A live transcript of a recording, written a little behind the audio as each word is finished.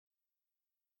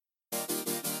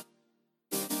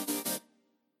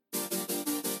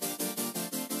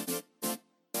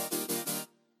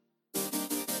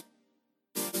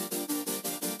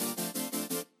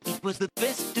It was the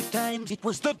best of times. It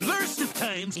was the blurst of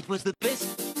times. It was the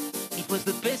best. It was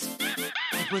the best.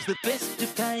 It was the best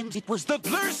of times. It was the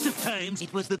blurst of times.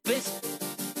 It was the best.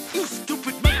 You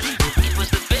stupid monkey. It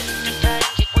was the best of times.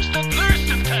 It was the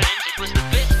blurst of times. It was the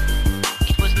best.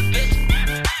 It was the best.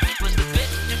 It was the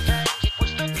best of times. It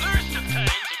was the blurst of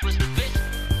times. It was the best.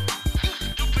 You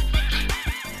stupid monkey.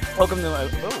 Welcome to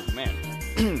oh man,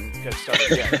 gotta start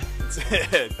again.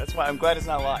 That's why I'm glad it's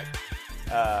not live.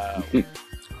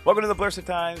 Welcome to the Blurst of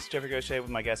Times. Jeffrey Gaucher with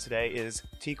my guest today is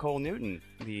T. Cole Newton,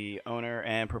 the owner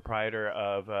and proprietor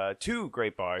of two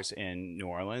great bars in New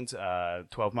Orleans,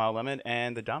 12 Mile Limit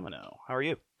and the Domino. How are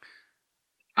you?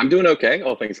 I'm doing okay,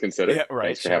 all things considered. Yeah, right.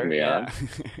 Thanks for having me on.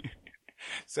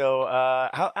 So,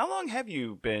 how long have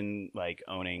you been like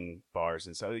owning bars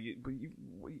and so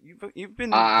you've been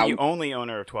the only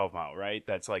owner of 12 Mile, right?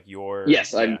 That's like your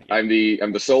yes. I'm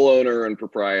the sole owner and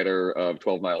proprietor of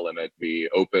 12 Mile Limit. We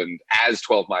opened as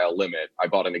 12 Mile Limit. I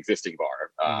bought an existing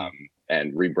bar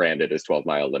and rebranded as 12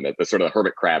 Mile Limit, the sort of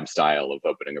hermit crab style of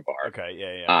opening a bar. Okay,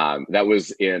 yeah. That was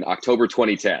in October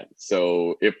 2010.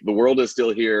 So if the world is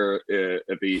still here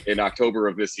in October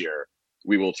of this year,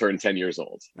 we will turn 10 years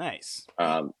old. Nice.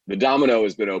 The Domino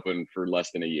has been open for less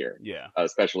than a year. Yeah.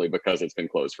 Especially because it's been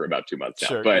closed for about 2 months now.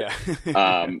 Sure, but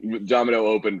yeah. Domino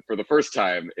opened for the first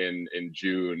time in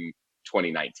June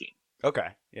 2019. Okay.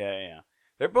 Yeah.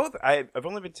 They're both. I've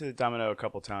only been to the Domino a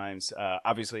couple times.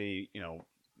 Obviously,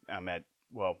 I'm at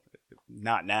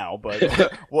not now, but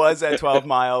was at 12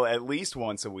 Mile at least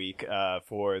once a week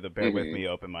for the Bear With Me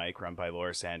open mic run by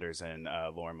Laura Sanders and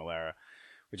Lauren Malera,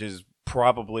 which is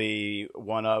probably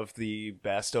one of the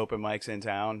best open mics in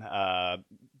town,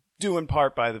 due in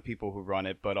part by the people who run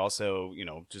it, but also,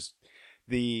 just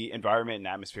the environment and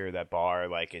atmosphere of that bar.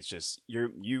 Like, it's just,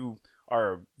 you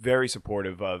are very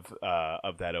supportive of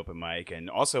that open mic. And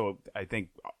also, I think,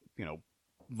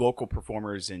 local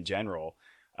performers in general,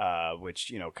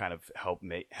 which, kind of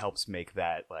helps make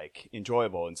that like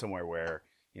enjoyable and somewhere where,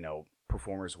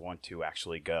 performers want to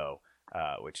actually go,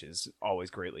 which is always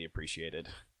greatly appreciated.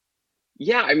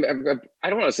 Yeah, I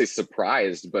don't want to say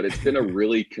surprised, but it's been a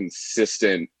really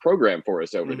consistent program for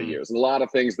us over the years. And a lot of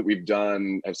things that we've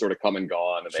done have sort of come and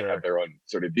gone, and they have their own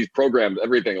sort of these programs,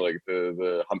 everything like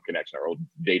the Hump Connection, our old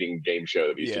dating game show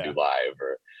that we used to do live,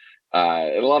 or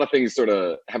and a lot of things sort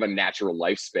of have a natural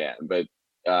lifespan. But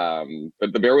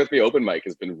the Bear With Me open mic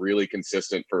has been really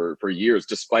consistent for years,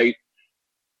 despite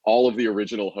all of the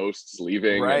original hosts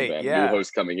leaving and new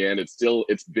hosts coming in.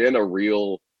 It's been a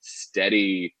real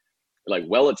steady, like,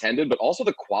 well attended, but also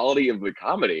the quality of the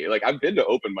comedy. Like, I've been to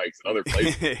open mics in other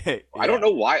places. I don't know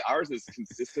why ours is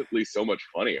consistently so much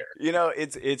funnier.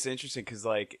 It's interesting because,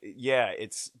 like,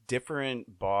 it's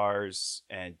different bars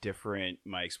and different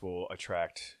mics will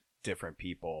attract different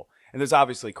people, and there's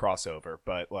obviously crossover,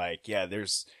 but like,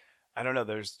 there's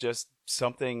just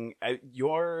something at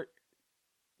your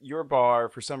bar,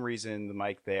 for some reason, the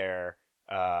mic there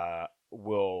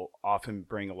will often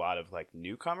bring a lot of like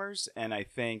newcomers, and I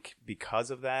think because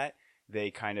of that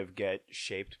they kind of get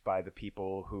shaped by the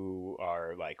people who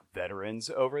are like veterans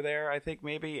over there, I think,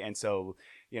 maybe. And so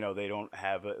they don't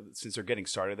have since they're getting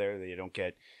started there, they don't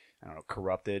get, I don't know,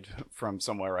 corrupted from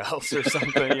somewhere else or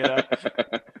something.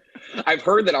 I've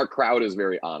heard that our crowd is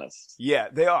very honest. Yeah,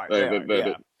 they are.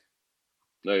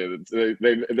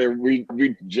 We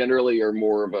generally are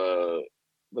more of a,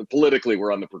 politically,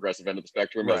 we're on the progressive end of the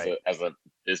spectrum as a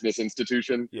business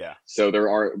institution. Yeah. So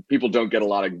people don't get a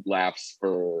lot of laughs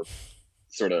for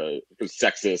sort of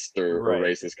sexist or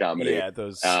racist comedy. Yeah,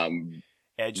 those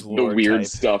edgelord the weird type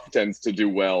stuff tends to do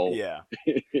well. Yeah.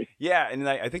 Yeah, and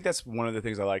I think that's one of the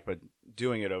things I like about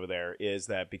doing it over there, is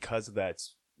that because of that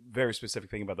very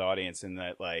specific thing about the audience, and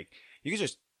that like you can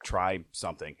just try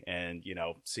something and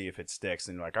see if it sticks,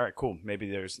 and like, all right, cool,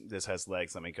 maybe this has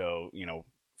legs, let me go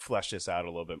flesh this out a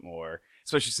little bit more,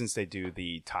 especially since they do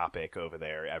the topic over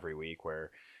there every week,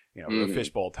 where the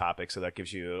fishbowl topic, so that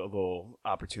gives you a little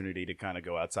opportunity to kind of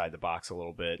go outside the box a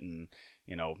little bit, and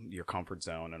your comfort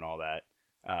zone and all that,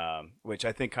 which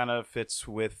I think kind of fits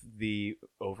with the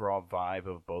overall vibe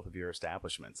of both of your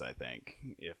establishments. I think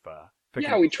if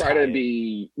we try to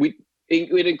be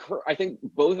I think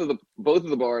both of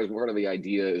the bars, part of the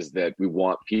idea is that we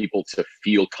want people to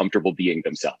feel comfortable being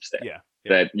themselves there. Yeah.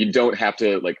 That you don't have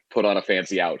to like put on a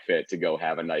fancy outfit to go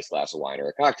have a nice glass of wine or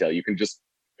a cocktail. You can just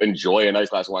enjoy a nice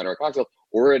glass of wine or a cocktail,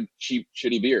 or a cheap,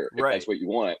 shitty beer, if that's what you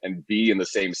want, and be in the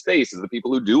same space as the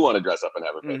people who do want to dress up and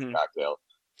have a fancy cocktail.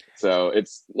 So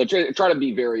it's try to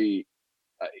be very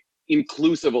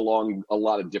inclusive along a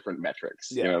lot of different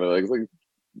metrics.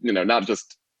 Not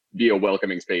just be a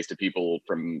welcoming space to people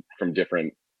from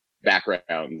different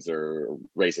backgrounds or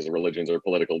races or religions or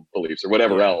political beliefs or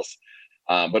whatever else.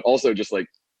 But also just like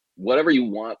whatever you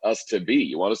want us to be.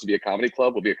 You want us to be a comedy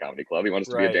club? We'll be a comedy club. You want us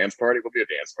to be a dance party? We'll be a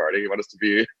dance party. You want us to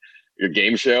be a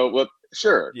game show? Well,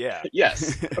 sure. Yeah.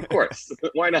 Yes, of course.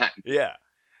 Why not? Yeah.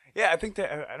 Yeah, I think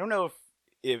that, I don't know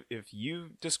if you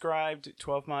described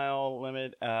 12 Mile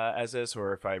Limit as this,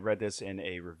 or if I read this in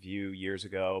a review years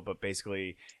ago, but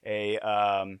basically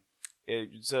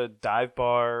it's a dive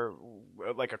bar,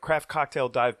 like a craft cocktail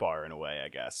dive bar in a way, I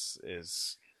guess,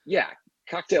 is... Yeah.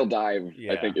 Cocktail dive,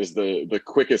 I think, is the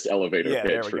quickest elevator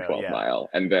pitch for 12 Mile.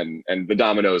 And the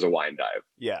Domino is a wine dive.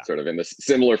 Yeah. Sort of in this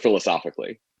similar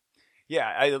philosophically.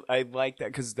 Yeah, I like that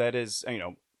because that is,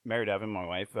 Mary Devon, my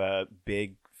wife,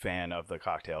 big fan of the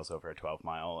cocktails over at 12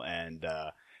 Mile. And,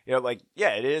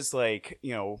 it is like,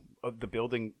 the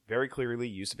building very clearly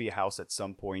used to be a house at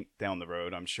some point down the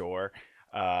road, I'm sure,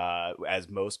 as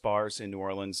most bars in New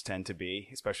Orleans tend to be,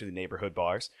 especially the neighborhood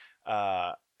bars.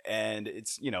 And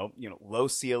it's, low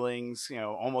ceilings,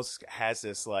 almost has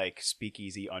this like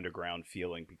speakeasy underground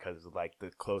feeling because of like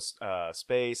the close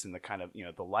space and the kind of,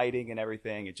 the lighting and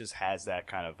everything. It just has that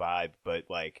kind of vibe, but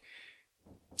like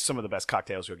some of the best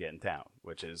cocktails you'll get in town,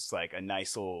 which is like a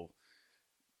nice little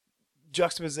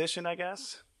juxtaposition, I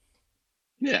guess.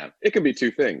 Yeah, it could be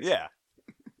two things. Yeah.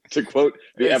 To quote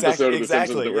the episode of The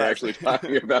Simpsons that we're actually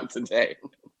talking about today.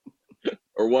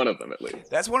 Or one of them, at least.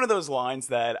 That's one of those lines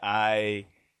that I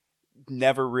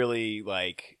never really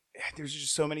like. There's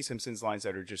just so many Simpsons lines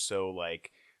that are just so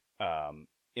like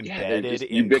embedded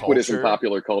in ubiquitous culture. In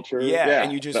popular culture. Yeah,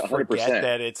 and you just 100%. Forget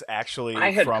that it's actually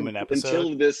from an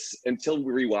episode. Until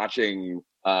rewatching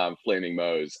Flaming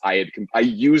Moe's, I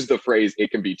used the phrase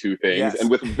 "it can be two things," and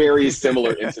with very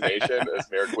similar intonation as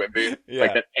Mayor Quimby,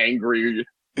 like that angry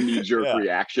knee-jerk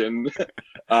reaction.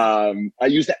 I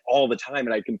use that all the time,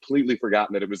 and I'd completely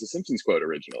forgotten that it was a Simpsons quote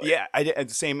originally. Yeah, I did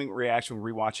the same reaction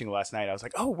rewatching last night. I was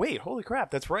like, oh, wait, holy crap,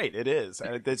 that's right, it is.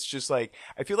 And it's just like,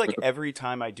 I feel like every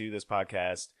time I do this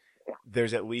podcast,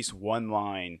 there's at least one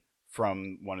line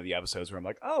from one of the episodes where I'm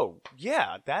like, oh,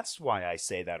 yeah, that's why I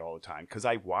say that all the time, because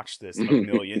I watched this a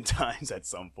million times at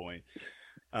some point.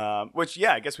 Which,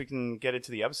 I guess we can get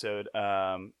into the episode.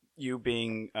 You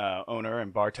being owner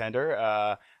and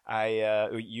bartender,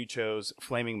 you chose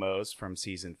Flaming Moe's from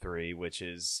season 3, which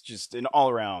is just an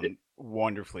all-around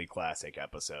wonderfully classic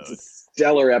episode. It's a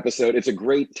stellar episode. It's a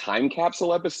great time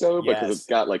capsule episode because it's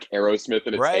got like Aerosmith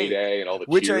in its heyday and all the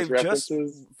Cheers references. Which I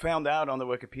just found out on the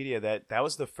Wikipedia that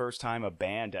was the first time a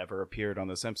band ever appeared on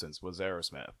The Simpsons was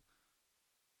Aerosmith.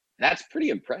 That's pretty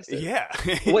impressive. Yeah.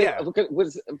 Wait, look at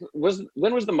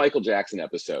when was the Michael Jackson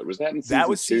episode? Was that in season 2? That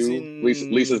was season...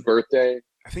 Lisa's birthday?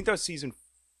 I think that was season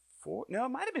 4. No, it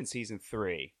might have been season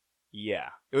 3. Yeah.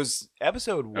 It was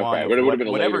episode 1. Okay,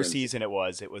 whatever season it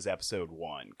was episode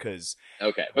 1. Because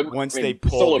once they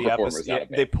pulled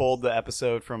they pulled the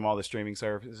episode from all the streaming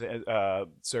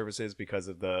services because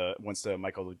of once the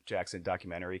Michael Jackson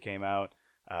documentary came out.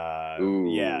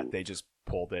 They just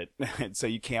pulled it, so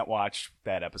you can't watch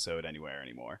that episode anywhere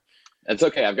anymore. That's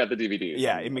okay. I've got the DVD.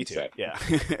 Yeah, me too. Yeah,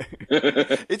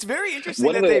 it's very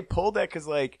interesting that they pulled that because,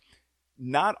 like,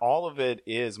 not all of it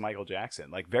is Michael Jackson.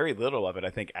 Like, very little of it,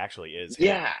 I think, actually is him.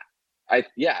 Yeah,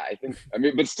 I think. I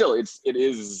mean, but still, it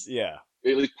is. Yeah.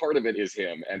 At least part of it is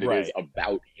him, and it is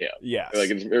about him. Yeah,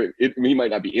 like he might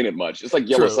not be in it much. It's like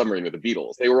Yellow Submarine with the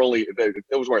Beatles.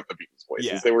 Those weren't the Beatles'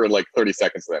 voices. Yeah. They were in like 30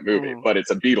 seconds of that movie, but it's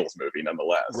a Beatles movie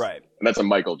nonetheless. Right, and that's a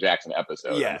Michael Jackson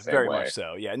episode. Yeah, very much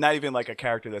so. Yeah, not even like a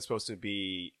character that's supposed to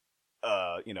be,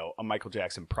 a Michael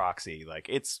Jackson proxy. Like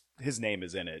his name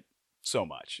is in it so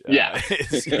much.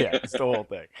 It's the whole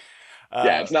thing.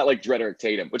 It's not like Drederick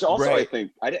Tatum, which also I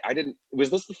think I didn't. Was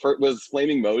this was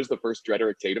Flaming Moe's the first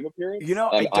Drederick Tatum appearance?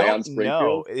 I don't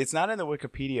know. It's not in the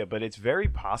Wikipedia, but it's very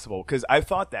possible because I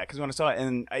thought that because when I saw it,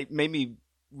 and it made me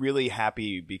really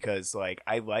happy because like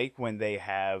I like when they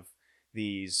have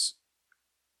these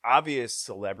obvious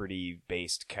celebrity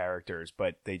based characters,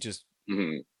 but they just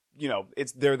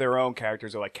they're their own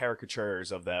characters or like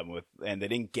caricatures of them and they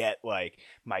didn't get like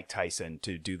Mike Tyson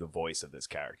to do the voice of this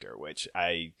character, which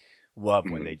I love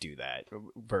when they do that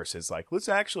versus like let's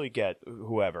actually get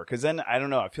whoever, because then I don't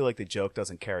know, I feel like the joke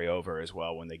doesn't carry over as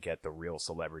well when they get the real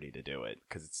celebrity to do it,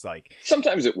 because it's like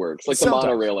sometimes it works, like the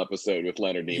monorail episode with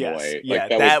Leonard Nimoy. Yes.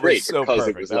 That was great so because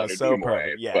perfect. It was that Leonard was so Nimoy,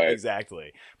 perfect. Yeah,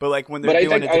 exactly. But like when they're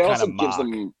doing it to kind of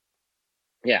mock.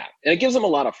 Yeah, and it gives them a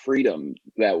lot of freedom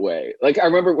that way. Like I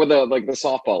remember with the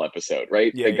softball episode,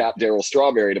 right? They got Darryl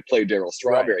Strawberry to play Darryl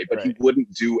Strawberry, but he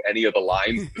wouldn't do any of the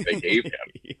lines that they gave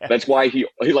him. That's why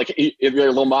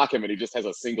they'll mock him and he just has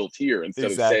a single tear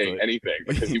instead of saying anything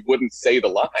because he wouldn't say the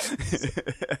lines.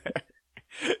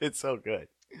 It's so good.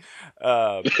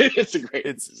 It's a great.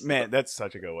 Man, that's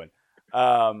such a good one.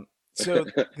 So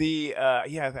the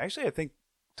actually, I think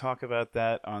talk about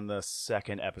that on the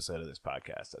second episode of this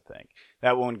podcast. I think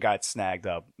that one got snagged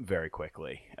up very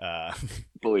quickly.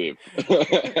 Believe.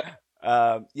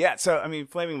 Yeah, so I mean,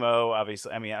 Flaming Moe,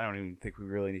 obviously. I mean, I don't even think we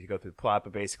really need to go through the plot,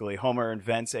 but basically, Homer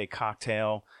invents a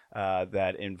cocktail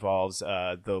that involves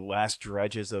the last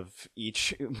dredges of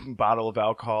each bottle of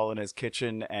alcohol in his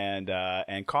kitchen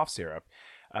and cough syrup,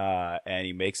 and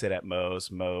he makes it at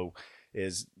Moe's. Moe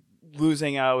is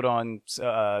losing out on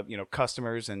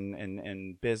customers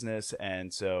and business,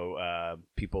 and so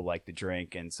people like the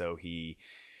drink, and so he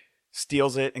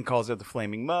steals it and calls it the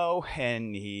Flaming Moe,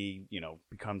 and he,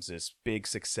 becomes this big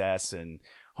success, and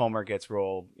Homer gets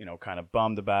real, kind of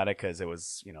bummed about it because it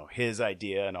was, his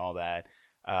idea and all that.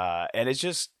 And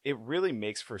it really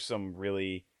makes for some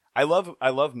really, I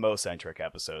love Moe-centric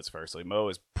episodes, firstly. Moe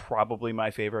is probably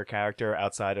my favorite character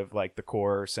outside of like the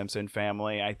core Simpson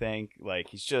family, I think. Like,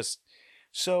 he's just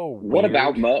so weird. What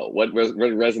about Moe? What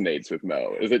resonates with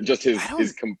Moe? Is it just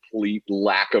his complete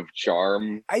lack of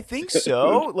charm? I think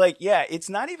so. Like, yeah, it's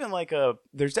not even like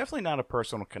there's definitely not a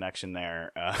personal connection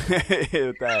there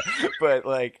with that. But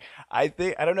like, I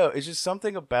don't know. It's just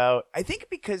something about, I think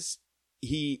because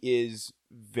he is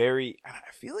I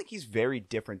feel like he's very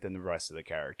different than the rest of the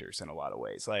characters in a lot of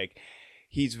ways. Like,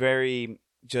 he's very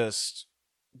just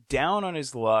down on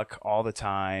his luck all the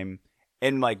time,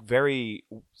 and like very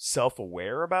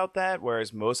self-aware about that,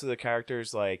 whereas most of the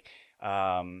characters, like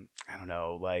I don't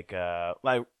know, like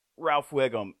Ralph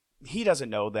Wiggum, he doesn't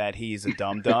know that he's a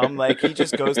dum-dum. Like, he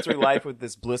just goes through life with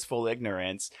this blissful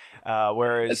ignorance,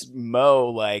 whereas Moe,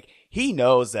 like, he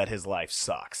knows that his life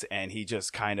sucks, and he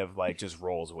just kind of like just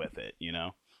rolls with it,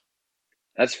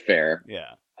 That's fair.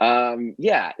 Yeah.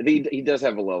 Yeah, he does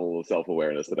have a level of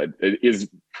self-awareness that is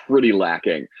pretty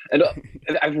lacking. And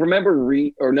I remember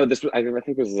I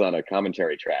think this was on a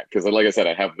commentary track, because like I said,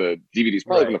 I have the DVDs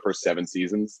probably from the first 7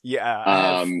 seasons.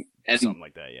 Yeah, and something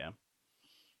like that. Yeah,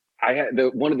 I had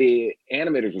one of the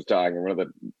animators was talking, or one of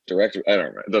the directors. I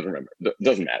don't remember.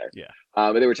 Doesn't matter. Yeah.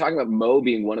 But they were talking about Moe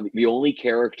being one of the only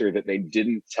character that they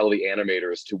didn't tell the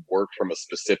animators to work from a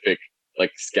specific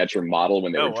like sketch or model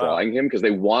when they were drawing him, because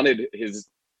they wanted his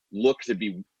look to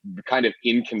be kind of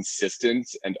inconsistent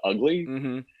and ugly.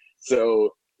 Mm-hmm.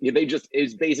 So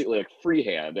it's basically like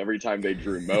freehand every time they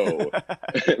drew Moe,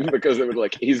 because they would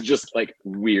like, he's just like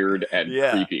weird and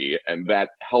creepy, and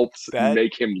that helps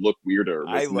make him look weirder.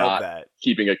 I love that.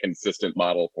 Keeping a consistent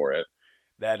model for it.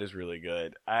 That is really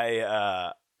good.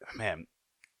 Man,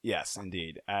 yes,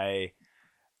 indeed.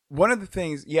 One of the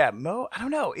things, Moe, I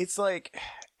don't know. It's like,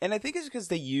 and I think it's because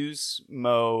they use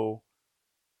Moe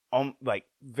like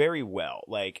very well,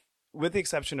 like with the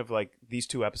exception of like these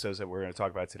 2 episodes that we're going to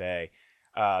talk about today.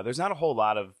 There's not a whole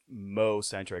lot of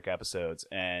Moe-centric episodes,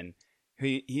 and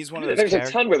he's one of those. There's a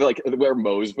ton where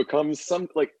Moe's becomes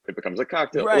it becomes a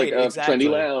cocktail, right? Like exactly. a trendy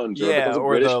lounge,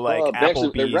 or the like pub.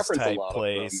 Applebee's type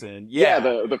place, and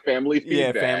the family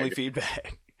feed bag. family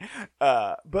feedback.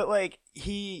 But like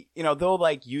they'll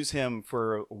like use him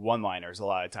for one-liners a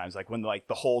lot of times, like when like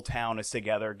the whole town is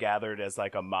gathered as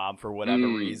like a mob for whatever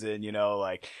reason,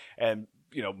 like, and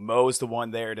Moe's the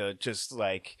one there to just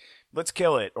like, let's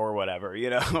kill it or whatever,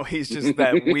 he's just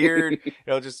that weird,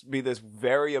 it'll just be this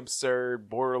very absurd,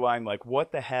 borderline, like,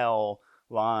 what the hell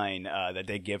line that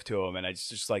they give to him, and it's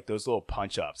just like those little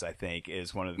punch-ups, I think,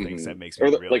 is one of the things that makes me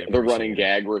really like the running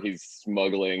gag where he's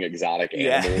smuggling exotic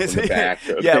animals in the back.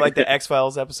 Yeah, like the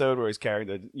X-Files episode where he's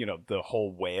carrying the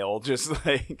whole whale, just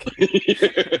like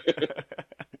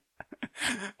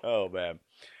oh man,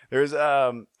 there's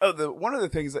one of the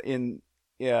things in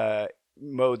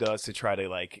Moe does to try to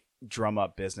like drum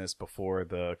up business before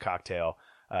the cocktail,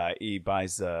 he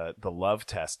buys the love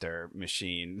tester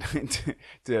machine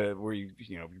to where you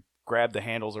grab the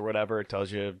handles or whatever. It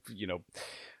tells you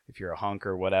if you're a hunk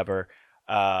or whatever.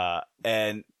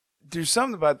 And there's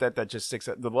something about that just sticks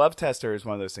out. The love tester is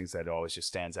one of those things that always just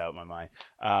stands out in my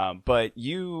mind. But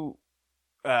you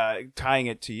tying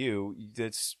it to you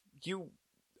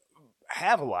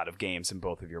have a lot of games in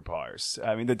both of your bars.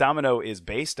 I mean, the Domino is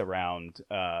based around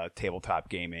tabletop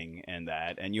gaming and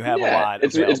you have a lot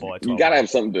available at 12. You got to have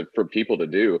something for people to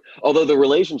do. Although the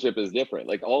relationship is different.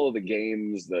 Like all of the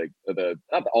games,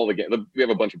 not all the games, we have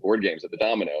a bunch of board games at the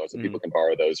Domino, so people can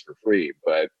borrow those for free.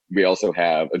 But we also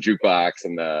have a jukebox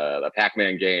and the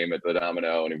Pac-Man game at the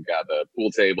Domino, and we've got the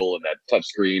pool table and that touch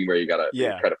screen where you got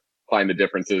to try to find the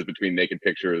differences between naked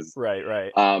pictures.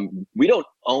 Right. We don't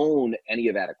own any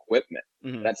of that equipment.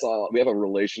 That's all. We have a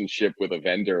relationship with a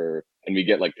vendor and we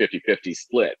get like 50-50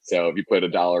 split. So if you put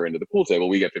 $1 into the pool table,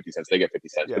 we get 50 cents, they get 50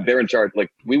 cents. Yeah. But they're in charge. Like,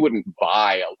 we wouldn't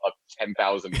buy a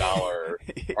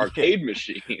 $10,000 arcade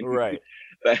machine. Right.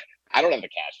 I don't have the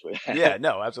cash for that. Yeah,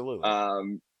 no, absolutely.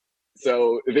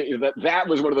 So that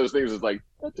was one of those things. Is like,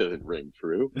 that doesn't ring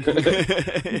true.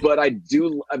 But I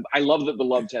love that the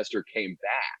Love Tester came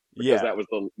back, because that was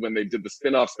when they did the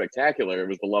spin-off Spectacular. It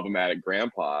was the Love-O-Matic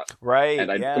Grandpa, right?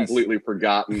 And I'd completely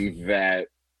forgotten that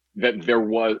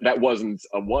that wasn't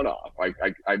a one-off.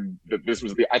 This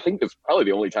was I think that's probably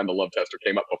the only time the Love Tester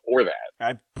came up before that.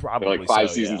 I probably like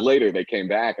 5 seasons later they came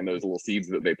back, and those little seeds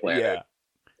that they planted. Yeah.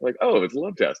 Like, oh, it's a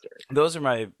Love Tester. Those are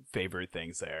my favorite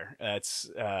things there. That's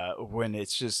when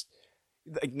it's just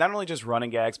like, not only just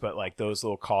running gags, but like those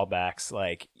little callbacks,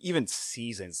 like even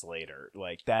seasons later.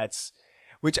 Like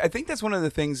which I think that's one of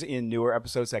the things in newer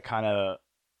episodes that kind of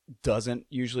doesn't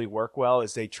usually work well,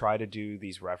 is they try to do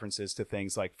these references to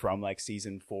things like from like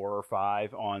season 4 or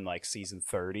 5 on like season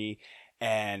 30,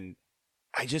 and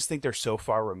I just think they're so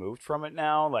far removed from it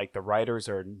now. Like, the writers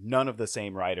are none of the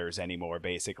same writers anymore,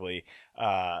 basically. So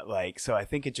I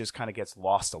think it just kind of gets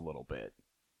lost a little bit.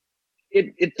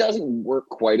 It doesn't work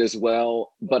quite as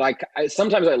well, but I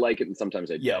sometimes I like it and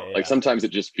sometimes I don't. Yeah. Like, sometimes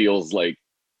it just feels like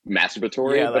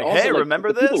masturbatory. Yeah, but like, also, hey, like,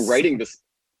 remember the this?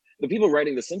 The people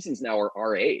writing The Simpsons now are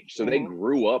our age, so they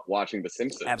grew up watching The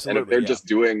Simpsons. Absolutely, and if they're just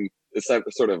doing this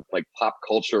sort of like pop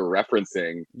culture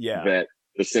referencing that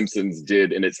The Simpsons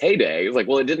did in its heyday, it's like,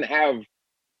 well, it didn't have.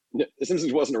 The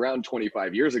Simpsons wasn't around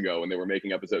 25 years ago when they were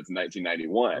making episodes in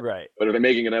 1991. Right. But if they're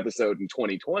making an episode in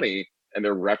 2020 and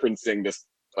they're referencing this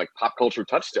like pop culture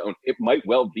touchstone, it might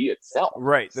well be itself.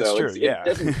 Right. That's true.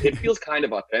 It feels kind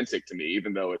of authentic to me,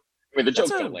 even though the jokes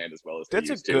don't land as well as they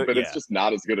used to, but it's just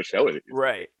not as good a show as it used to.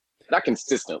 Right. Not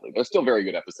consistently. There's still very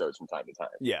good episodes from time to time.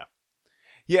 Yeah.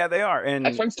 Yeah, they are. And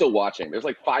that's why I'm still watching. There's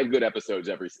like 5 good epides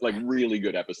really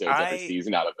good episodes every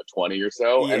season out of the 20 or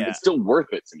so. Yeah. And it's still worth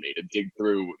it to me to dig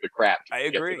through the crap to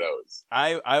get to those.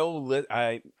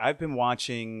 I've been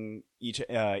watching each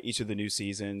of the new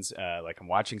seasons. Like, I'm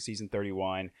watching season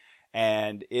 31,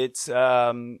 and it's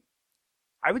I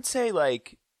would say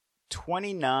like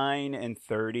 29 and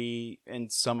 30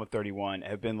 and some of 31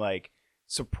 have been like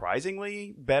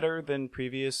surprisingly better than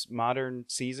previous modern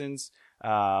seasons.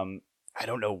 I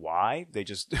don't know why. They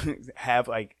just have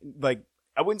like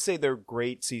I wouldn't say they're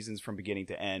great seasons from beginning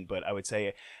to end, but I would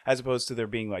say, as opposed to there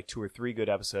being like 2 or 3 good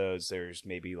episodes, there's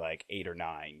maybe like 8 or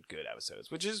 9 good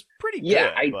episodes, which is pretty good.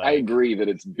 Yeah, I agree that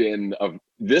it's been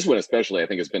this one especially. I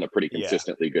think has been a pretty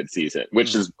consistently good season,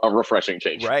 which is a refreshing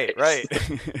change. Right.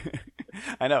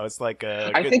 I know, it's like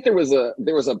I think there was a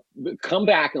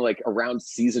comeback in like around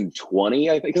season 20.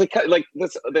 I think,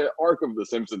 because the arc of The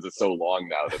Simpsons is so long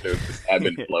now that there's this ebb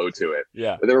and flow to it.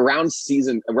 Yeah, but they're around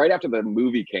right after the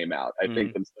movie came out. I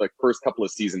think the first couple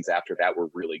of seasons after that were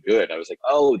really good. I was like,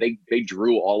 oh, they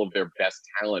drew all of their best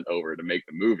talent over to make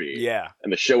the movie. Yeah,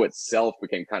 and the show itself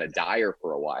became kind of dire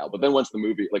for a while. But then once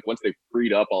they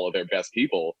freed up all of their best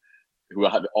people, who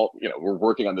had were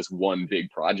working on this one big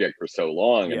project for so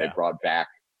long, and they brought back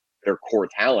their core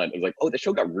talent. It was like, oh, the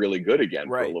show got really good again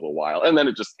for a little while, and then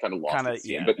it just kind of lost its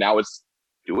steam. But now it's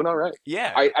doing all right.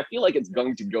 Yeah, I feel like it's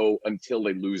going to go until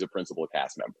they lose a principal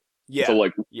cast member. Yeah, so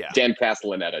Dan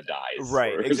Castellaneta dies,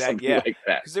 right? Exactly. Yeah, like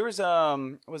that. Because there was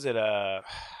was it not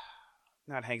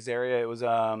Hank Azaria? It was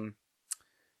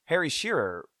Harry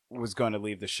Shearer was going to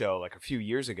leave the show like a few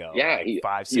years ago. Yeah, like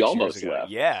 5-6 years ago.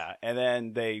 Left. Yeah, and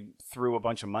then they threw a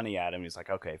bunch of money at him. He's like,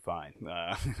 okay, fine.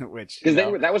 Which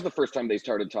that was the first time they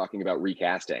started talking about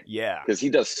recasting. Yeah, because he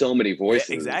does so many voices.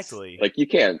 Yeah, exactly. Like,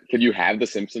 can you have The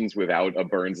Simpsons without a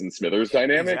Burns and Smithers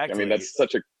dynamic? Exactly. I mean, that's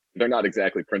they're not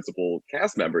exactly principal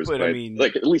cast members, but I mean,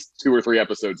 like at least 2 or 3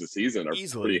 episodes a season are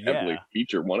easily, pretty heavily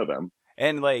feature one of them.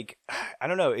 And like, I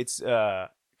don't know, it's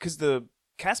because the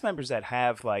cast members that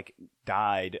have like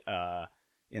died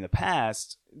in the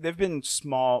past, they've been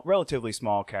relatively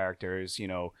small characters,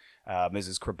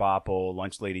 Mrs. Krabappel,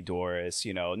 Lunch Lady Doris,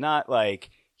 not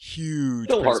like huge.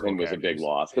 Phil Hartman was a big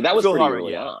loss, but that was pretty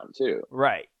early on too.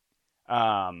 Right.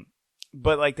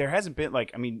 But like, there hasn't been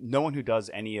no one who does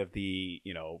any of the,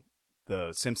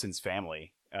 the Simpsons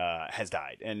family has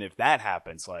died. And if that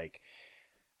happens,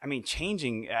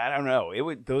 changing, I don't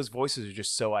know, those voices are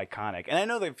just so iconic. And I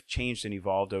know they've changed and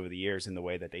evolved over the years in the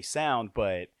way that they sound,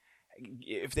 but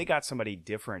if they got somebody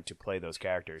different to play those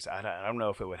characters, I don't know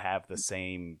if it would have the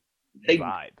same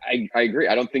vibe. I agree.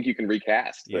 I don't think you can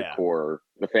recast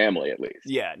the family, at least.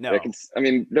 Yeah, no. I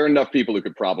mean, there are enough people who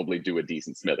could probably do a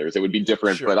decent Smithers. It would be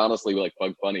different, but honestly, like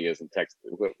Bugs Bunny isn't Tex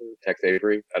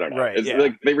Avery. I don't know. Right,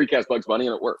 Like they recast Bugs Bunny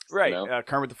and it works. Right. You know?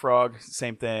 Kermit the Frog,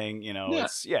 same thing. You know,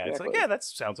 it's exactly. like, that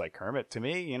sounds like Kermit to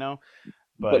me, you know.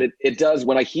 But it does,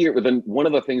 when I hear it, one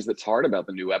of the things that's hard about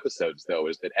the new episodes, though,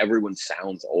 is that everyone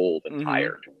sounds old and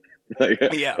tired.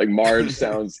 Like Marge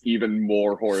sounds even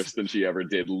more hoarse than she ever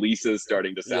did. Lisa's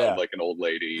starting to sound like an old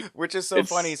lady, which is so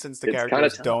funny since the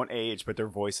characters don't age, but their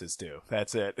voices do.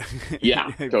 That's it.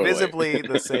 Yeah, totally. Visibly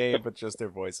the same, but just their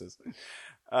voices.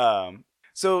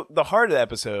 So the heart of the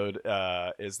episode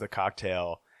is the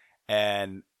cocktail,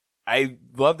 and I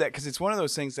love that because it's one of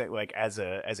those things that, like, as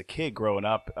a kid growing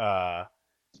up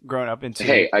into.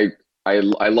 Hey, I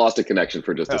lost a connection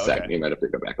for just a second. You might have to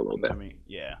go back a little bit.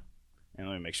 And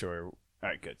let me make sure. All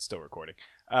right, good. Still recording.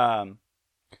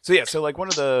 So like one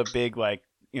of the big, like,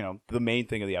 you know, the main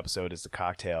thing of the episode is the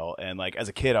cocktail, and like as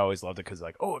a kid, I always loved it because,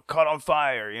 like, oh, it caught on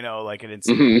fire, you know, like, and it's.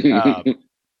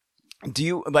 Do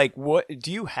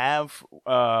you have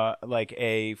like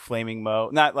a flaming mo?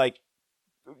 Not like,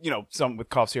 you know, some with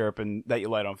cough syrup and that you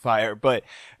light on fire, but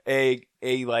a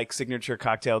like signature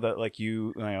cocktail that, like,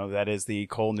 you know, that is the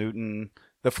Cole Newton,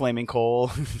 the flaming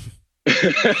coal.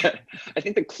 I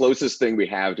think the closest thing we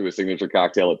have to a signature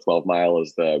cocktail at 12 Mile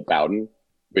is the Bowden,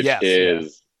 which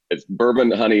it's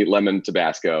bourbon, honey, lemon,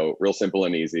 Tabasco, real simple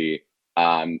and easy.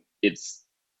 It's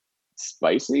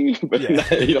spicy, but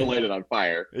you don't light it on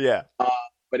fire.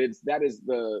 But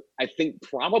I think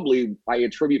probably I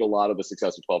attribute a lot of the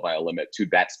success of 12 Mile Limit to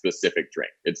that specific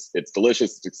drink. It's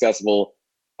delicious, it's accessible,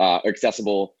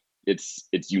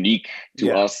 it's unique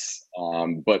to us,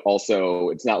 but also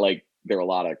it's not like there are a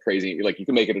lot of crazy, like, you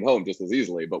can make it at home just as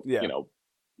easily, but you know,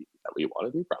 is that what you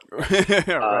want to do?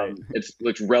 Probably. Right.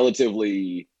 It's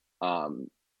relatively,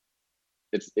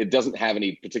 it doesn't have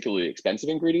any particularly expensive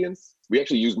ingredients. We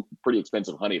actually use pretty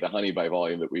expensive honey. The honey by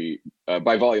volume the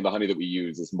honey that we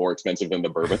use is more expensive than the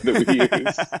bourbon that we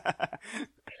use.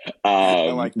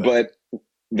 I like that. But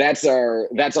that's our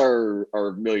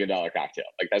 $1 million cocktail.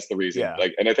 Like, that's the reason.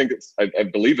 Like, and I think I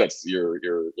believe that's your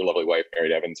lovely wife Mary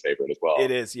Devon's favorite as well.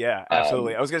 It is, yeah,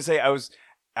 absolutely. I was gonna say,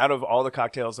 out of all the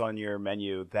cocktails on your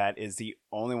menu, that is the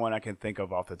only one I can think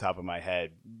of off the top of my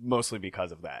head, mostly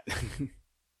because of that.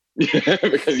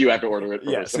 Because you have to order it.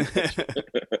 Yes.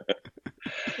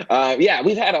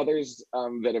 We've had others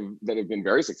that have been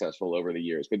very successful over the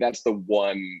years, but that's the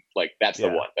one. Like, that's the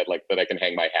one that I can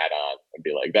hang my hat on and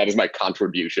be like, that is my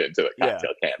contribution to the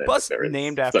cocktail canon. Plus,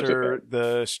 named after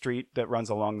the street that runs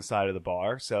along the side of the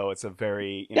bar, so it's a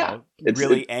very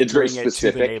really anchoring it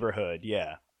to the neighborhood.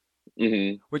 Yeah.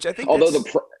 Mm-hmm. Which I think, although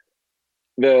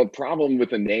the problem with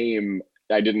the name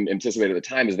I didn't anticipate at the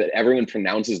time is that everyone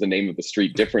pronounces the name of the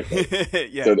street differently.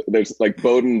 So there's like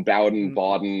Bowden, Bauden,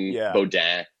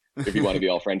 Baudin, if you want to be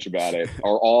all French about it,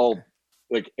 are all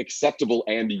like acceptable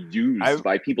and used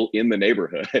by people in the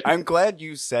neighborhood. I'm glad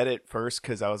you said it first,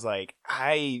 because I was like,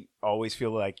 I always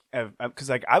feel like, because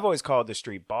like I've always called the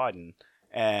street Bauden,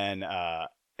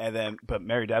 and then but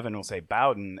Mary Devon will say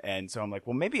Bowden, and so I'm like,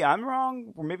 well, maybe I'm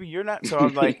wrong, or maybe you're not. So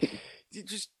I'm like,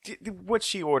 just what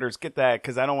she orders, get that,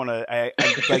 because I don't want to. I'm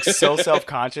like so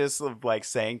self-conscious of like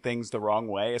saying things the wrong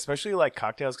way, especially like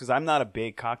cocktails, because I'm not a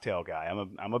big cocktail guy.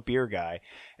 I'm a beer guy,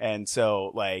 and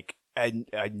so like I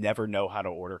never know how to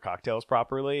order cocktails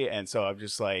properly, and so I'm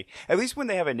just like, at least when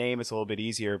they have a name, it's a little bit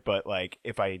easier. But like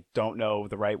if I don't know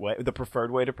the right way, the preferred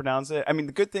way to pronounce it, I mean,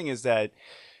 the good thing is that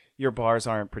your bars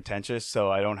aren't pretentious,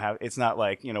 so I don't have. It's not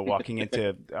like, you know, walking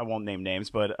into I won't name names,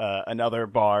 but another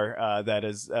bar that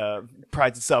is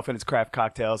prides itself in its craft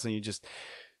cocktails, and you just,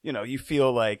 you know, you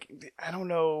feel like, I don't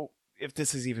know if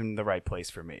this is even the right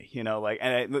place for me, you know, like.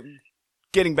 And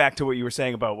getting back to what you were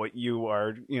saying about what you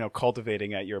are, you know,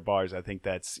 cultivating at your bars, I think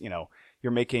that's, you know,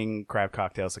 you're making craft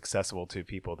cocktails accessible to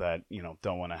people that, you know,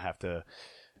 don't want to have to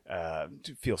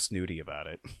feel snooty about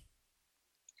it.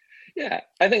 Yeah,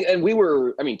 I think,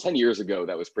 and 10 years ago,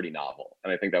 that was pretty novel.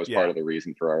 And I think that was part of the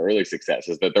reason for our early success,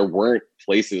 is that there weren't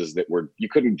places you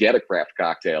couldn't get a craft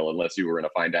cocktail unless you were in a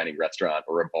fine dining restaurant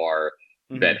or a bar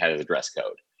that had a dress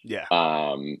code. Yeah.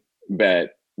 But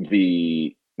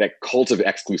that cult of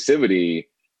exclusivity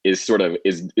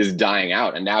is dying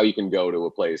out. And now you can go to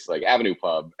a place like Avenue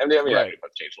Pub, and Avenue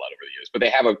Pub's changed a lot over the years, but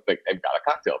they've got a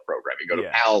cocktail program. You go to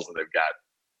Pal's and they've got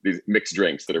these mixed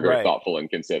drinks that are very thoughtful and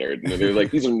considered. And they're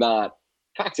like, these are not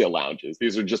cocktail lounges.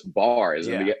 These are just bars.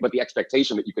 Yeah. But the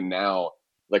expectation that you can now,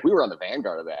 like, we were on the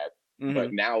vanguard of that,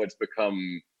 but now it's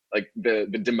become like the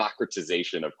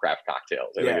democratization of craft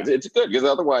cocktails. I think it's good, because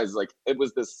otherwise, like, it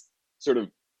was this sort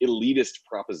of elitist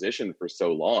proposition for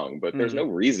so long, but there's no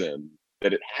reason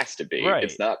that it has to be. Right.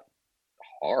 It's not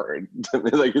hard.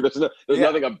 Like there's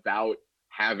nothing about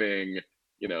having,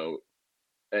 you know,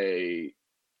 it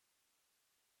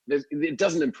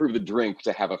doesn't improve the drink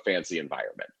to have a fancy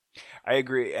environment. I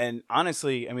agree. And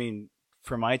honestly, I mean,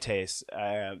 for my taste,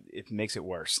 it makes it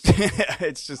worse.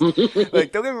 It's just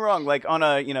like, don't get me wrong. Like on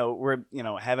a, you know, we're, you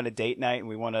know, having a date night and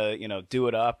we want to, you know, do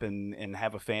it up and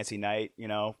have a fancy night, you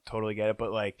know, totally get it.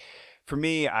 But like for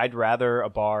me, I'd rather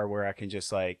a bar where I can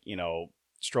just like, you know,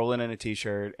 stroll in a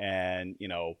t-shirt and, you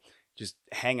know, just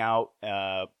hang out,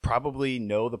 probably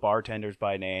know the bartenders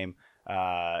by name,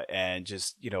 and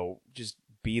just, you know, just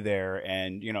be there.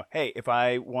 And, you know, hey, if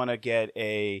I want to get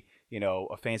a, you know,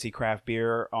 a fancy craft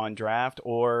beer on draft,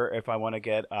 or if I want to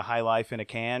get a High Life in a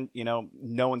can, you know,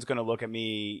 no one's going to look at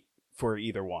me for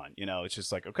either one. You know, it's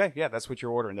just like, okay, yeah, that's what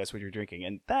you're ordering. That's what you're drinking.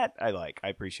 And that I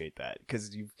appreciate that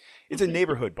because it's a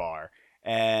neighborhood bar.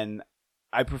 And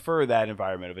I prefer that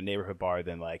environment of a neighborhood bar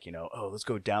than like, you know, oh, let's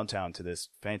go downtown to this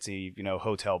fancy, you know,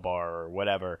 hotel bar or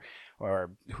whatever,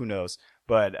 or who knows.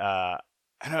 But I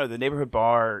don't know, the neighborhood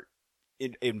bar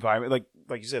environment,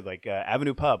 like you said, like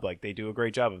Avenue Pub, like they do a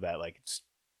great job of that. Like it's,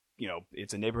 you know,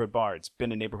 it's a neighborhood bar. It's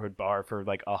been a neighborhood bar for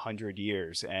like 100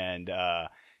 years, and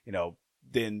you know,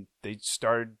 then they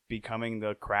started becoming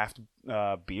the craft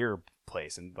beer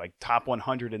place and like top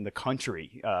 100 in the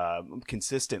country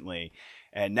consistently,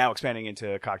 and now expanding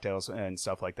into cocktails and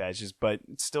stuff like that. It's just, but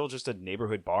it's still just a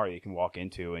neighborhood bar you can walk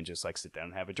into and just like sit down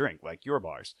and have a drink, like your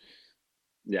bars.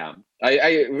 Yeah,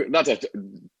 I not to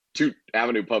toot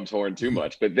Avenue Pub's horn too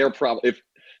much, but they're probably, if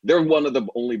they're one of the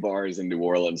only bars in New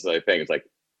Orleans that I think it's like,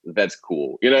 that's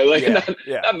cool, you know, like not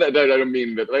that, I don't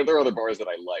mean that, like, there are other bars that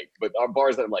I like, but are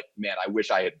bars that I'm like, man, I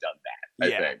wish I had done that.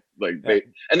 I think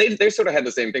like they sort of had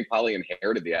the same thing. Polly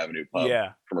inherited the Avenue Pub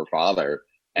from her father,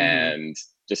 and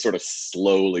just sort of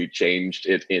slowly changed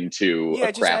it into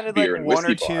a craft added beer like and one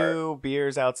whiskey or bar. two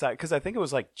beers outside, because I think it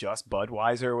was like just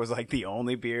Budweiser was like the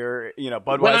only beer, you know,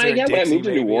 Budweiser. When I Dixie, moved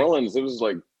to New Orleans, it was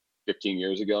like 15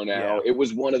 years ago now. It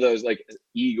was one of those like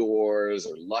Igor's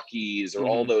or Lucky's or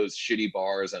all those shitty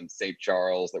bars on St.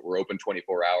 Charles that were open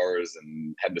 24 hours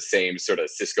and had the same sort of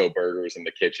Cisco burgers in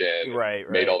the kitchen. Right.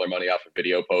 Made all their money off of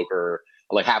video poker.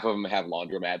 Like half of them have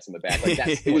laundromats in the back. Like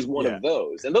it was one of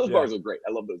those. And those bars are great.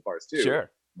 I love those bars too. Sure.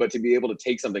 But to be able to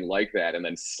take something like that and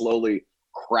then slowly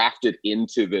craft it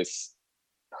into this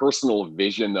personal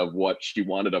vision of what she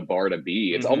wanted a bar to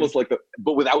be. It's almost like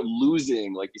but without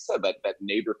losing, like you said, that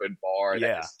neighborhood bar,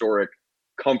 that historic,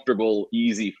 comfortable,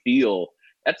 easy feel.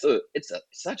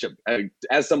 Such a,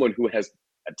 as someone who has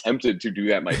attempted to do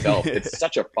that myself, it's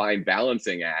such a fine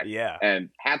balancing act. Yeah. And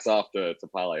hats off to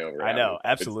Polly over. I know,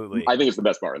 absolutely. I think it's the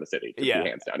best bar in the city,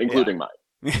 hands down, including mine.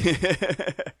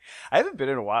 I haven't been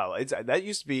in a while.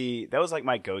 That was like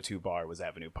my go-to bar was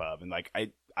Avenue Pub, and like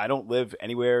I don't live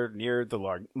anywhere near the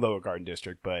Lower Garden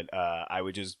District, but I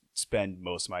would just spend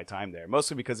most of my time there,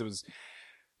 mostly because it was,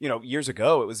 you know, years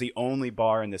ago it was the only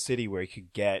bar in the city where you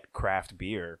could get craft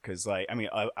beer, because like, I mean,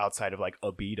 outside of like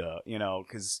Abita, you know,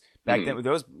 because back then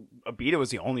Abita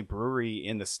was the only brewery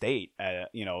in the state,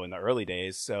 you know, in the early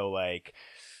days. So like,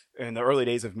 in the early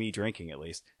days of me drinking, at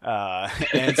least.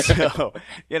 And so,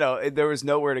 you know, there was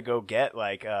nowhere to go get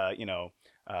like, you know,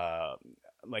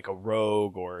 like a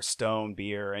Rogue or a Stone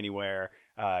beer anywhere,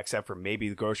 except for maybe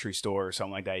the grocery store or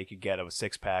something like that. You could get a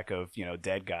 6-pack of, you know,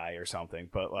 Dead Guy or something.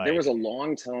 But like, there was a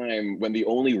long time when the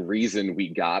only reason we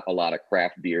got a lot of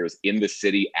craft beers in the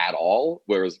city at all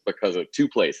was because of two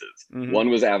places.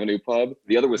 One was Avenue Pub,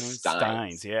 the other was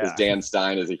Stein's. Because Dan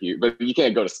Stein is a huge, but you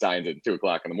can't go to Stein's at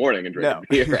 2:00 in the morning and drink a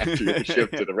beer after you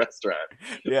shift to the restaurant.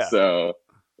 So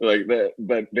like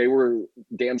but they were,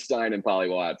 Dan Stein and Polly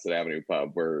Watts at Avenue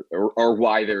Pub are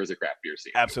why there is a craft beer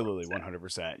scene. Absolutely,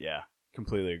 100%. Yeah,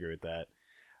 completely agree with that.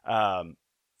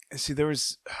 See, there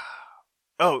was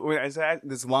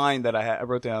this line that I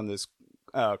wrote down, this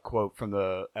quote from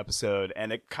the episode,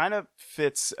 and it kind of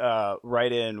fits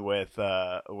right in with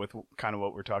kind of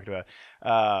what we're talking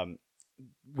about.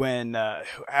 When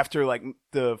after like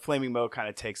the Flaming Moe kind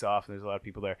of takes off and there's a lot of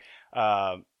people there,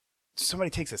 somebody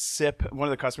takes a sip. One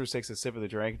of the customers takes a sip of the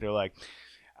drink. They're like,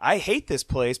 I hate this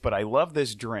place, but I love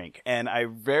this drink. And I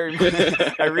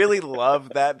really love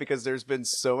that, because there's been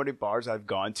so many bars I've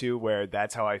gone to where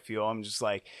that's how I feel. I'm just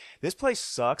like, this place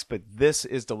sucks, but this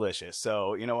is delicious.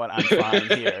 So you know what? I'm fine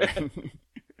here.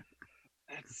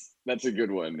 That's a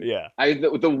good one. Yeah.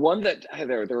 The one that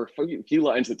there were a few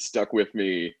lines that stuck with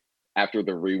me after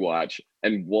the rewatch,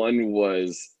 and one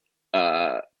was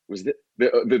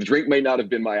the drink may not have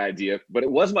been my idea, but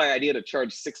it was my idea to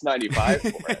charge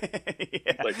 $6.95 for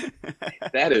it. Like,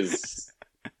 that is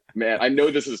Man, I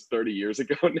know this is 30 years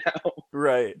ago now,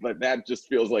 Right. but that just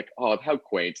feels like, oh, how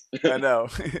quaint. I know.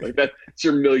 Like that's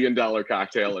your $1 million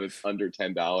cocktail and it's under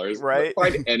 $10. Right.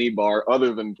 Find any bar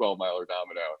other than 12 Mile or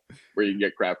Domino where you can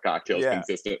get craft cocktails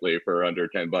consistently for under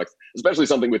 $10, especially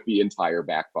something with the entire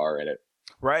back bar in it.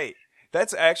 Right.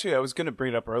 That's actually, I was going to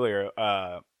bring it up earlier.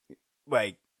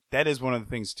 Like, that is one of the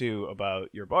things too about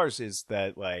your bars is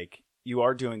that like you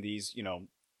are doing these, you know,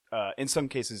 in some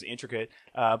cases intricate,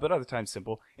 but other times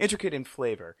simple, intricate in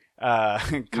flavor,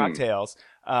 cocktails.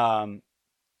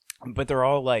 But they're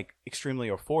all like extremely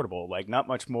affordable, like not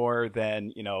much more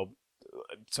than, you know,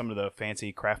 some of the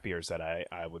fancy craft beers that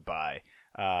I would buy.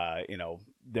 You know,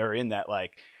 they're in that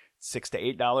like $6 to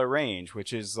 $8 range,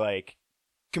 which is like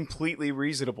completely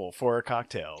reasonable for a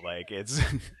cocktail. Like it's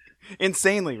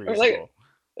insanely reasonable.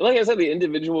 Like I said, the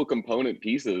individual component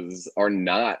pieces are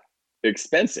not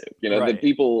expensive. You know, Right. the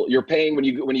people you're paying when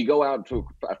you go out to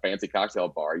a fancy cocktail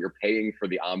bar, you're paying for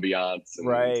the ambiance. And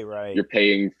Right. You're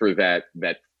paying for that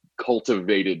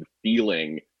cultivated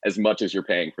feeling as much as you're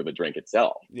paying for the drink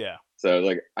itself. Yeah. So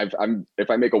like if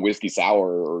I make a whiskey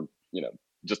sour or, you know,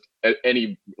 just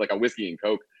any like a whiskey and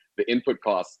Coke, the input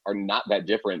costs are not that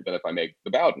different than if I make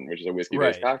the Bowden, which is a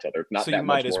whiskey-based cocktail. There's not so that you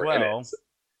much might as more well. in it.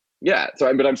 Yeah,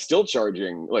 but I'm still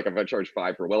charging, like if I charge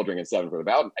 $5 for a well drink and $7 for the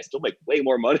Bowden, I still make way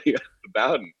more money on the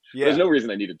Bowden. Yeah. There's no reason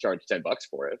I need to charge $10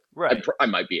 for it. Right. I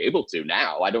might be able to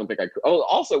now. I don't think I could. Oh,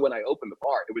 also when I opened the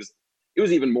bar, it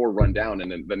was even more run down,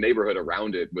 and then the neighborhood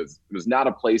around it was not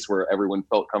a place where everyone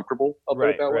felt comfortable. I'll put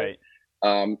it that way.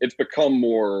 It's become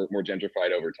more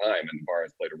gentrified over time, and the bar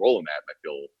has played a role in that. And I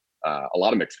feel a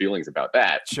lot of mixed feelings about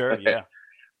that. Sure. Yeah.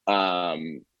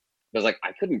 I was like,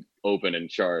 I couldn't open and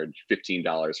charge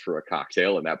 $15 for a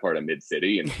cocktail in that part of Mid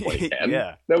City in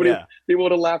 2010. People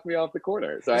would have laughed me off the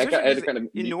corner. So I had to kind of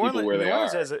meet people where they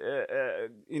are. As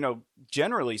you know,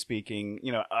 generally speaking,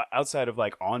 you know, outside of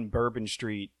like on Bourbon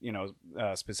Street, you know,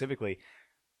 specifically,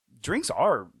 drinks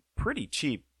are pretty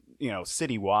cheap, you know,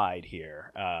 citywide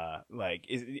here. Like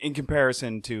in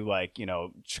comparison to like, you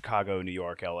know, Chicago, New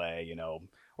York, LA, you know,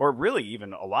 or really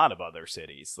even a lot of other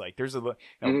cities. Like there's a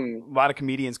lot of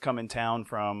comedians come in town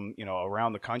from, you know,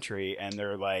 around the country, and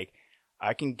they're like,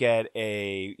 I can get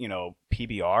a, you know,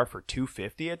 PBR for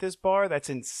 $2.50 at this bar. That's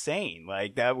insane.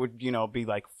 Like that would, you know, be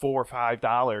like $4 or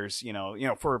 $5, you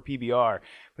know, for a PBR.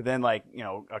 But then like, you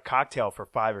know, a cocktail for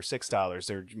 $5 or $6,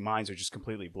 their minds are just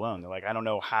completely blown. They're like, I don't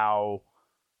know how,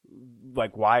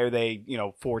 like, why are they, you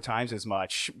know, 4 times as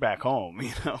much back home,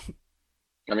 you know?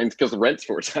 I mean, it's because the rent's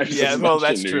 4 times as much. Yeah, well,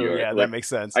 that's in New true. York. Yeah, like, that makes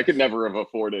sense. I could never have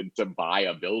afforded to buy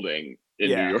a building in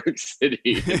New York City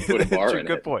and put a bar in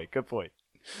Good it. Good point.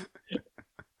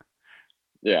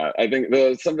 Yeah, I think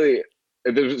somebody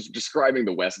was describing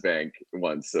the West Bank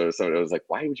once. So somebody was like,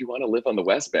 "Why would you want to live on the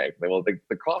West Bank?" Well,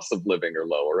 the costs of living are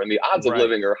lower and the odds of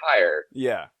living are higher.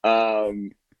 Yeah.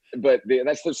 But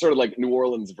that's sort of like New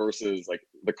Orleans versus like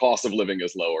the cost of living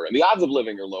is lower and the odds of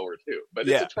living are lower too. But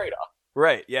it's a trade-off.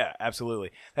 Right. Yeah.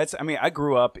 Absolutely. I mean, I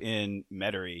grew up in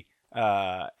Metairie,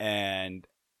 and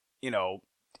you know,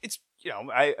 it's, you know,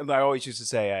 I always used to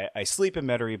say I sleep in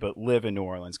Metairie but live in New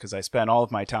Orleans because I spent all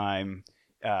of my time,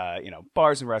 you know,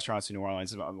 bars and restaurants in New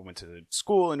Orleans. I went to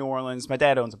school in New Orleans. My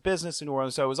dad owns a business in New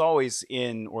Orleans, so I was always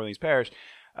in Orleans Parish.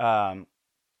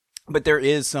 But there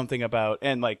is something about,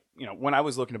 and like, you know, when I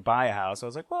was looking to buy a house, I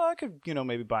was like, well, I could, you know,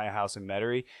 maybe buy a house in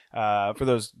Metairie. For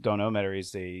those who don't know, Metairie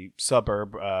is a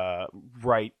suburb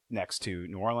right next to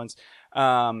New Orleans. You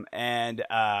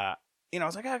know, I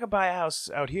was like, I could buy a house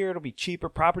out here. It'll be cheaper.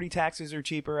 Property taxes are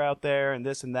cheaper out there and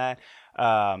this and that.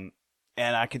 And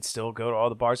I could still go to all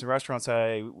the bars and restaurants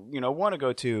I, you know, want to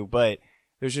go to, but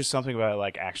there's just something about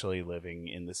like actually living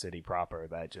in the city proper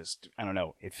that just, I don't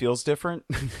know, it feels different.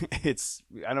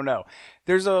 I don't know.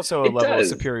 There's also a level of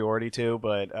superiority too,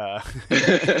 but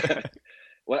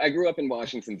well, I grew up in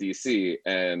Washington, D.C.,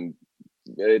 and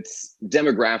it's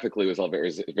demographically was all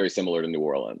very, very similar to New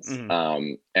Orleans.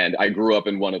 Mm-hmm. And I grew up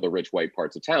in one of the rich white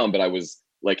parts of town, but I was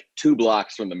like 2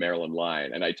 blocks from the Maryland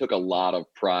line. And I took a lot of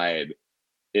pride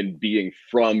in being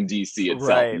from D.C.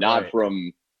 itself, not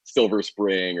from Silver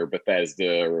Spring or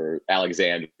Bethesda or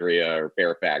Alexandria or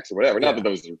Fairfax or whatever. Not that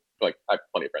those are, like, I have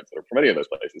plenty of friends that are from any of those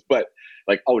places, but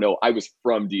like, oh no, I was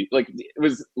from like, it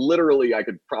was literally, I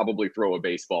could probably throw a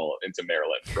baseball into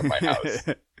Maryland from my house.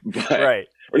 But,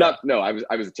 or not, no,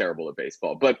 I was terrible at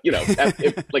baseball, but you know,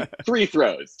 like 3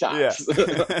 throws tops.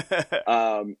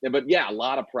 But yeah, a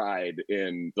lot of pride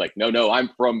in like, no, I'm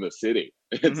from the city.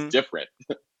 It's different.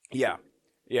 Yeah,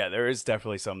 there is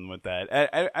definitely something with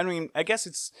that. I mean, I guess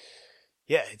it's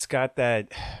got that,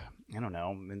 I don't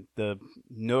know, the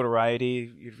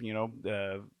notoriety, you know,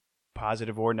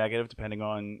 positive or negative, depending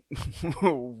on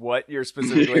what you're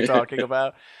specifically talking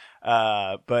about.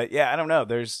 But yeah, I don't know.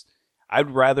 I'd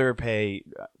rather pay,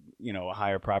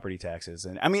 higher property taxes.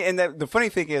 And I mean, and the funny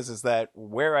thing is that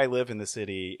where I live in the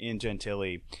city in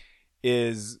Gentilly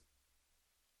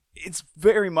it's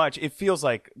very much, it feels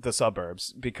like the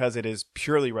suburbs because it is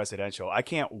purely residential. I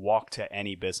can't walk to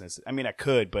any business. I mean, I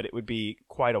could, but it would be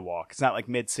quite a walk. It's not like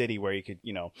mid city where you could,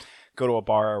 go to a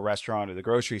bar or a restaurant or the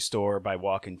grocery store by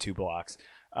walking 2 blocks,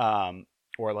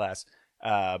 or less.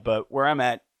 But where I'm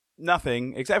at,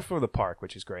 nothing except for the park,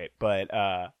 which is great. But,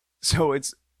 so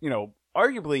it's,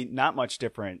 arguably not much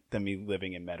different than me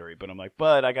living in Metairie, but I'm like,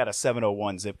 but I got a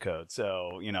 701 zip code.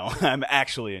 So, I'm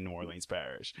actually in New Orleans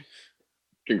Parish.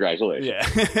 Congratulations.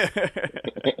 Yeah.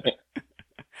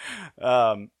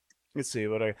 Let's see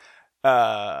what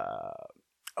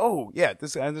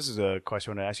this is a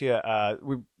question I want to ask you.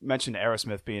 We mentioned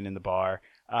Aerosmith being in the bar.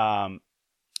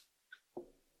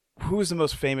 Who is the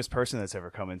most famous person that's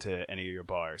ever come into any of your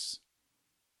bars?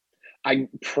 I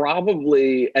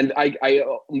probably, and I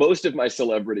most of my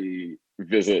celebrity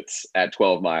visits at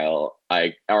 12 Mile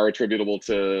are attributable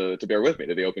to Bear With Me,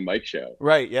 to the open mic show.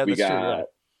 Right. Yeah, that's true. Yeah.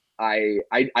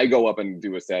 I go up and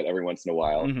do a set every once in a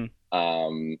while,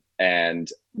 and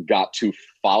got to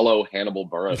follow Hannibal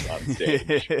Buress on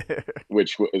stage,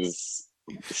 which was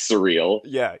surreal.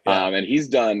 Yeah. And he's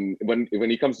done when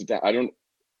he comes to town. I don't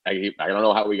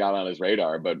know how we got on his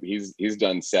radar, but he's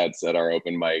done sets at our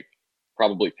open mic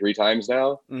probably 3 times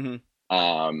now.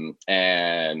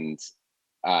 And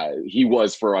he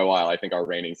was for a while, I think, our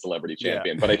reigning celebrity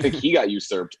champion, but I think he got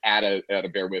usurped at a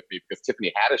Bear With Me because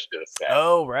Tiffany Haddish did a set.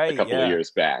 Oh, right. A couple of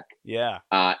years back. Yeah.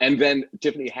 And then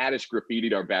Tiffany Haddish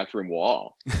graffitied our bathroom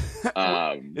wall.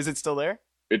 Is it still there?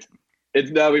 It's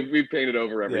no, we painted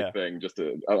over everything just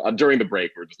to, during the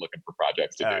break, we're just looking for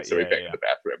projects to do. So we painted the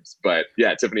bathrooms. But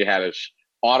yeah, Tiffany Haddish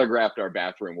autographed our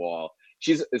bathroom wall.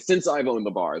 Since I've owned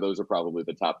the bar, those are probably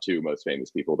the top 2 most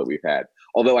famous people that we've had.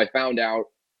 Although I found out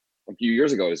a few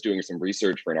years ago, I was doing some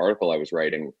research for an article I was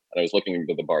writing, and I was looking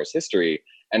into the bar's history.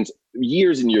 And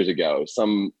years and years ago,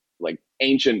 some like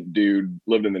ancient dude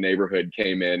lived in the neighborhood,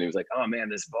 came in, and he was like, "Oh man,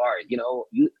 this bar,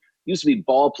 used to be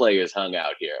ball players hung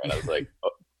out here." And I was like,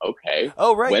 okay.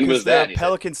 Oh, right. When was that?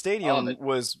 Pelican Stadium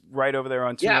was right over there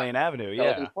on Tulane Avenue.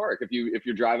 Pelican Park. If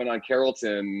you're driving on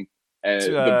Carrollton,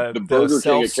 the Burger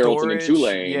King at Carrollton and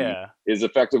Tulane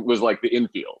was like the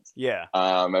infield. Yeah.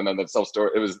 And then the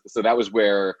self-storage, that was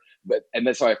where,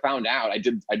 so I found out, I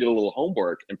did a little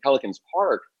homework, and Pelicans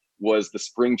Park was the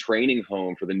spring training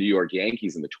home for the New York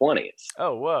Yankees in the 1920s.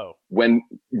 Oh, whoa.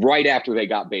 Right after they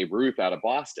got Babe Ruth out of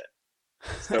Boston.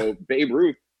 So Babe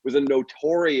Ruth was a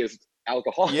notorious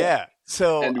alcoholic. Yeah.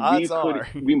 So and odds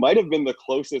we might have been the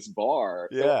closest bar.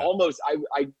 Yeah. So almost,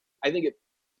 I think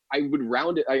I would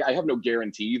round it. I have no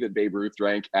guarantee that Babe Ruth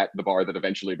drank at the bar that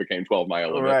eventually became 12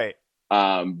 Mile Limit. Right.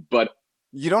 But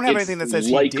you don't have anything that says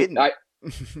he didn't. I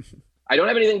don't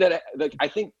have anything that I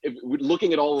think,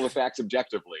 looking at all of the facts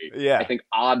objectively, I think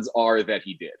odds are that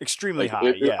he did. Extremely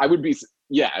high. I would be,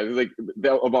 like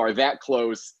a bar that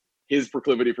close, his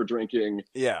proclivity for drinking.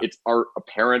 Yeah. It's our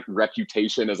apparent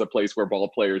reputation as a place where ball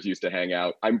players used to hang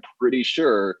out. I'm pretty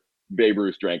sure Babe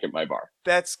Ruth drank at my bar.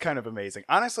 That's kind of amazing.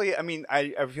 Honestly, I mean,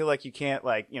 I feel like you can't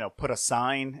put a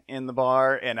sign in the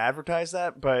bar and advertise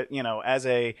that, but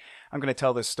I'm going to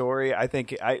tell this story. I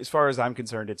think as far as I'm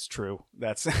concerned, it's true.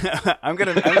 That's I'm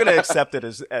going to accept it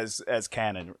as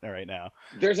canon right now.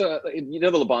 There's the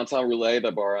Le Bon Temps Roulette,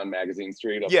 the bar on Magazine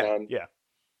Street uptown. Yeah.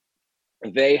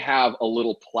 They have a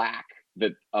little plaque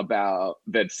that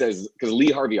says, because Lee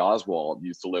Harvey Oswald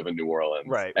used to live in New Orleans,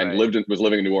 was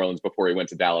living in New Orleans before he went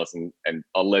to Dallas and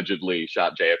allegedly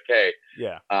shot JFK.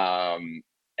 Yeah.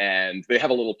 And they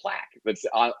have a little plaque that's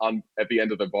on at the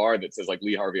end of the bar that says, like,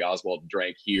 Lee Harvey Oswald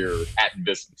drank here at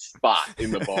this spot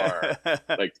in the bar,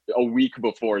 like a week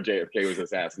before JFK was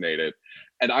assassinated.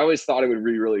 And I always thought it would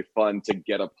be really fun to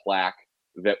get a plaque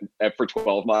that for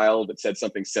 12 Mile that said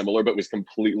something similar, but was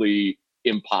completely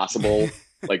impossible.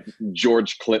 Like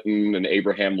George Clinton and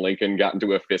Abraham Lincoln got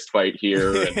into a fist fight here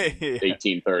in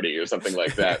 1830 or something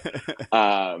like that.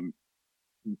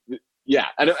 Yeah,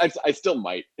 I still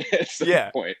might at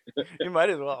some point. You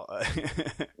might as well.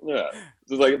 Yeah,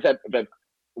 it's like that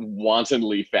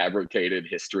wantonly fabricated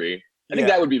history. I think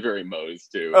that would be very Moe's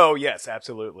too. Oh yes,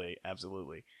 absolutely.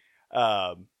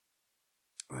 Let's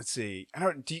see.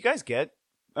 Do you guys get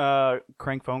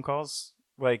crank phone calls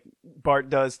like Bart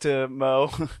does to Moe?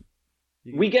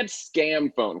 We get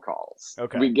scam phone calls.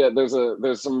 Okay. We get there's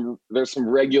some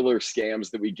regular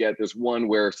scams that we get. There's one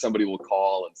where somebody will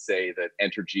call and say that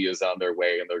Entergy is on their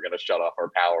way and they're going to shut off our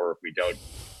power if we don't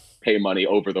pay money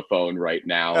over the phone right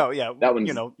now. Oh yeah, that one's,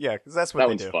 because that's what that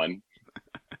they one's do. fun.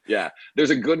 Yeah,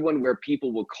 there's a good one where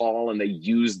people will call and they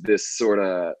use this sort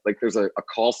of like there's a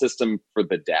call system for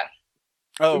the deaf.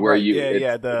 Oh, where right. you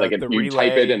The you relay,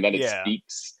 type it and then it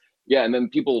speaks. Yeah, and then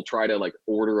people try to like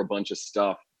order a bunch of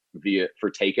stuff for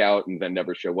takeout and then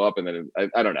never show up, and then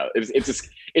I don't know.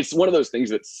 It's one of those things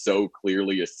that's so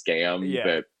clearly a scam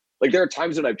that like there are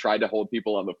times when I've tried to hold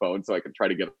people on the phone so I can try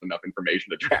to get enough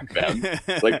information to track them.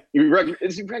 Like you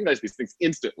recognize these things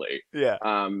instantly. Yeah.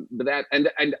 But that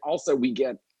and also we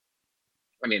get.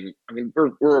 I mean,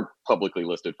 we're a publicly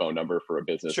listed phone number for a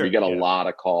business. Sure, we get a lot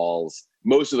of calls.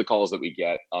 Most of the calls that we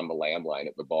get on the landline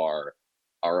at the bar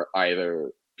are either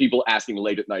people asking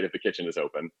late at night if the kitchen is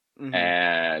open,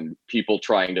 and people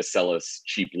trying to sell us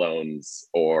cheap loans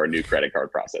or new credit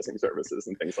card processing services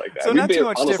and things like that. So not too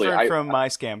much different from my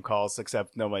scam calls,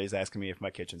 except nobody's asking me if my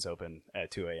kitchen's open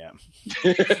at 2 a.m.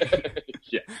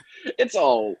 Yeah, it's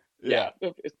all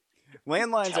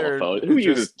landlines telephone. Who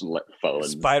uses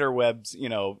phones? Spider webs,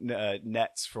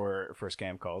 nets for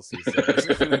scam calls these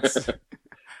days.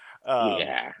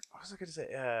 Yeah. What was I going to say?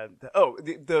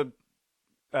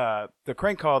 The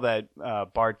crank call that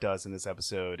Bart does in this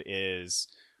episode is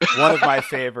one of my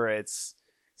favorites.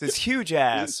 It's huge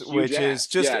ass, which is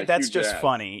just that's just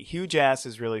funny. Huge ass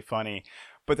is really funny.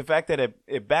 But the fact that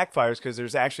it backfires because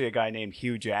there's actually a guy named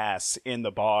Huge Ass in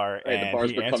the bar, and the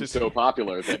bar's become so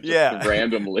popular that just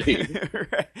randomly.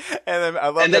 Right. And then I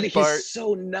love and that then Bart. He's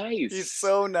so nice. He's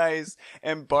so nice,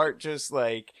 and Bart just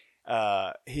like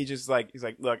he's like,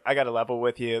 look, I got to level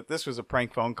with you. This was a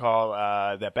prank phone call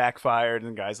that backfired,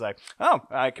 and the guy's like, oh,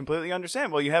 I completely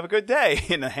understand. Well, you have a good day,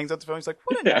 and then hangs up the phone. He's like,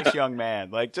 what a nice young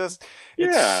man. Like, just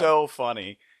it's so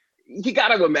funny. You got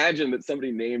to imagine that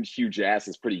somebody named Huge Ass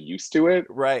is pretty used to it.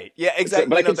 Right. Yeah, exactly.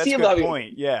 But I can see him. That's a good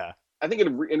point. Yeah. I think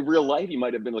in real life, he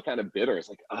might have been kind of bitter. It's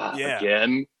like,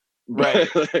 again? Right.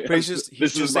 But he's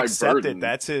just accepted. Burden.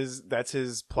 That's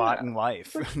his plot in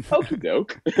life. Okie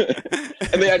doke.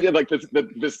 And the idea like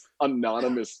this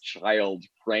anonymous child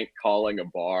prank calling a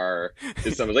bar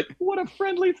is someone like, what a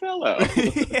friendly fellow.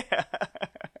 Yeah.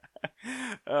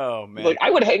 Oh man! Like I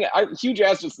would hang. Huge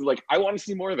Ass just like I want to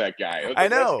see more of that guy. I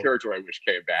know. That's a character I wish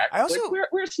came back. I also like,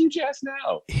 where's Huge Ass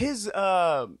now? His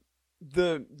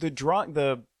the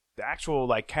actual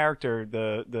like character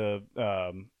the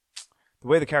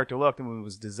way the character looked and when it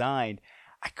was designed,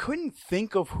 I couldn't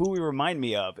think of who he reminded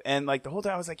me of, and like the whole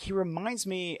time I was like, he reminds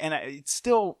me, and it's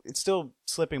still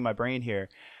slipping my brain here,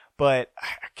 but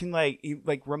I can he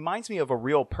reminds me of a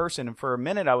real person, and for a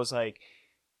minute I was like,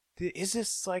 is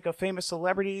this like a famous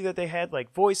celebrity that they had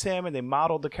like voice him and they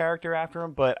modeled the character after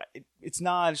him? But it's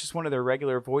not. It's just one of their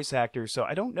regular voice actors. So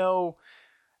I don't know.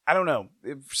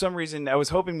 For some reason, I was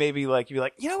hoping maybe like you'd be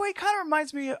like, what, it kind of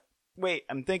reminds me. Wait,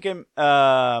 I'm thinking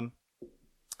Mad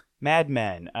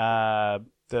Men.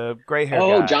 The gray hair guy.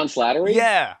 Oh, John Slattery?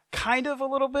 Yeah, kind of a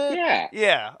little bit.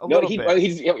 Yeah, a little bit.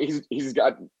 He's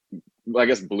got, I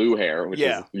guess, blue hair, which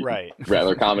is right.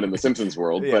 rather common in the Simpsons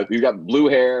world. But he's got blue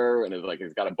hair and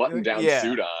he's got a button-down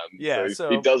suit on. Yeah, so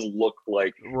he does look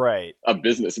like a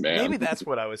businessman. Maybe that's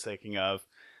what I was thinking of.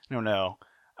 I don't know.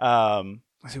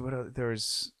 Let's see what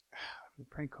there's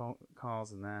prank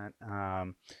calls in that.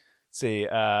 Let's see.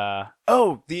 The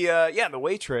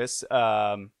waitress.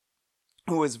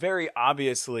 Who was very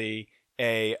obviously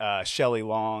a Shelley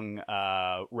Long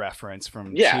reference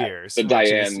from Cheers. The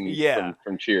Diane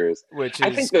from Cheers. Which is I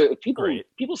think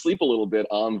people sleep a little bit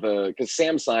on because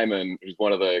Sam Simon, who's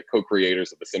one of the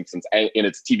co-creators of The Simpsons in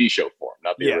its TV show form,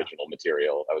 not the original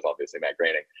material. That was obviously Matt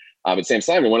Groening. But Sam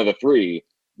Simon, one of the three,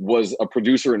 was a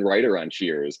producer and writer on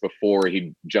Cheers before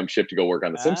he jumped ship to go work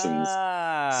on The Simpsons.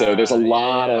 So there's a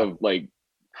lot of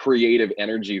creative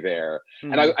energy there.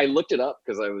 And I looked it up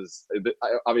because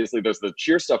obviously there's the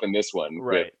Cheer stuff in this one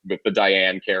with the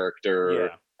Diane character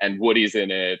and Woody's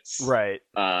in it. Right.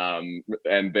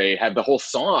 And they had the whole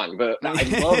song. I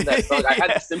love that song. I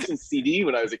had the Simpsons CD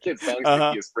when I was a kid, songs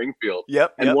like Kia Springfield.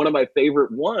 And one of my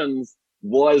favorite ones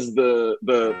was the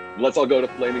Let's All Go to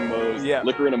Flaming Moe's,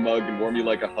 Liquor in a Mug and Warm You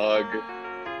Like a Hug.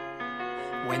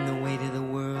 When the weight of the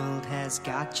world has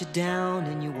got you down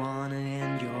and you wanna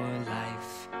end your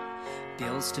life,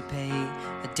 bills to pay,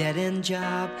 a dead-end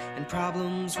job, and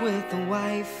problems with a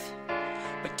wife.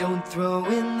 But don't throw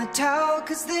in the towel,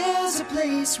 'cause there's a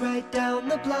place right down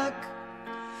the block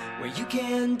where you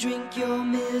can drink your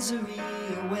misery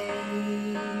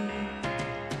away.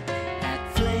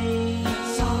 At Flaming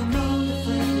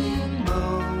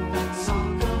Moe,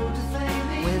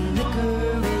 when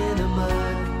liquor in a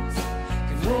mug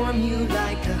can warm you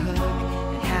like a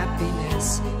hug, and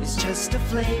happiness is just a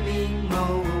flaming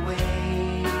Moe away.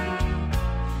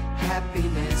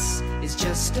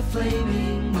 just a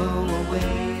flaming moe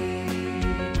away.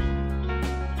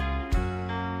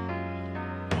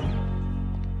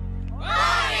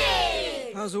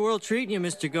 How's the world treating you,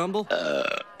 Mr. Gumble? Yeah.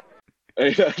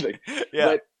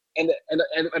 But, and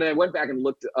I went back and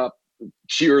looked up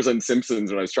Cheers and Simpsons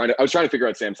when I was trying to figure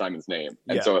out Sam Simon's name,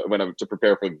 and so when I to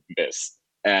prepare for this,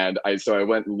 and I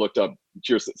went and looked up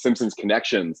Cheers Simpsons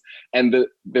connections, and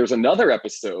there's another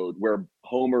episode where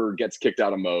Homer gets kicked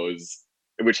out of Moe's,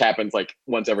 which happens like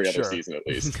once every other season at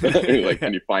least,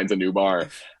 and he finds a new bar.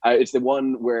 It's the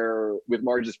one where with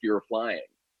Marge's Fear of Flying,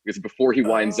 because before he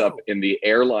winds up in the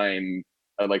airline.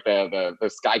 Like the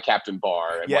Sky Captain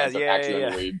bar and winds up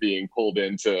accidentally being pulled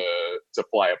in to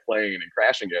fly a plane and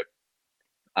crashing it.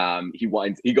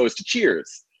 He goes to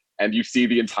Cheers, and you see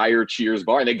the entire Cheers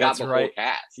bar, and they got whole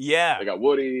cast. Yeah, they got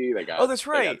Woody. They got that's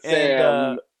right.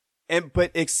 Sam.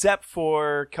 But except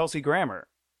for Kelsey Grammer,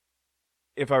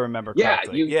 if I remember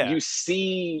correctly. You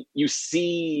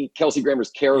see Kelsey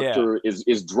Grammer's character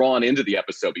is drawn into the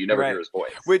episode, but you never hear his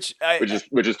voice. Which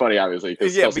is funny, obviously,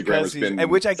 because Kelsey Grammer's been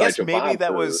and which I guess maybe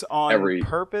that was on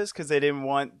purpose because they didn't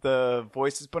want the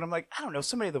voices. But I'm like, I don't know,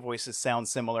 so many of the voices sound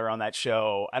similar on that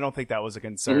show. I don't think that was a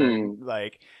concern.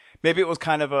 Like maybe it was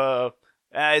kind of a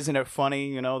isn't it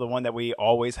funny, the one that we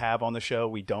always have on the show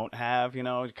we don't have,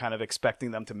 kind of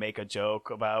expecting them to make a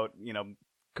joke about,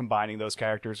 combining those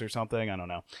characters or something. I don't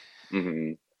know.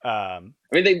 I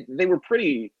mean, they were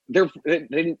pretty.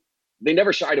 They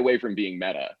never shied away from being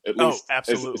meta. At least,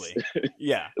 absolutely.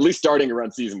 Yeah. At least starting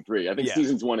around season 3. I think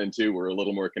seasons 1 and 2 were a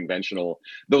little more conventional.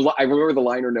 I remember the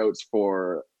liner notes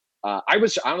for. I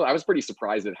was pretty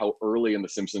surprised at how early in the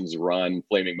Simpsons run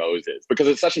Flaming Moe's is, because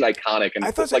it's such an iconic and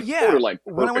borderline.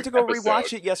 When I went to go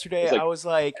rewatch it yesterday, I was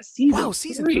like, "Wow,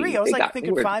 season 3!" I was like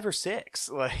thinking 5 or 6,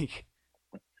 like.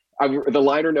 The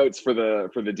liner notes for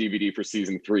the DVD for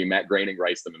season 3, Matt Groening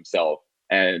writes them himself,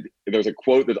 and there's a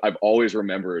quote that I've always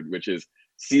remembered, which is,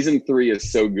 "Season 3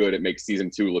 is so good it makes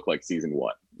season 2 look like season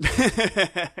 1."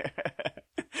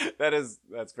 That's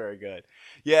very good.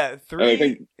 Yeah,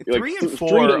 3 and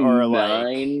 4 are 9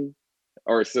 like,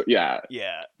 or so. Yeah,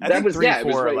 I think 3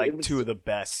 and 4 are like 2 of the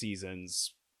best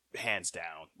seasons. Hands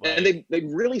down. Like, and they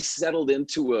really settled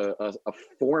into a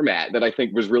format that I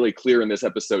think was really clear in this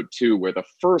episode too, where the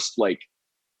first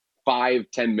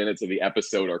 5-10 minutes of the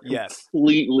episode are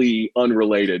completely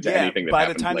unrelated to anything that happens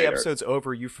by the time later. The episode's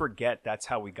over, you forget that's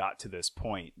how we got to this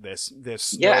point, this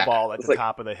snowball at the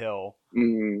top of the hill.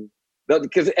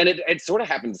 Because it sort of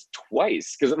happens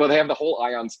twice, because they have the whole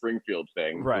Ion Springfield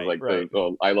thing, right?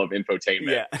 The I Love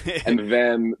Infotainment, and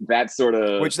then that sort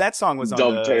of which that song was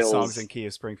on the Songs in Key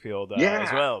of Springfield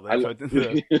as well. And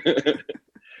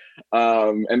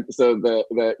so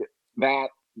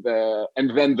and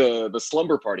then the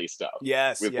slumber party stuff,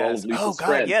 with all of Lisa's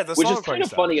friends, which is kind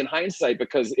of funny in hindsight,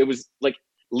 because it was like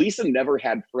Lisa never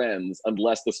had friends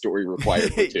unless the story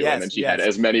required her to, and then she had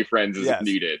as many friends as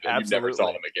needed, and you never saw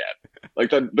them again. Like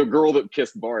the girl that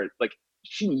kissed Bart, like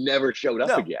she never showed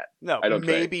up again. No, I don't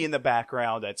maybe in the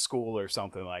background at school or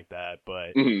something like that,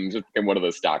 but just in one of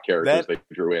the stock characters they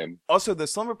drew in. Also, the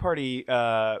slumber party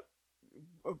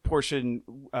portion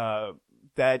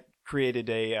that created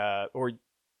or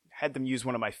had them use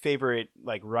one of my favorite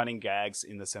running gags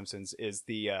in The Simpsons is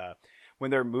the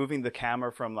when they're moving the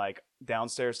camera from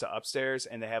downstairs to upstairs,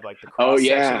 and they have the cross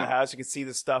section of the house. You can see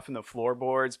the stuff in the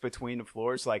floorboards between the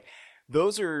floors.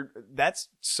 That's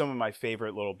some of my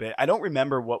favorite little bit. I don't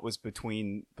remember what was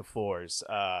between the floors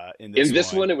in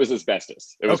this one. It was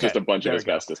asbestos. It was just a bunch of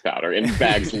asbestos powder in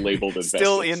bags labeled asbestos.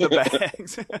 Still in the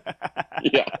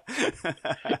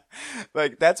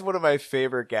bags. That's one of my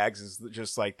favorite gags, is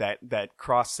just that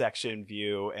cross section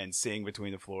view and seeing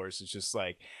between the floors. It's just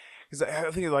because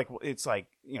I think it's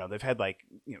they've had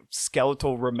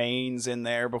skeletal remains in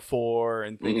there before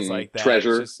and things like that.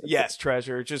 Treasure.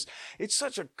 Treasure. It's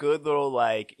such a good little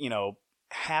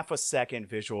half a second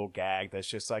visual gag that's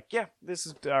just this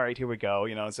is all right, here we go.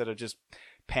 Instead of just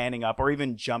panning up or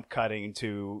even jump cutting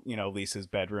to Lisa's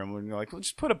bedroom when you're like, we'll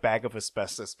just put a bag of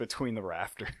asbestos between the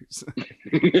rafters.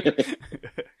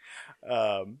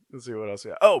 Let's see what else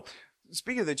we got. Oh,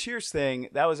 speaking of the Cheers thing,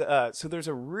 that was so there's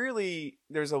a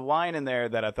line in there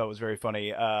that I thought was very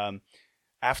funny.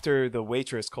 After the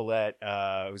waitress Colette,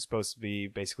 who's supposed to be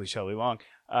basically Shelley Long,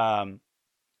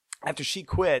 after she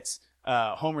quits,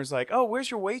 Homer's like, "Oh, where's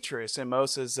your waitress?" And Moe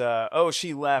says, "Oh,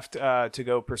 she left to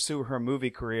go pursue her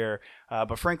movie career,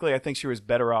 but frankly, I think she was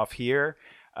better off here."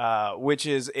 Which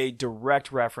is a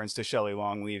direct reference to Shelley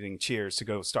Long leaving Cheers to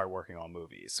go start working on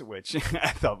movies, which I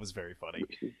thought was very funny.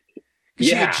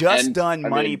 She had just done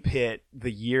Money Pit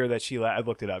the year that I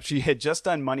looked it up. She had just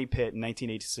done Money Pit in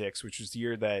 1986, which was the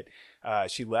year that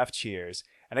she left Cheers.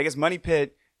 And I guess Money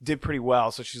Pit did pretty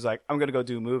well, so she's like, I'm going to go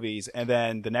do movies. And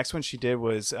then the next one she did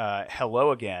was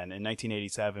Hello Again in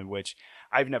 1987, which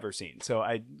I've never seen. So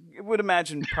I would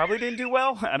imagine probably didn't do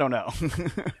well. I don't know.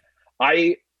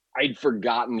 I'd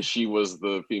forgotten she was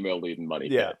the female lead in Money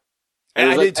Pit. Yeah. And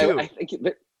I did too. I think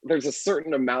there's a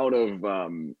certain amount of,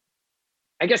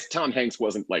 I guess Tom Hanks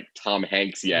wasn't like Tom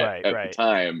Hanks yet at the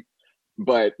time.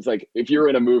 But it's like, if you're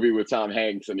in a movie with Tom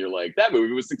Hanks and you're like, that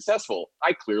movie was successful,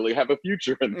 I clearly have a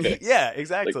future in this. Yeah,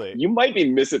 exactly. Like, you might be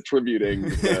misattributing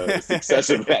the success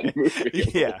of that movie a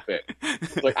little bit.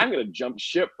 It's like, I'm going to jump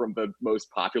ship from the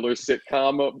most popular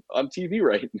sitcom on TV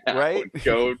right now. Right? And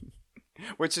go...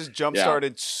 Which has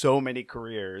jump-started so many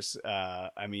careers.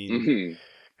 I mean,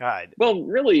 God. Well,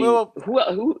 really,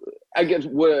 who I guess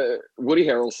Woody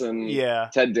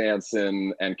Harrelson, Ted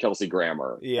Danson, and Kelsey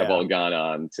Grammer have all gone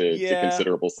on to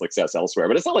considerable success elsewhere.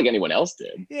 But it's not like anyone else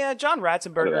did. Yeah, John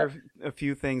Ratzenberger, a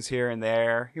few things here and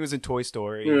there. He was in Toy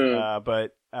Story.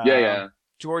 But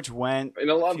George Wendt,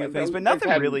 a few things, but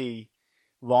nothing really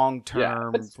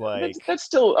long-term. That's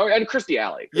still... Oh, and Kirstie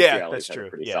Alley. That's true. Had a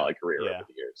pretty solid career over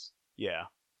the years. Yeah,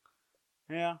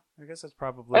 I guess that's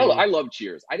probably... I love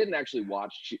Cheers. I didn't actually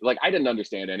watch... I didn't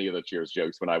understand any of the Cheers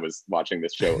jokes when I was watching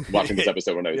this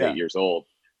episode when I was 8 years old.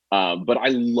 But I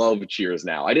love Cheers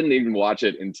now. I didn't even watch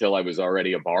it until I was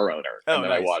already a bar owner. And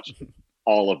then I watched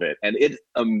all of it. And it's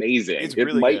amazing.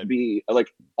 It might be...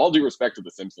 Like, all due respect to The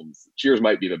Simpsons, Cheers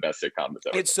might be the best sitcom that's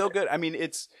ever It's so good. I mean,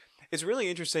 it's really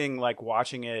interesting, like,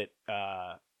 watching it...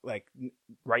 like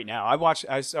right now,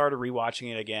 I started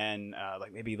rewatching it again,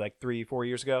 maybe 3-4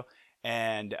 years ago,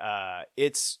 and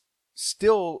it's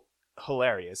still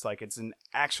hilarious. Like, it's an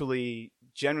actually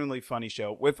genuinely funny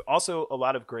show with also a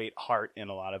lot of great heart in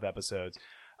a lot of episodes.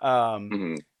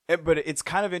 But it's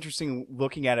kind of interesting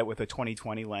looking at it with a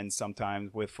 2020 lens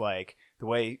sometimes, with like the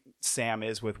way Sam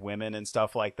is with women and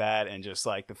stuff like that, and just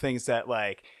like the things that,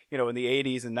 like, you know, in the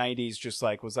 80s and 90s just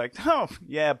like was like, oh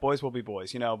yeah, boys will be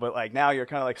boys, you know, but like now you're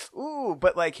kind of like, ooh,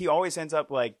 but like he always ends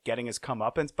up like getting his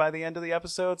comeuppance by the end of the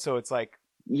episode, so it's like,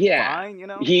 fine, you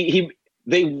know.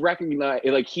 They recognize,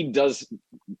 like, he does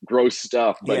gross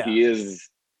stuff, but he's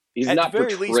not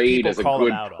portrayed as a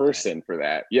good person for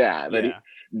that.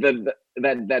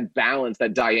 That balance,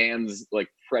 that Diane's like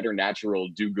preternatural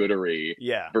do-goodery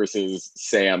versus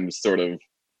Sam's sort of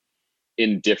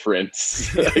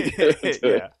indifference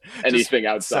to anything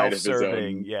outside of his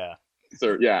own.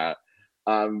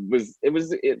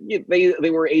 They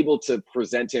were able to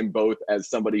present him both as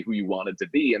somebody who you wanted to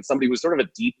be and somebody who was sort of a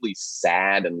deeply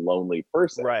sad and lonely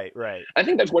person. Right. I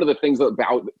think that's one of the things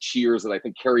about Cheers that I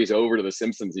think carries over to The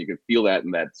Simpsons. You can feel that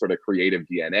in that sort of creative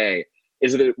DNA,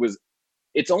 is that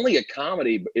it's only a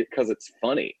comedy because it's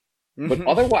funny. But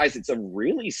otherwise, it's a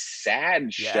really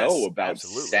sad show about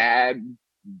sad,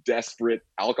 desperate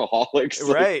alcoholics.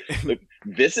 Right. Like,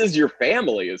 this is your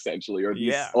family, essentially, or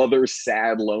these other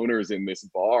sad loners in this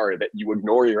bar that you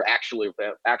ignore your actual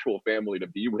family to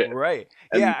be with. Right.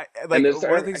 Like, one of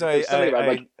the things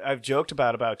I've joked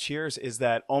about Cheers is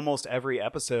that almost every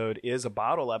episode is a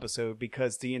bottle episode,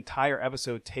 because the entire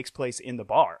episode takes place in the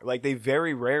bar. Like, they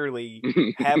very rarely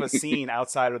have a scene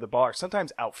outside of the bar,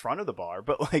 sometimes out front of the bar,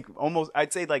 but like almost,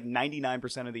 I'd say like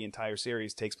 99% of the entire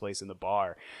series takes place in the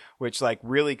bar, which like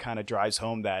really kind of drives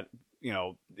home that, you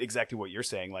know, exactly what you're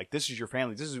saying. Like, this is your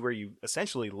family. This is where you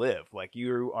essentially live. Like,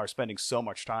 you are spending so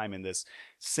much time in this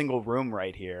single room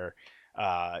right here.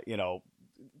 You know,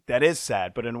 that is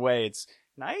sad, but in a way it's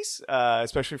nice,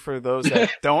 especially for those that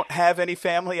don't have any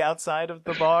family outside of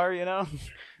the bar, you know?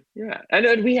 Yeah. And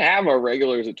then we have our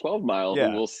regulars at 12 Mile who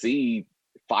we'll see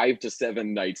 5 to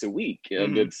 7 nights a week.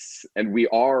 And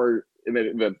we're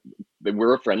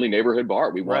a friendly neighborhood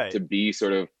bar. We want to be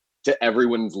sort of to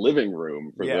everyone's living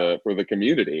room for the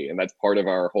community, and that's part of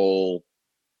our whole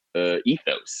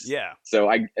ethos. So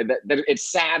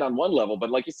it's sad on one level, but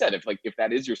like you said, if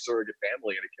that is your surrogate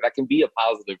family, that can be a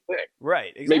positive thing.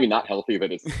 Right. Exactly. Maybe not healthy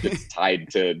that it's tied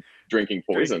to drinking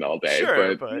poison all day,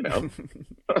 but you know,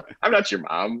 I'm not your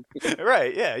mom.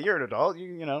 Right. Yeah, you're an adult.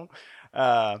 You know.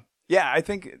 I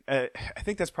think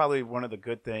that's probably one of the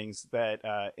good things that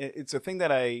it's a thing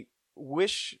that I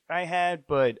wish I had,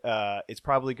 but it's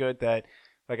probably good that,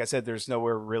 like I said, there's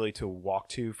nowhere really to walk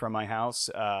to from my house,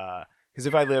 because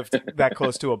if I lived that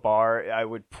close to a bar, I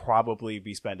would probably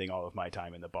be spending all of my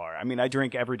time in the bar. I mean, I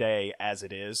drink every day as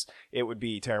it is. It would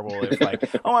be terrible if like,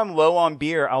 oh, I'm low on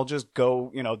beer, I'll just go,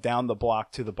 you know, down the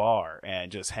block to the bar and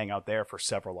just hang out there for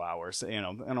several hours. You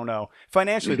know, I don't know,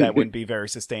 financially that wouldn't be very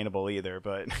sustainable either,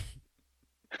 but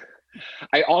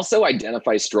I also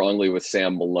identify strongly with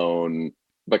Sam Malone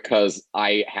because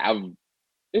I have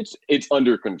it's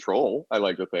under control, I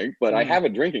like to think, but I have a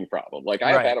drinking problem. Like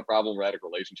I have had a problematic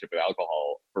relationship with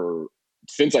alcohol for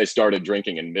since I started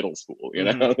drinking in middle school, you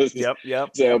know? Yep.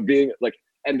 So being like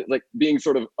being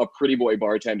sort of a pretty boy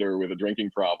bartender with a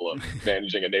drinking problem,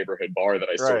 managing a neighborhood bar that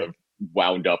I sort of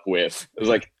wound up with. It was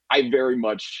like I very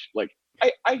much like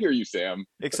I hear you, Sam.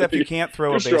 Except you can't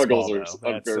throw Your a baseball. struggles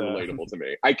are very relatable to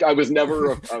me. I was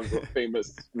never a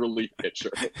famous relief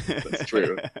pitcher. That's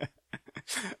true.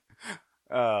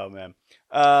 Oh man.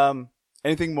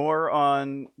 Anything more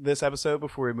on this episode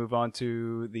before we move on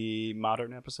to the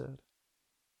modern episode?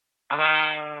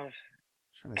 I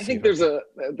think there's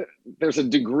a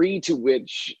degree to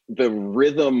which the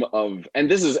rhythm of,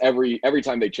 and this is every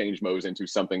time they change Moe's into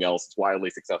something else, it's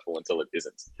wildly successful until it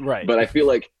isn't. Right. But I feel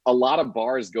like a lot of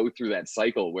bars go through that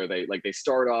cycle where they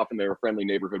start off and they're a friendly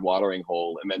neighborhood watering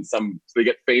hole, and then they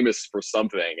get famous for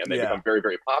something and they become very,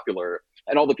 very popular.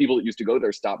 And all the people that used to go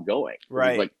there stop going.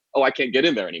 Right. It's like, oh, I can't get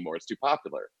in there anymore. It's too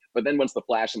popular. But then once the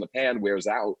flash in the pan wears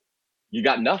out, you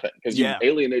got nothing because you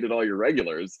alienated all your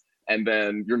regulars. And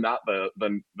then you're not the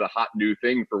hot new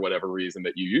thing for whatever reason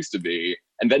that you used to be,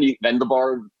 and then the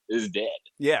bar is dead.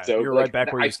 Yeah, so you're right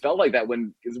back where I felt like that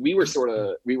because we were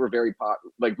very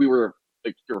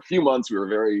for a few months we were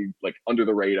very like under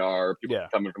the radar. People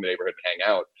coming from the neighborhood to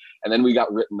hang out, and then we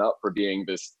got written up for being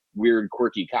this weird,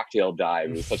 quirky cocktail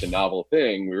dive. It was such a novel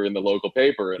thing. We were in the local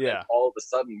paper, and then all of a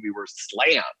sudden we were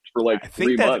slammed for like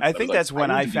 3 months. I think that's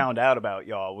when I found out about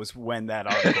y'all was when that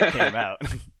article came out.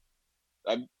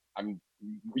 I'm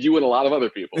you and a lot of other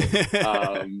people.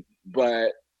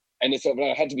 But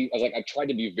I tried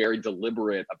to be very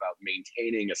deliberate about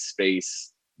maintaining a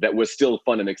space that was still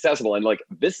fun and accessible. And like,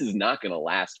 this is not going to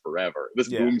last forever, this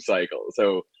boom cycle.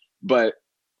 So, but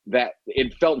that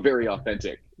it felt very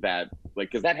authentic that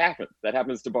like, cause that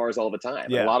happens to bars all the time.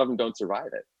 Yeah. A lot of them don't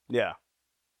survive it. Yeah.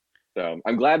 So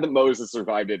I'm glad that Moses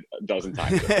survived it a dozen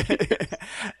times.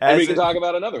 And we can talk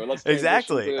about another one. Let's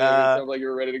exactly. Sounds like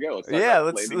you're ready to go. Let's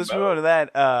move on to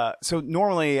that. So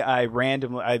normally I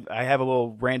have a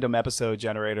little random episode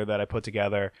generator that I put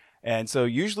together, and so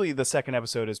usually the second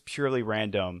episode is purely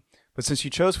random. But since you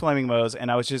chose Flaming Moe's,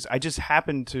 and I just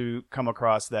happened to come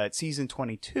across that season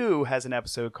 22 has an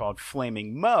episode called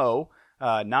Flaming Moe,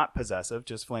 not possessive,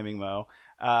 just Flaming Moe.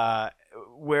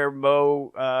 Where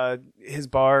Moe, his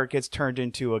bar gets turned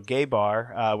into a gay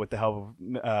bar with the help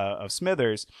of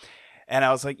Smithers. And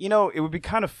I was like, it would be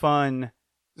kind of fun,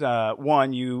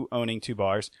 one, you owning 2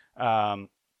 bars and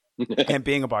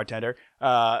being a bartender,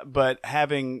 but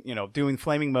having, doing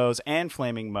Flaming Moe's and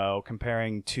Flaming Moe,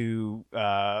 comparing to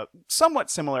somewhat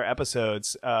similar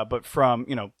episodes, but from,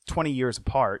 20 years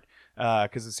apart.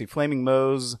 Because let's see, Flaming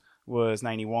Moe's was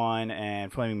 91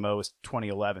 and Flaming Moe was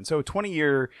 2011. So a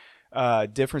 20-year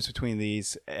difference between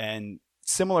these and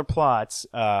similar plots.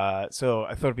 So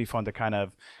I thought it'd be fun to kind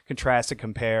of contrast and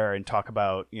compare and talk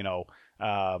about,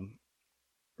 them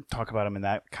in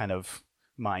that kind of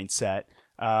mindset.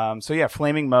 So yeah,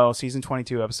 Flaming Moe, season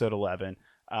 22, episode 11.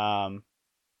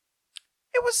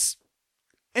 It was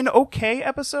an okay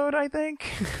episode, I think.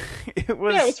 It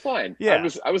was fine. Yeah.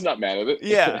 I was not mad at it.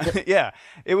 Yeah.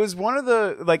 It was one of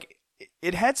the,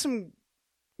 it had some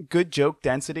good joke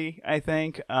density, I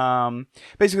think.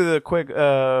 Basically, the quick,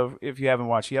 if you haven't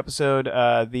watched the episode,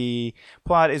 the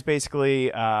plot is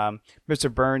basically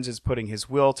Mr. Burns is putting his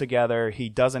will together. He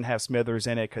doesn't have Smithers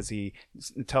in it because he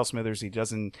tells Smithers he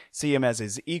doesn't see him as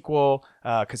his equal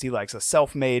because he likes a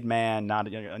self-made man, not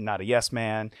a yes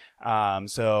man.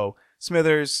 So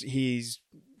Smithers, he's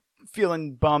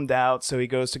feeling bummed out, so he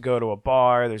goes to a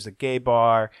bar. There's a gay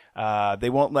bar. They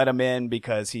won't let him in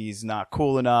because he's not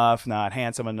cool enough, not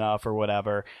handsome enough, or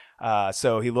whatever.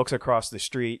 So he looks across the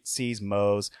street, sees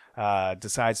Moe's,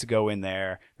 decides to go in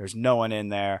there. There's no one in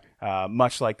there,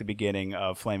 much like the beginning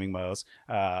of Flaming Moe's,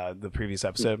 the previous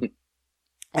episode.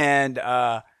 And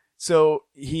so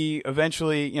he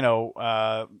eventually,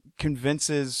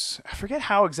 convinces, I forget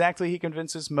how exactly he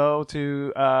convinces Moe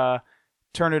to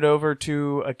turn it over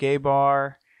to a gay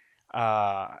bar.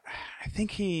 I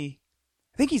think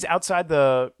he's outside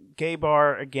the gay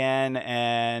bar again,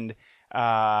 and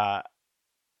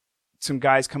some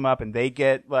guys come up and they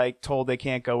get told they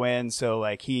can't go in. So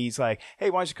he's like, hey,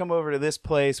 why don't you come over to this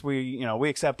place? We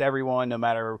accept everyone no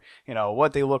matter,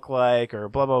 what they look like or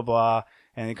blah, blah, blah.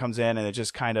 And he comes in and it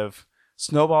just kind of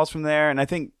snowballs from there. And I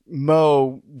think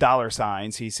Moe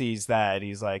 $signs. He sees that.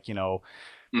 He's like,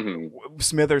 Mm-hmm.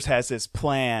 Smithers has this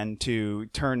plan to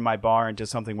turn my bar into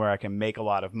something where I can make a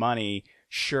lot of money.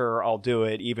 Sure, I'll do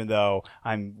it, even though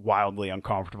I'm wildly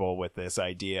uncomfortable with this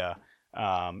idea.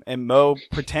 And Mo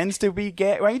pretends to be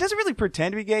gay. Well, he doesn't really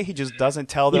pretend to be gay. He just doesn't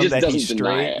tell them that he's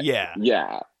straight.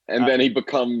 Yeah. And then he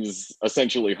becomes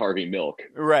essentially Harvey Milk.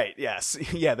 Right. Yes.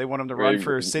 Yeah. They want him to run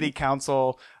for city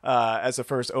council as the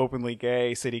first openly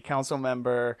gay city council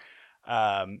member.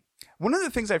 One of the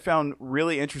things I found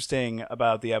really interesting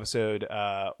about the episode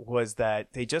was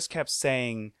that they just kept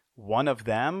saying one of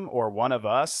them or one of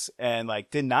us, and like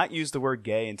did not use the word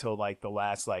gay until like the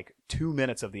last like 2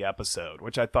 minutes of the episode,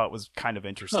 which I thought was kind of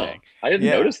interesting. I didn't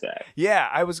notice that. Yeah,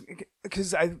 I was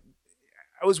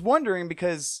wondering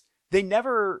because they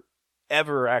never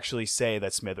ever actually say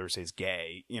that Smithers is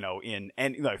gay,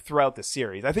 throughout the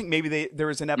series. I think maybe there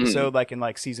was an episode like in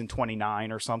like season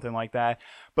 29 or something like that.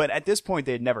 But at this point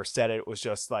they had never said it. It was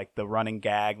just like the running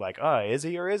gag, like, is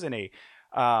he or isn't he?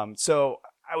 So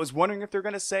I was wondering if they're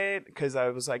going to say it because I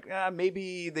was like,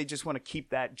 maybe they just want to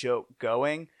keep that joke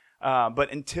going.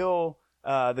 But until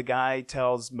the guy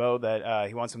tells Mo that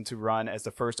he wants him to run as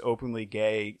the first openly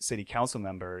gay city council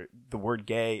member, the word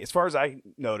gay, as far as I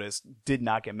noticed, did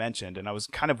not get mentioned. And I was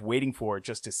kind of waiting for it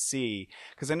just to see,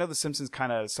 because I know The Simpsons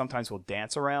kind of sometimes will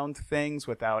dance around things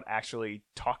without actually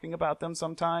talking about them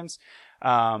sometimes.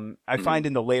 I find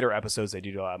in the later episodes they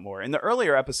do a lot more. In the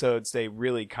earlier episodes, they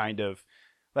really kind of,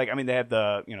 like, I mean, they have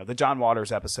the John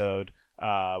Waters episode,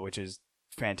 which is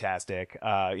fantastic.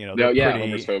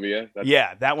 Homer's Phobia. That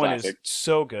classic. One is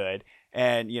so good,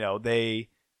 and they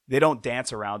don't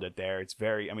dance around it there. It's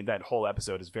very, I mean, that whole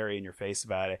episode is very in your face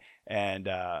about it, and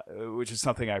which is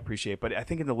something I appreciate. But I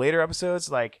think in the later episodes,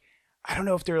 like, I don't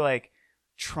know if they're like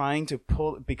trying to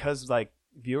pull, because like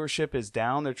viewership is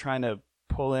down, they're trying to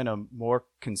pull in a more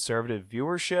conservative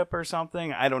viewership or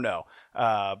something. I don't know.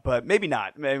 But maybe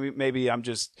not. Maybe I'm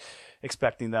just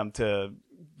expecting them to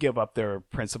give up their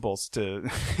principles to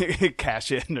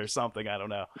cash in or something. I don't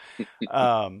know.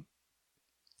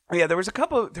 There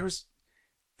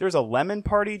was a lemon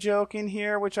party joke in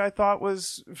here, which I thought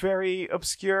was very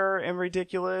obscure and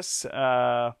ridiculous.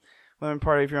 Lemon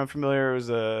party, if you're unfamiliar, was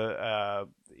a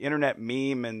internet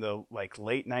meme in the like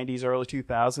late 90s, early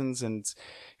 2000s. And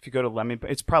if you go to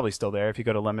it's probably still there. If you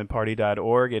go to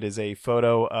lemonparty.org, it is a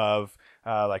photo of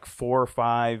like 4 or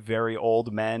 5 very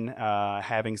old men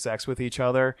having sex with each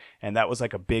other. And that was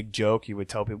like a big joke. You would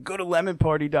tell people, go to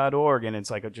lemonparty.org. And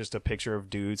it's like just a picture of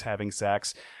dudes having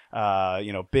sex.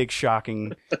 Big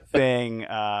shocking thing.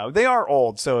 They are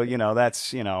old. So,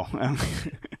 that's,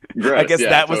 Gross, I guess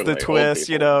that was totally. the twist,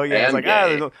 it's like,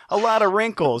 there's a lot of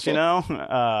wrinkles, So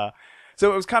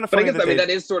it was kind of funny. But I guess that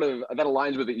is sort of, that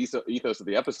aligns with the ethos of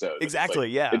the episode.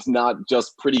 Exactly, it's it's not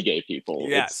just pretty gay people.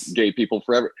 Yes. It's gay people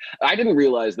forever. I didn't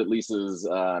realize that Lisa's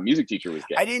music teacher was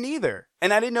gay. I didn't either.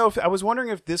 And I didn't know I was wondering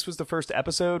if this was the first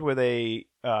episode where they,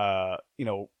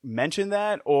 mentioned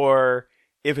that, or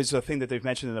if it's a thing that they've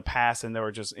mentioned in the past and they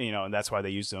were just, and that's why they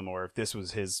used him, or if this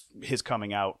was his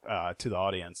coming out to the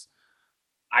audience.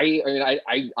 I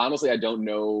honestly, I don't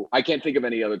know. I can't think of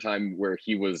any other time where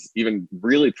he was even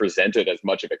really presented as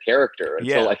much of a character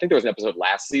until I think there was an episode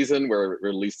last season where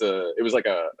Lisa, it was like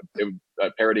a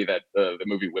parody that the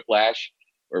movie Whiplash,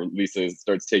 where Lisa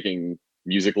starts taking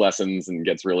music lessons and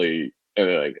gets really,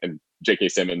 and J.K.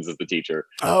 Simmons is the teacher.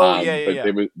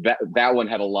 It was that one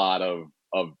had a lot of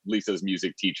Lisa's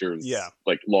music teachers,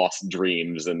 like lost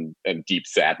dreams and deep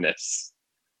sadness.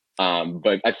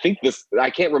 But I think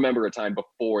I can't remember a time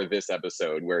before this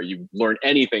episode where you learn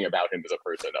anything about him as a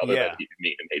person other than he's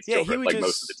mean and hates children, like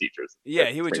most of the teachers. Yeah,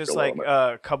 he would just like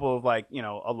a couple of like,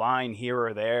 a line here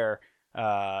or there,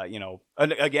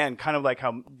 and again, kind of like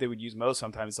how they would use Mo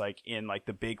sometimes, like in like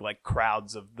the big like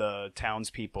crowds of the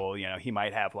townspeople, he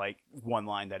might have like one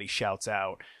line that he shouts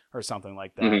out or something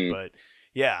like that. Mm-hmm. But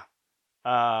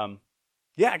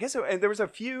I guess and there was a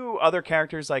few other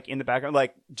characters like in the background,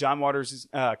 like John Waters'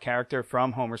 character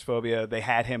from Homer's Phobia. They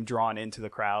had him drawn into the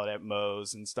crowd at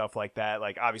Moe's and stuff like that.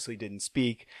 Like obviously didn't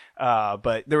speak,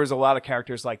 but there was a lot of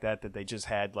characters like that they just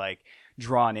had like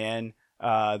drawn in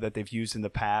that they've used in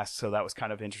the past. So that was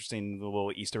kind of interesting. The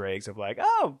little Easter eggs of like,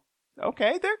 oh,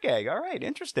 okay, they're gay. All right,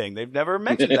 interesting. They've never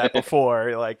mentioned that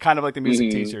before. Like kind of like the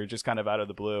music teacher, just kind of out of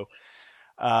the blue.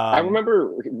 I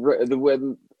remember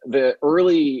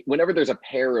whenever there's a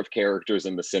pair of characters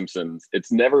in The Simpsons,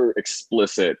 it's never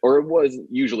explicit, or it was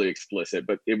usually explicit,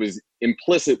 but it was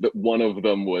implicit that one of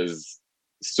them was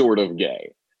sort of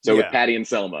gay. So with Patty and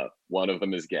Selma, one of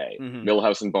them is gay. Mm-hmm.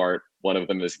 Milhouse and Bart, one of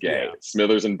them is gay. Yeah.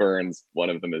 Smithers and Burns, one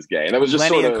of them is gay. And that was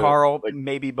just Lenny and Carl, like,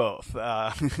 maybe both.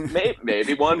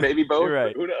 Maybe one, maybe both.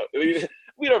 Right. Who knows?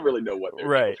 we don't really know what their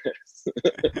joke is.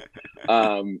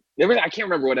 I can't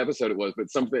remember what episode it was, but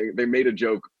they made a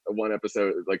joke one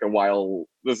episode, like a while.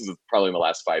 This is probably in the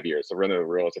last 5 years, so we're in the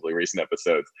relatively recent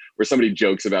episodes where somebody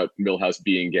jokes about Milhouse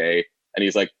being gay, and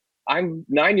he's like, "I'm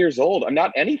 9 years old. I'm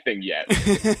not anything yet."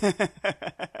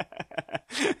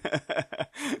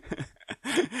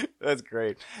 That's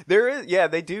great. There is, yeah,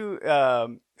 they do.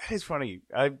 That is funny.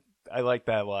 I like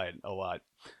that line a lot.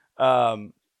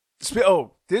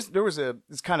 There was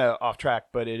it's kind of off track,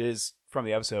 but it is from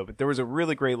the episode. But there was a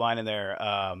really great line in there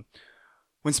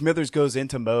when Smithers goes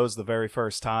into Moe's the very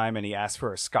first time, and he asks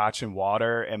for a scotch and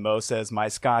water, and Moe says, "My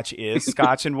scotch is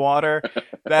scotch and water."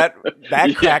 That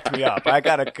cracked me up. I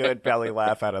got a good belly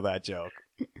laugh out of that joke.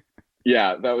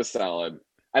 Yeah, that was solid.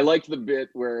 I liked the bit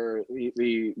where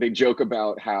they joke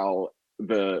about how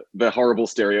the horrible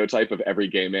stereotype of every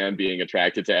gay man being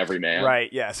attracted to every man. Right.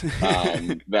 Yes.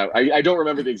 That I don't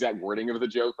remember the exact wording of the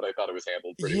joke, but I thought it was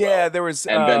handled pretty well. Yeah, there was.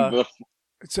 And then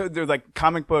so there's like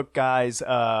comic book guy's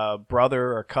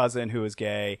brother or cousin who is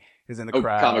gay is in the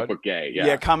crowd. Comic book gay. Yeah.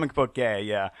 Yeah, comic book gay.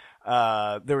 Yeah.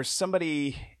 There was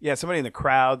somebody in the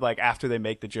crowd, like after they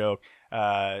make the joke,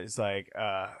 is like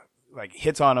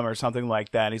hits on him or something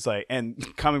like that. And he's like, and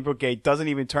comic book gay doesn't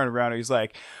even turn around. He's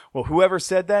like, "Well, whoever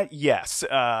said that, yes."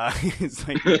 He's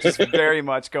like just very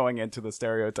much going into the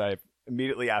stereotype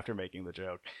immediately after making the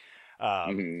joke,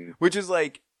 which is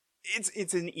like,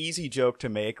 it's an easy joke to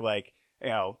make. Like, you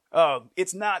know, oh,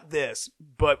 it's not this,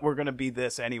 but we're gonna be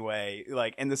this anyway.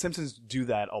 Like, and the Simpsons do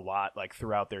that a lot, like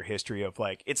throughout their history of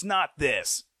like, it's not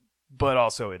this, but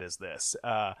also it is this.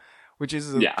 Which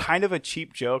is kind of a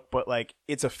cheap joke, but like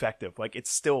it's effective. Like it's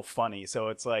still funny. So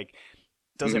it's like,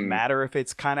 doesn't matter if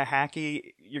it's kind of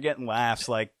hacky. You're getting laughs.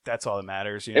 Like that's all that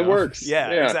matters. You know? It works.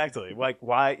 Yeah, exactly. Like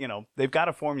why? You know, they've got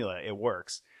a formula. It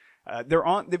works.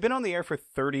 They've been on the air for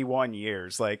 31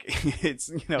 years. Like it's,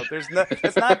 you know,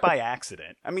 it's not by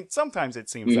accident. I mean, sometimes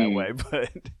it seems that way, but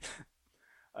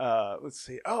let's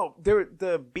see. Oh,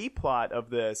 the B plot of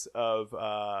this of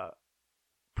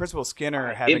Principal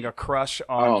Skinner having a crush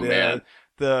on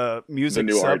the music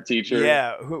the new art teacher.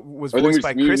 Yeah, who was voiced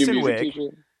by Kristen Wiig.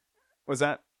 Was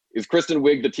that? Is Kristen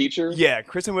Wiig the teacher? Yeah,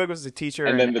 Kristen Wiig was the teacher,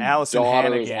 and then the Allison daughter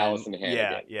Hannigan. is Allison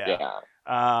Hannigan. Yeah.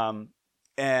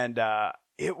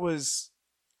 It was.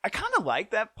 I kind of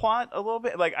like that plot a little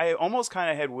bit. Like I almost kind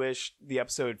of had wished the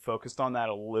episode focused on that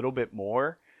a little bit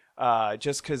more,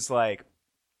 just because, like,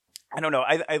 I don't know.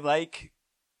 I like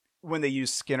when they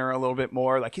use Skinner a little bit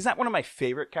more. Like he's not one of my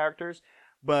favorite characters,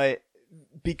 but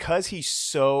because he's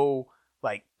so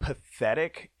like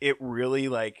pathetic, it really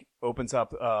like opens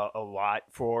up a lot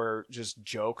for just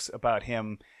jokes about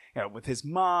him, you know, with his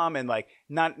mom and like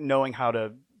not knowing how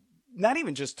to not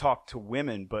even just talk to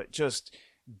women, but just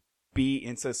be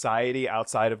in society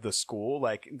outside of the school.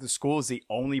 Like the school is the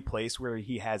only place where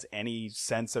he has any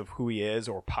sense of who he is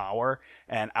or power,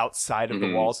 and outside of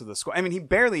the walls of the school. I mean, he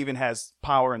barely even has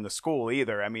power in the school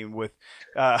either. I mean, with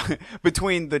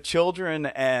between the children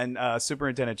and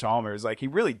Superintendent Chalmers, like he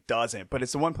really doesn't, but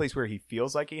it's the one place where he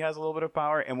feels like he has a little bit of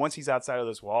power. And once he's outside of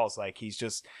those walls, like he's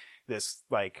just this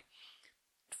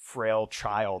frail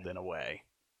child in a way.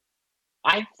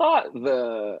 I thought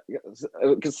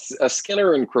because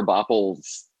Skinner and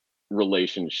Krabappel's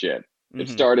relationship, it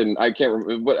started. I can't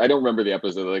remember. I don't remember the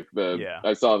episode.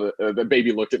 I saw the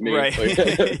baby looked at me. Right.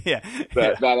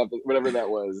 That whatever that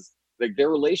was. Like their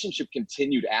relationship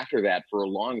continued after that for a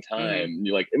long time.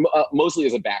 You like mostly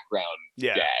as a background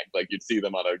gag. Like you'd see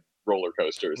them on a roller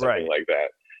coaster or something like that.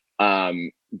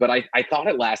 But I thought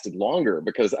it lasted longer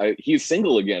because he's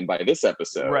single again by this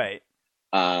episode. Right.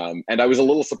 And I was a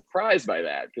little surprised by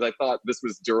that because I thought this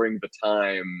was during the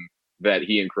time that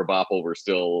he and Krabappel were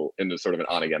still in sort of an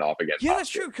on again, off again. Yeah, that's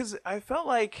true. Because I felt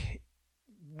like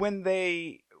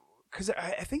because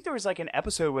I think there was like an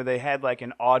episode where they had like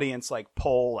an audience like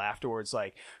poll afterwards,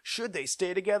 like should they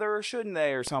stay together or shouldn't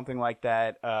they, or something like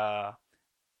that. I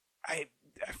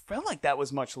felt like that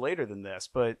was much later than this,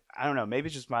 but I don't know. Maybe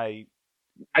it's just my.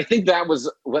 I think that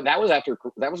was when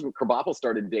Krabappel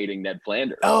started dating Ned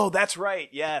Flanders. Oh, that's right.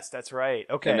 Yes, that's right.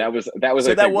 Okay, and that was so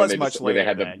that was much later.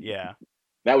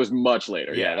 That was much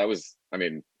later. Yeah, that was. I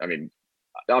mean,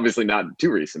 obviously not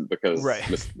too recent because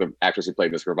the actress who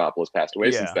played Miss Krabappel has passed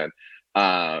away since then.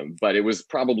 But it was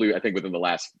probably, I think, within the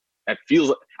last. It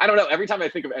feels. I don't know. Every time I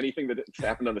think of anything that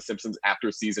happened on The Simpsons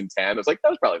after season 10, I was like, that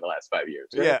was probably the last 5 years.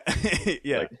 Right?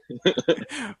 Yeah.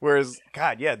 Whereas,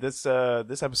 God, this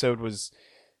episode was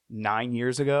 9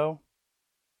 years ago.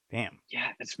 Damn. Yeah,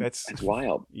 that's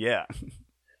wild. Yeah.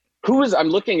 I'm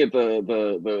looking at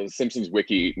the Simpsons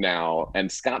wiki now,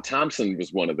 and Scott Thompson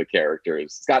was one of the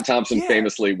characters. Scott Thompson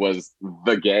famously was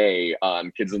the gay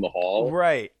on Kids in the Hall.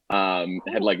 Right.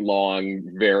 Had like long,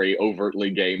 very overtly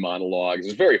gay monologues. It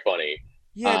was very funny.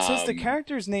 Yeah, it says the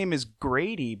character's name is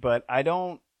Grady, but I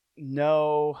don't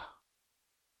know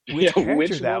which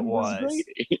character that was.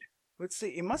 Let's see.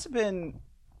 It must have been.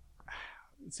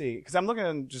 Let's see, because I'm looking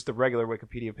at just the regular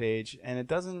Wikipedia page, and it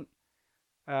doesn't.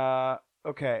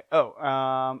 Okay.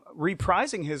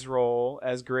 Reprising his role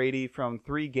as Grady from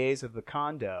Three Gays of the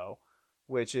Condo,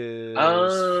 which is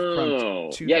from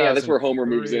that's where Homer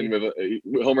moves in with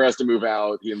Homer has to move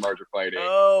out. He and Marge are fighting.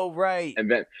 Oh, right.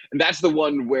 And that's the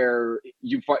one where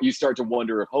you start to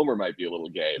wonder if Homer might be a little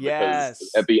gay. Yes.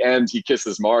 Because at the end he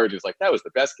kisses Marge. He's like, that was the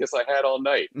best kiss I had all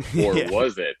night, or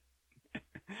was it?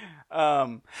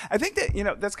 I think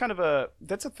that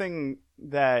that's a thing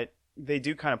that they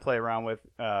do kind of play around with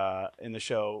in the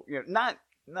show. Not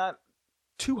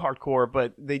too hardcore,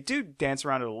 but they do dance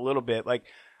around it a little bit. Like,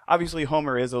 obviously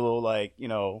Homer is a little like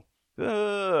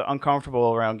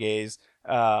uncomfortable around gays,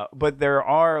 but there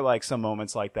are like some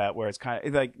moments like that where it's kind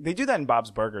of like they do that in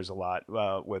Bob's Burgers a lot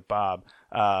with Bob.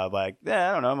 I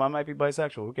don't know, I might be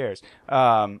bisexual. Who cares?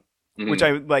 Which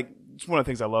I like. It's one of the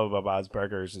things I love about Bob's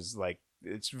Burgers is like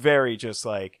it's very just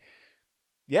like.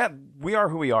 Yeah, we are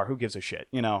who we are. Who gives a shit,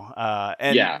 And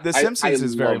The Simpsons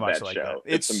is very much like that.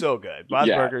 It's so good. Bob's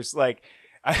Burgers,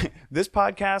 this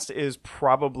podcast is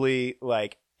probably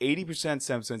like 80%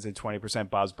 Simpsons and 20%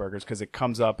 Bob's Burgers because it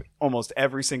comes up almost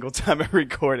every single time I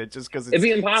record it. Just because it's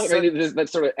impossible. That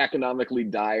sort of economically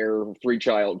dire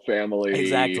 3-child family.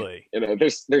 Exactly.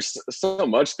 There's so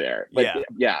much there. But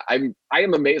I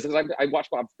am amazed. I watch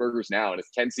Bob's Burgers now, and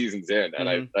it's 10 seasons in, and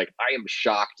I am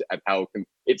shocked at how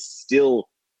it's still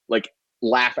like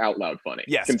laugh out loud funny.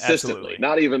 Yes, consistently. Absolutely.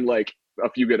 Not even like a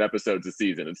few good episodes a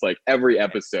season. It's like every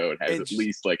episode has at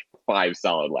least like 5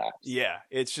 solid laughs. Yeah,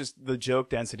 it's just the joke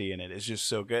density in it is just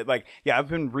so good. Like, I've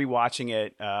been rewatching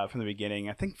it from the beginning.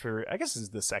 I guess this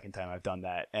is the second time I've done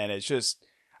that, and it's just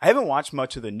I haven't watched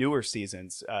much of the newer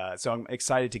seasons, so I'm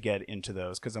excited to get into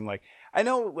those because I'm like I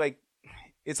know like.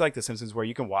 It's like The Simpsons where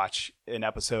you can watch an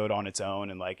episode on its own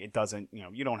and like it doesn't,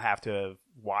 you don't have to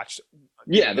watch.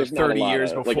 There's 30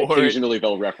 years before. Like occasionally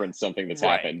they'll reference something that's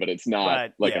happened, but it's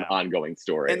not an ongoing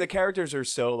story. And the characters are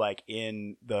so like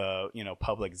in the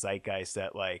public zeitgeist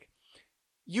that like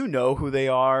who they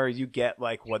are. You get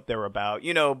like what they're about.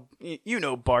 Bart's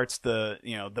the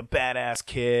the badass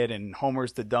kid and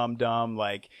Homer's the dumb.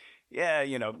 Like. Yeah,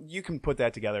 you can put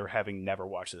that together having never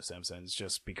watched The Simpsons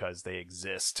just because they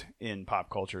exist in pop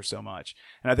culture so much.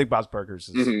 And I think Bob's Burgers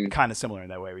is kind of similar in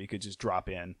that way where you could just drop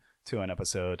in to an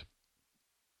episode.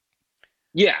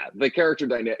 Yeah, the character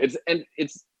dynamic.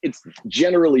 It's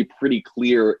generally pretty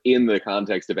clear in the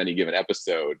context of any given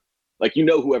episode. Like,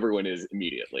 who everyone is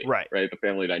immediately. Right? The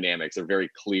family dynamics are very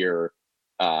clear,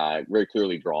 very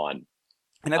clearly drawn.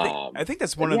 And I think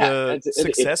that's one of the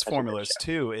success formulas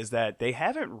too, is that they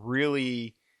haven't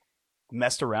really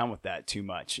messed around with that too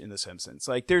much in The Simpsons.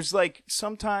 Like there's like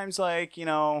sometimes like, there's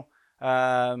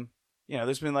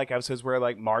been like episodes where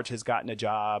like Marge has gotten a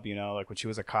job, like when she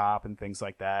was a cop and things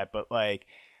like that. But like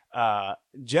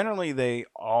generally they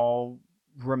all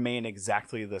remain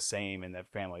exactly the same in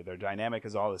that family. Their dynamic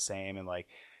is all the same. And like,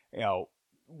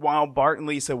 while Bart and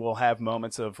Lisa will have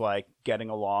moments of like getting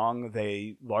along,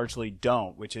 they largely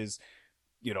don't, which is,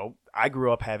 I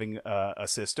grew up having a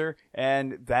sister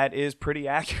and that is pretty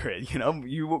accurate.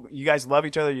 You guys love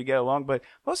each other, you get along, but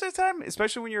most of the time,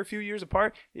 especially when you're a few years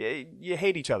apart, you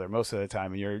hate each other most of the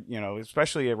time. And you're,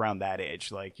 especially around that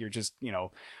age, like you're just,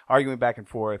 arguing back and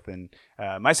forth. And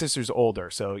my sister's older.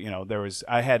 So,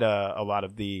 I had a lot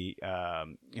of the,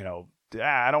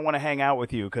 I don't want to hang out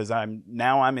with you because I'm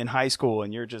in high school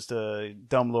and you're just a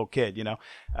dumb little kid,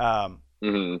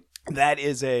 That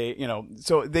is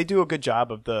so they do a good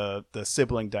job of the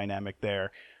sibling dynamic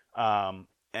there. I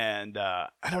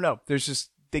don't know. There's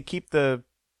just, they keep the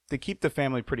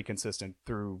family pretty consistent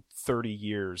through 30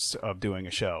 years of doing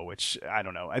a show, which I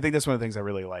don't know. I think that's one of the things I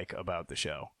really like about the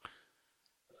show.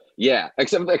 Yeah,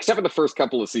 except for the first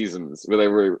couple of seasons where they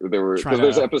were because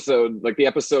there's the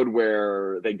episode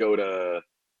where they go to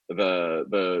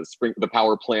the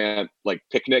power plant like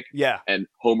picnic. Yeah, and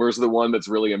Homer's the one that's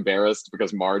really embarrassed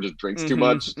because Marge just drinks too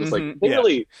much. Just like they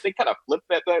kind of flipped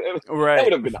that. Right, that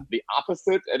would have been the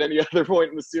opposite at any other point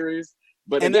in the series.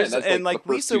 But and again, and like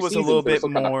Lisa was a little bit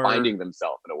more kind of finding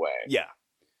themselves in a way. Yeah,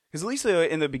 because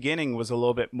Lisa in the beginning was a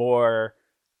little bit more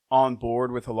on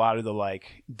board with a lot of the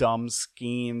like dumb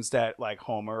schemes that like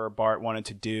Homer or Bart wanted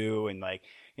to do, and like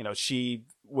she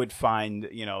would find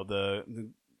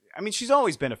I mean, she's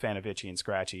always been a fan of Itchy and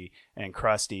Scratchy and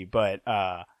Krusty, but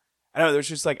I don't know. There's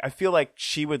just like I feel like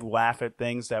she would laugh at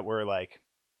things that were like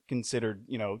considered,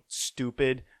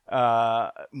 stupid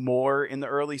more in the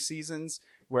early seasons,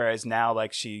 whereas now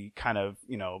like she kind of,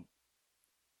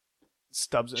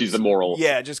 stubs. She's the moral.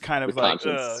 Yeah, just kind of like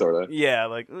sort of. Yeah,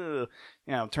 like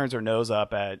turns her nose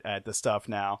up at the stuff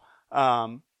now.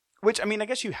 Which I mean, I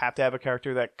guess you have to have a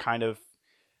character that kind of,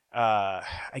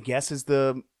 I guess, is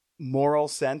the moral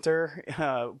center.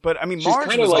 But I mean, she's Marge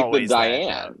kind of was like always the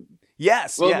Diane.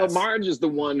 Yes. Well, yes. Marge is the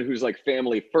one who's like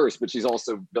family first, but she's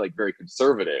also like very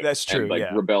conservative. That's true. And like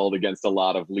yeah. rebelled against a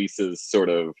lot of Lisa's sort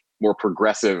of more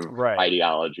progressive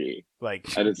ideology. Like,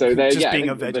 and so they, just being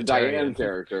a the vegetarian. Diane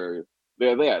character,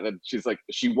 that she's like,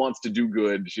 she wants to do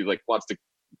good. She like wants to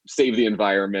save the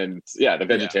environment. Yeah, the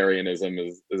vegetarianism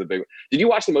is a big one. Did you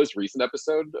watch the most recent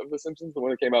episode of The Simpsons, the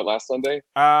one that came out last Sunday?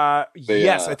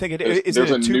 Yes, I think it is. Is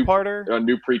it a two-parter? A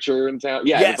new preacher in town.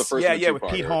 Yeah, yes, it's the first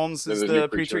with Pete Holmes as the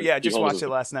preacher. Yeah, I just watched it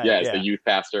last night. Yeah, it's the youth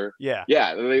pastor. Yeah,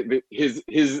 his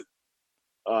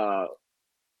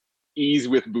ease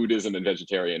with Buddhism and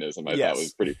vegetarianism, I thought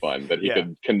was pretty fun. That he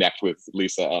could connect with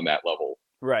Lisa on that level.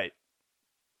 Right.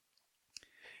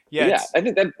 Yeah, I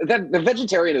think that the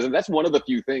vegetarianism, that's one of the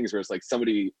few things where it's like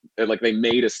somebody, like they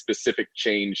made a specific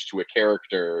change to a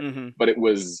character, but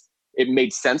it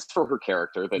made sense for her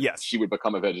character that she would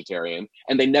become a vegetarian,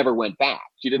 and they never went back.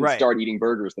 She didn't start eating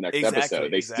burgers the next episode.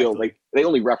 They still they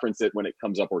only reference it when it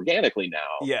comes up organically now.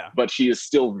 Yeah. But she is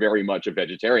still very much a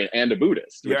vegetarian and a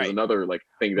Buddhist, which is another like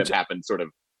thing that happened sort of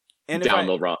down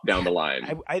the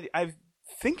line. I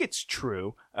think it's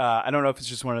true. I don't know if it's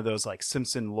just one of those like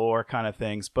Simpson lore kind of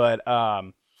things, but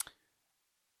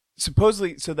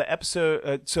supposedly, so the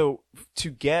episode, so to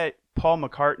get Paul and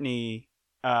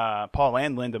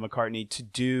Linda McCartney to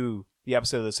do the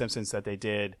episode of The Simpsons that they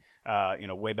did,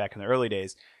 way back in the early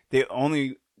days, they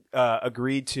only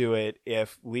agreed to it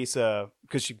if Lisa,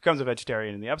 because she becomes a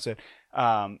vegetarian in the episode.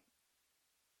 Paul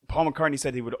McCartney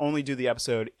said he would only do the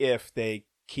episode if they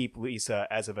keep Lisa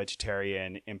as a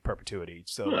vegetarian in perpetuity.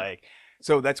 So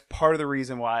so that's part of the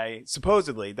reason why,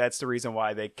 supposedly, that's the reason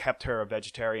why they kept her a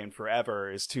vegetarian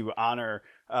forever, is to honor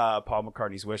Paul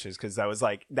McCartney's wishes. Because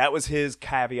that was his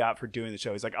caveat for doing the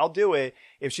show. He's like, I'll do it.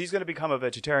 If she's going to become a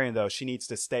vegetarian, though, she needs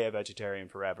to stay a vegetarian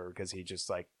forever, because he just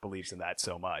like believes in that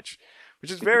so much,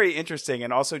 which is very interesting.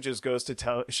 And also just goes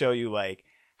to show you like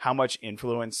how much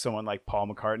influence someone like Paul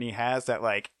McCartney has, that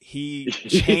like he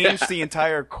changed the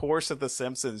entire course of The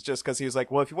Simpsons just because he was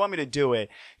like, well, if you want me to do it,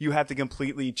 you have to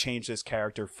completely change this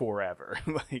character forever.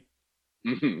 Like,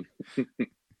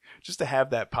 just to have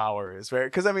that power is very,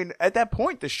 because I mean, at that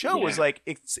point, the show was like,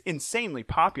 it's insanely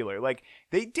popular. Like,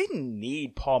 they didn't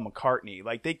need Paul McCartney.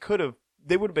 Like, they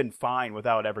would have been fine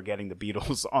without ever getting the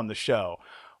Beatles on the show.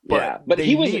 But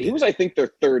he was, I think,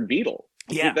 their third Beatle.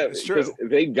 Yeah, that's true.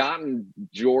 They'd gotten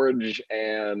George,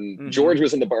 and George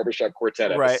was in the Barbershop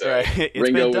Quartet episode. Right.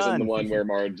 Ringo was in the one where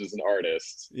Marge is an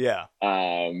artist. Yeah.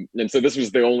 And so this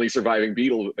was the only surviving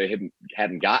Beatle that they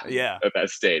hadn't gotten at that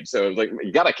stage. So it was like,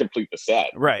 you got to complete the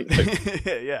set. Right.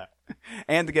 Yeah.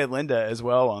 And to get Linda as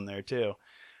well on there too.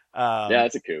 Yeah,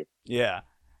 that's a coup. Yeah.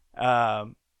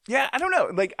 Yeah, I don't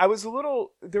know. Like,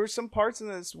 there were some parts in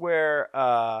this where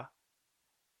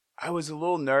I was a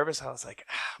little nervous. I was like,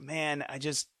 man,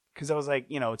 because I was like,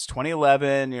 it's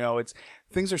 2011,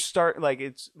 things are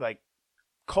it's like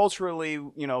culturally,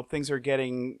 things are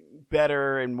getting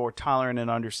better and more tolerant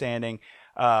and understanding.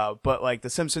 But like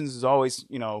The Simpsons is always,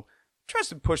 tries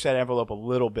to push that envelope a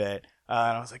little bit.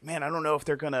 And I was like, man, I don't know if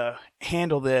they're going to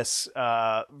handle this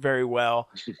very well.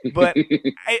 But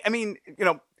I mean,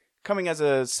 coming as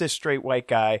a cis straight white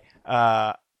guy,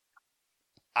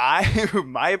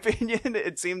 my opinion,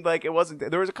 it seemed like it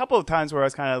wasn't. There was a couple of times where I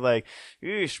was kind of like,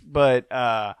 eesh, but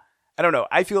I don't know.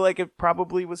 I feel like it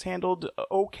probably was handled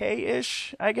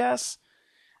okay-ish, I guess.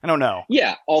 I don't know.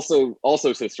 Yeah. Also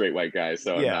cis straight white guy,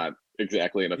 so I'm not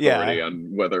exactly an authority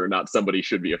on whether or not somebody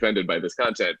should be offended by this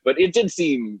content, but it did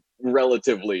seem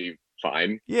relatively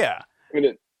fine. Yeah.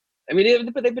 But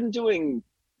they've been doing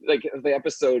like the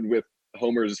episode with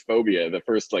Homer's phobia, the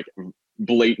first like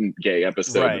blatant gay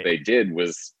episode that they did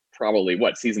was probably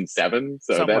season 7.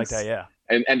 So something like that, yeah.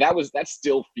 And that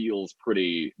still feels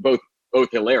pretty both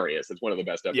hilarious. It's one of the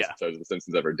best episodes The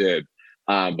Simpsons ever did,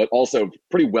 but also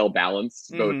pretty well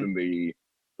balanced, both in the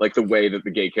way that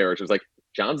the gay characters, like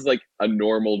John's like a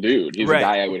normal dude. He's a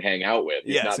guy I would hang out with.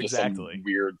 He's not just some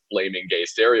weird flaming gay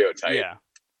stereotype. Yeah.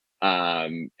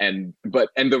 And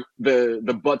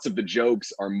the butts of the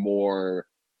jokes are more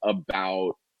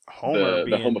about Homer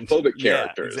the homophobic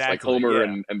characters, exactly, like Homer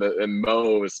and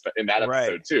Mo in that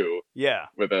episode too. Yeah,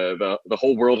 where the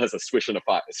whole world has a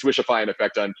swishifying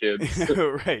effect on kids.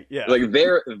 Right. Yeah, like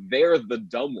they're the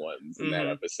dumb ones in that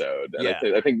episode. And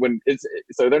I think when it's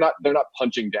so they're not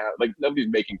punching down, like nobody's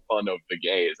making fun of the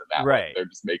gays in that way. They're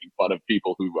just making fun of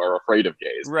people who are afraid of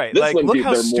gays. Right. This like, look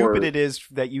how stupid it is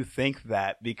that you think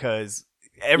that, because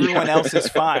everyone else is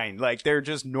fine. Like they're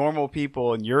just normal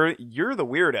people, and you're the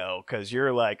weirdo because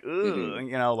you're like,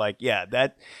 you know, like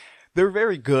that. They're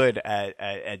very good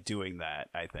at doing that.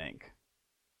 I think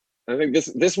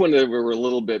this one they were a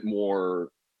little bit more.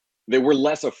 They were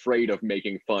less afraid of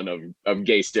making fun of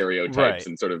gay stereotypes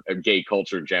and sort of gay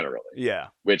culture generally. Yeah,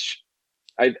 which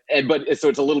but so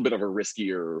it's a little bit of a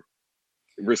riskier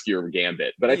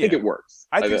gambit, but I think it works.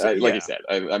 Like you said,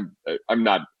 I'm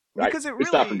not. Because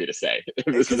it's not for me to say.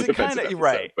 This is a defensive episode,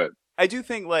 right. But I do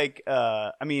think, like,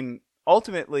 I mean,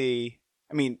 ultimately,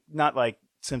 I mean, not like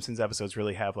Simpsons episodes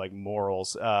really have like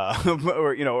morals,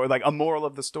 or you know, or like a moral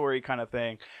of the story kind of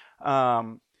thing.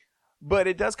 But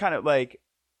it does kind of like,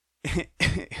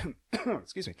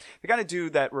 excuse me, they kind of do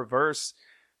that reverse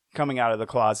coming out of the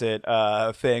closet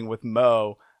thing with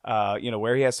Mo, you know,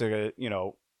 where he has to, you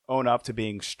know, own up to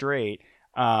being straight,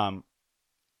 and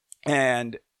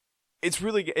it's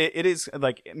really, it is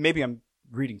like, maybe I'm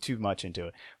reading too much into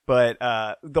it, but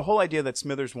the whole idea that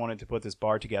Smithers wanted to put this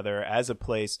bar together as a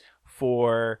place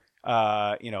for,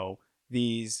 you know,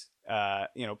 these,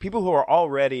 you know, people who are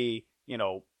already, you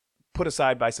know, put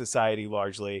aside by society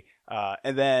largely,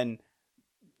 and then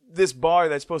this bar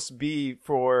that's supposed to be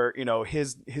for, you know,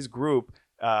 his group,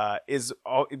 is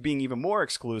being even more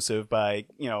exclusive by,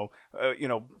 you know,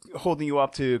 holding you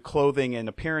up to clothing and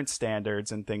appearance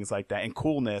standards and things like that, and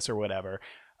coolness or whatever.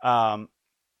 And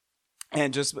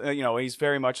just, you know, he's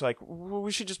very much like,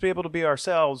 we should just be able to be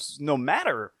ourselves no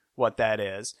matter what that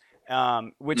is.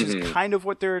 Which is kind of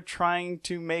what they're trying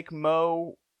to make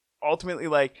Mo ultimately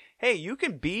like, hey, you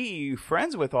can be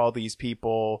friends with all these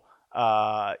people.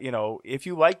 You know, if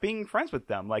you like being friends with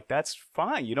them, like that's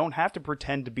fine. You don't have to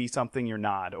pretend to be something you're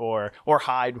not, or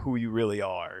hide who you really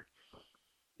are.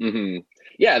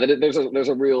 Yeah, there's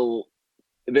a real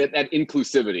that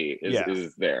inclusivity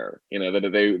is there. You know,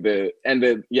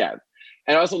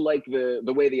 and I also like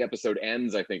the way the episode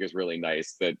ends. I think is really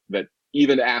nice. That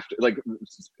even after, like,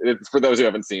 for those who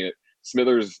haven't seen it,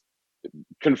 Smithers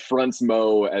confronts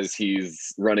Mo as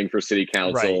he's running for city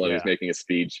council and he's making a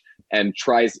speech, and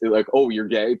tries like, oh, you're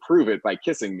gay, prove it by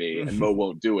kissing me, and Mo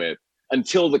won't do it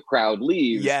until the crowd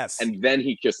leaves. And then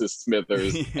he kisses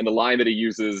Smithers, and the line that he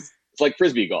uses, it's like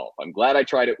Frisbee golf, I'm glad I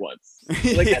tried it once.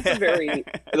 Like that's a very,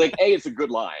 like, A, it's a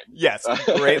good line. Yes,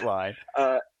 great line.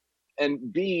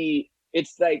 And B,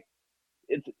 it's like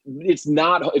it's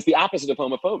the opposite of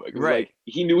homophobic. It's like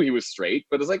he knew he was straight,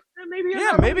 but it's like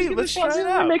maybe let's try it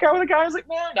out. Make out with a guy. I was like,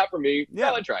 nah, not for me.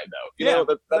 Yeah, I tried though. You know,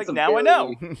 that's like, now I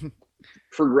know.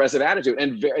 Progressive attitude,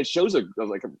 and it shows a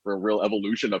real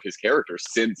evolution of his character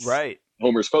since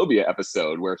Homer's Phobia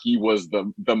episode, where he was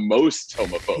the most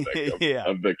homophobic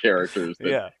of the characters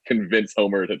that convinced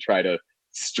Homer to try to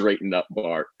straighten up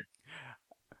Bart.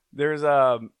 There's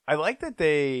I like that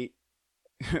they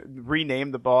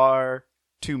renamed the bar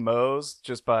to Moe's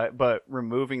but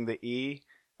removing the E,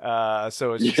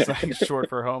 so it's just like short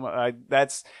for homo.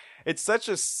 It's such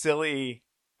a silly.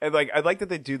 Like, I like that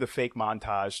they do the fake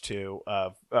montage too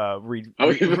of redoing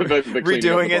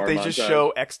it. They just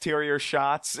show exterior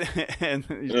shots,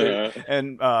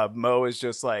 and Mo is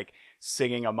just like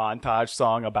singing a montage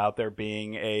song about there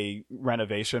being a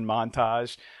renovation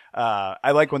montage.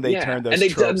 I like when they turn those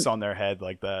tropes on their head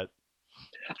like that.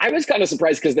 I was kind of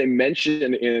surprised because they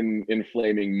mentioned in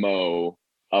Flaming Mo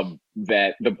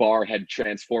that the bar had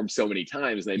transformed so many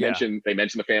times. They mentioned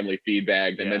the family feed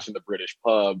bag. They mentioned the British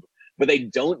pub, but they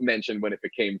don't mention when it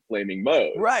became Flaming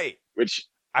Mo. Right. Which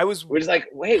is like,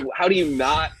 wait, how do you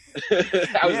not?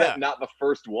 How is that not the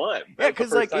first one? Yeah,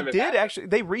 because like it did actually.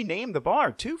 They renamed the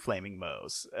bar to Flaming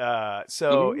Mo's.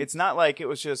 So it's not like it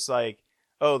was just like,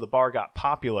 oh, the bar got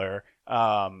popular.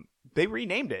 They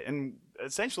renamed it and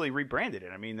essentially rebranded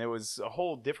it. I mean, there was a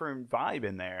whole different vibe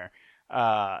in there.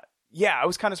 I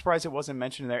was kind of surprised it wasn't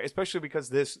mentioned in there, especially because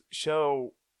this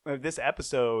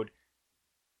episode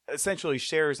essentially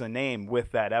shares a name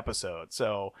with that episode.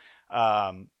 So,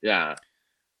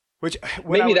 which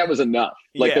maybe that was enough.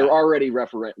 Like they're already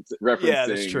referencing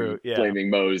that's true. Flaming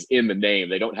Mo's in the name.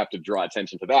 They don't have to draw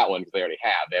attention to that one because they already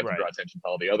have. They have to draw attention to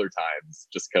all the other times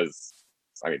just because.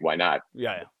 I mean, why not?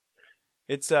 Yeah.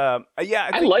 It's I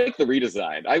like the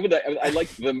redesign. I like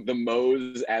the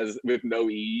Mo's as with no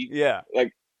E. Yeah.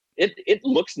 Like it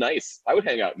looks nice. I would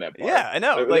hang out in that bar. Yeah, I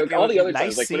know. Like all the other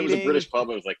nice times, like when it was a British pub,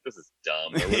 I was like, this is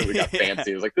dumb. Or when we got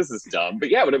fancy, I was like, this is dumb. But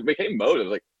yeah, when it became Moe's, I was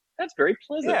like, that's very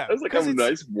pleasant. Yeah, that's like a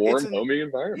nice, warm, homey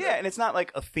environment. Yeah, and it's not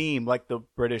like a theme like the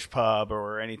British pub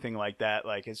or anything like that.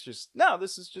 Like it's just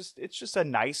it's just a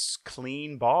nice,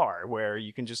 clean bar where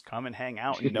you can just come and hang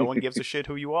out and no one gives a shit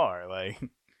who you are. Like,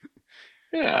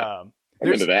 yeah,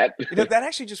 I'm into that. That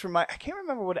actually just I can't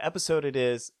remember what episode it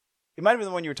is. It might have been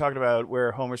the one you were talking about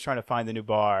where Homer's trying to find the new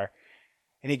bar.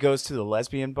 And he goes to the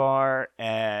lesbian bar,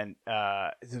 and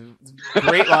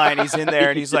great line. He's in there,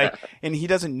 and he's like, and he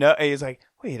doesn't know. He's like,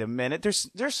 wait a minute,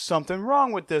 there's something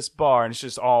wrong with this bar, and it's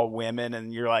just all women,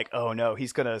 and you're like, oh no,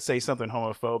 he's gonna say something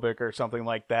homophobic or something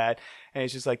like that, and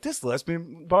it's just like, this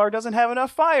lesbian bar doesn't have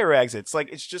enough fire exits.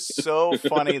 Like, it's just so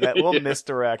funny, that little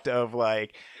misdirect of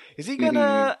like, is he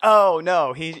gonna? Oh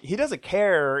no, he doesn't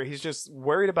care. He's just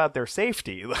worried about their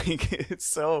safety. Like, it's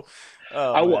so.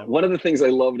 One of the things I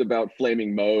loved about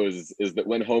Flaming Moe's is that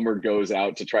when Homer goes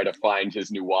out to try to find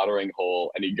his new watering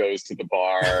hole, and he goes to the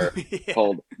bar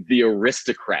called The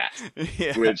Aristocrat,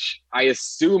 which I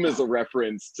assume is a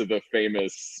reference to the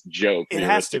famous joke. It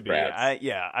has to be.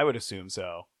 I would assume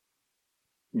so.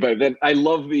 But then I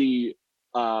love the.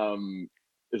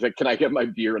 Is like, can I get my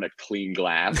beer in a clean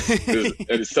glass?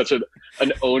 It is such an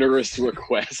onerous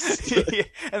request. Yeah.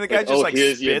 And the guy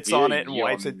just spits on it and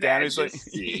wipes it down. He's like,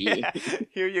 yeah,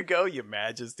 here you go, your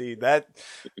majesty. That,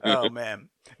 oh man,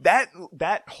 that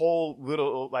whole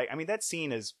little, like, I mean, that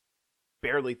scene is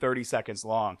barely 30 seconds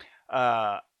long.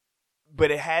 But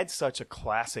it had such a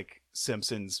classic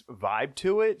Simpsons vibe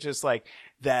to it. Just like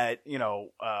that,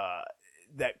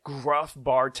 that gruff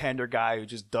bartender guy who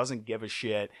just doesn't give a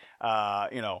shit.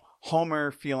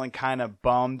 Homer feeling kind of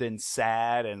bummed and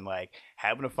sad and like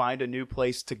having to find a new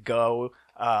place to go.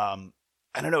 I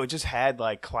don't know. It just had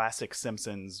like classic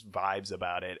Simpsons vibes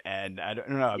about it. And I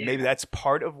don't know, maybe that's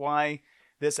part of why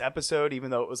this episode,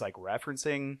 even though it was like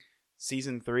referencing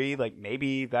season 3, like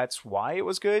maybe that's why it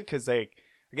was good. 'Cause they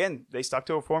stuck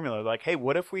to a formula. Like, hey,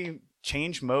 what if we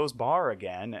change Moe's bar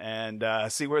again and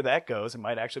see where that goes? It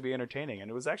might actually be entertaining,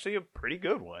 and it was actually a pretty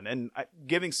good one. And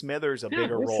giving Smithers a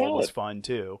bigger role was fun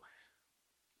too.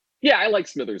 Yeah, I like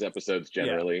Smithers episodes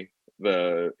generally.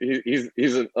 Yeah.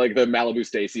 He's like the Malibu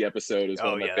Stacy episode is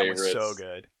one of my favorites. That was so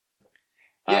good.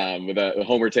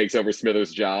 Homer takes over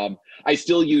Smithers' job. I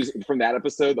still use, from that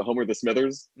episode, the Homer the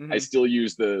Smithers, I still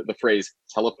use the phrase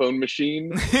telephone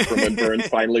machine from when Burns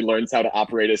finally learns how to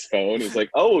operate his phone. It's like,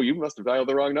 oh, you must have dialed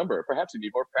the wrong number. Perhaps you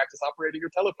need more practice operating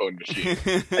your telephone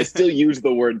machine. I still use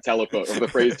the word telephone, or the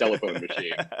phrase telephone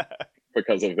machine,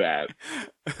 because of that.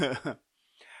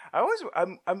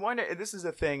 I'm wondering, this is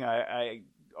a thing I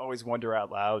always wonder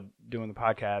out loud doing the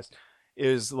podcast,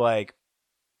 is like,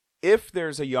 if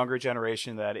there's a younger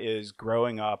generation that is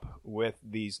growing up with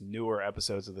these newer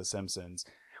episodes of The Simpsons,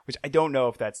 which I don't know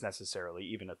if that's necessarily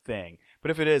even a thing, but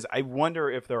if it is, I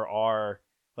wonder if there are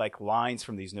like lines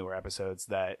from these newer episodes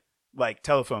that, like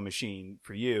telephone machine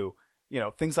for you,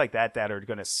 things like that are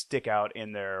going to stick out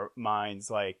in their minds.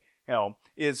 Like, I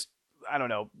don't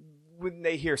know, when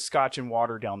they hear Scotch and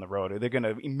water down the road, are they going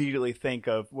to immediately think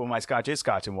of, well, my Scotch is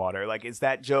Scotch and water? Like, is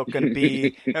that joke going to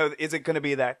be, is it going to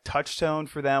be that touchstone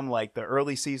for them like the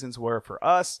early seasons were for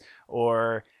us?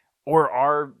 Or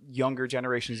are younger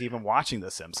generations even watching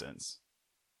The Simpsons?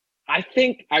 I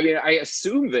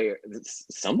assume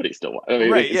somebody still,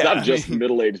 it's not just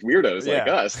middle-aged weirdos like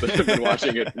us that have been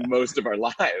watching it most of our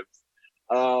lives.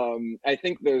 I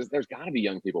think there's got to be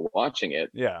young people watching it.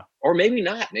 Yeah. Or maybe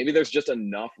not. Maybe there's just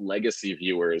enough legacy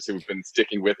viewers who've been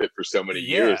sticking with it for so many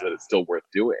years that it's still worth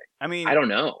doing. I mean, I don't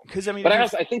know. But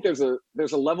I think there's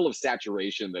a level of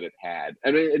saturation that it had.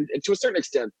 I mean, and to a certain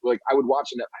extent, like I would watch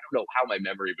I don't know how my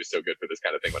memory was so good for this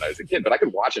kind of thing when I was a kid, but I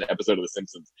could watch an episode of The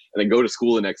Simpsons and then go to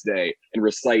school the next day and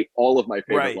recite all of my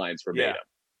favorite lines verbatim.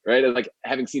 Right. And like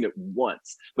having seen it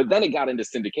once, but then it got into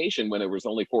syndication when it was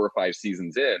only 4 or 5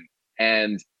 seasons in.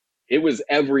 And it was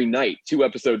every night 2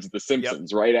 episodes of The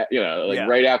Simpsons, right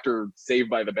after Saved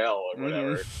by the Bell or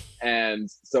whatever. And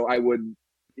so I would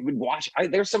watch.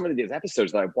 There's some of these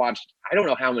episodes that I've watched I don't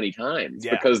know how many times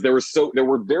because there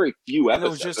were very few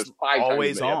episodes. There's 5 times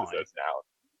as many episodes now.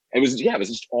 It was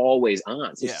just always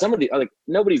on. So some of the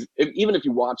even if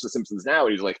you watch The Simpsons now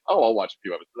and he's like, oh, I'll watch a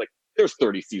few episodes. Like, there's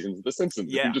 30 seasons of The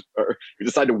Simpsons. Yeah. If you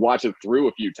decide to watch it through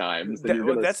a few times, then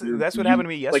that's what happened to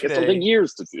me yesterday. Like, it's taken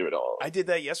years to do it all. I did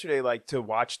that yesterday, like to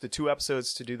watch the 2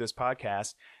 episodes to do this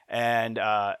podcast, and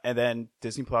then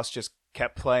Disney Plus just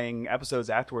kept playing episodes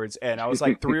afterwards, and I was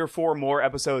like 3 or 4 more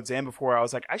episodes in before I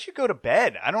was like, I should go to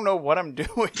bed. I don't know what I'm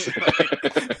doing.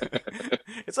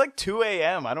 It's like 2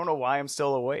 a.m. I don't know why I'm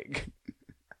still awake.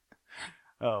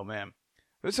 Oh man.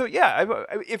 So yeah,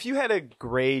 if you had to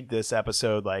grade this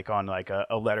episode like on like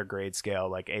a letter grade scale,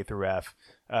 like A through F,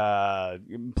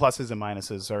 pluses and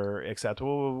minuses are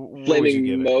acceptable.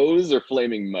 Flaming Moe's or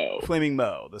Flaming Mo? Flaming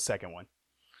Mo, the second one.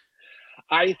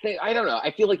 I don't know. I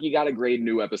feel like you got to grade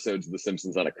new episodes of The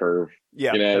Simpsons on a curve.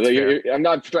 Yeah, you know, I'm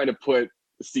not trying to put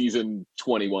season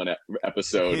 21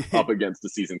 episode up against the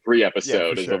season 3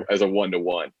 episode as a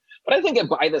 1-to-1. But I think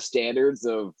by the standards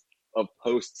of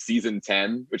post season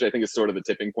 10, which I think is sort of the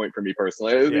tipping point for me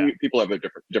personally, I think people have their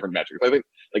different metrics. I think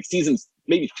like seasons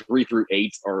maybe 3 through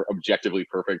 8 are objectively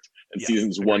perfect, and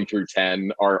seasons 1 through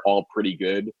 10 are all pretty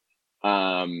good.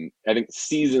 I think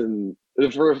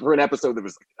for an episode that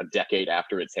was a decade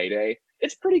after its heyday,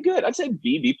 it's pretty good. I'd say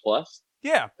B plus.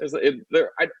 Yeah.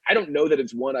 I don't know that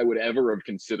it's one I would ever have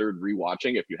considered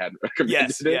rewatching if you hadn't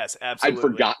recommended it. Yes, absolutely. I'd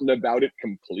forgotten about it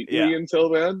completely until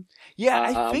then. Yeah,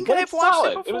 I think I've watched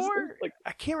it before. It was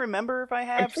I can't remember if I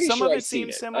have. Some sure of it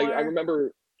seems similar. I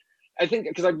remember. I think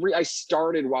because I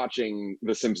started watching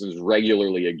The Simpsons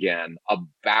regularly again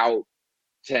about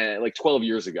 12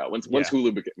 years ago. Once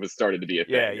Hulu was started to be a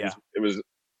thing. Yeah. It was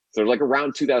so like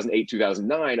around 2008,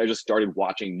 2009, I just started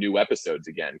watching new episodes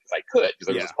again because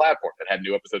there was this platform that had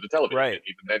new episodes of television,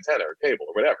 even antenna or cable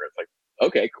or whatever. It's like,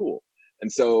 okay, cool.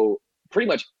 And so pretty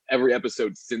much every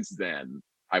episode since then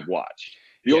I've watched.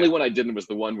 The only one I didn't was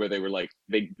the one where they were like,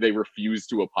 they refused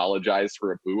to apologize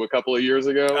for Apu a couple of years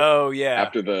ago. Oh, yeah.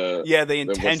 After they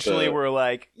intentionally were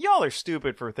like, y'all are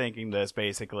stupid for thinking this,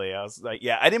 basically. I was like,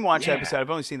 I didn't watch the episode. I've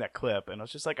only seen that clip. And I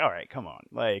was just like, all right, come on.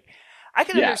 Like, I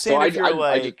can understand if you're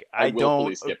I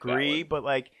don't agree, but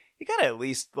like, you gotta at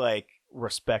least like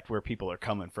respect where people are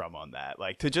coming from on that.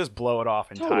 Like, to just blow it off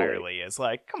entirely is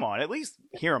like, come on, at least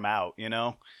hear them out, you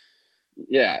know?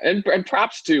 Yeah, and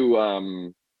props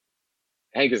to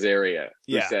Hank Azaria,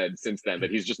 who said since then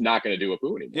that he's just not going to do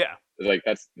Apu anymore. Yeah, it's like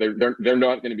they're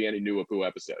not going to be any new Apu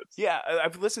episodes. Yeah,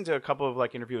 I've listened to a couple of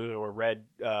like interviews or read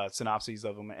synopses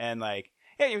of them, and like,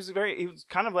 he was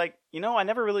kind of like, I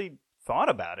never really thought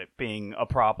about it being a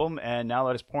problem, and now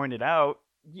that it's pointed out,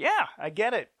 I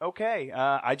get it. Okay,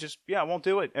 I won't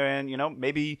do it, and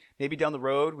maybe down the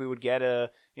road we would get an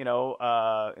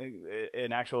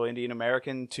actual Indian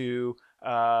American to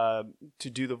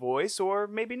do the voice, or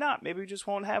maybe not. Maybe we just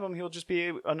won't have him. He'll just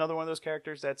be another one of those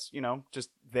characters that's just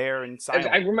there and silent.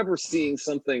 I remember seeing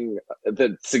something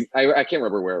that I can't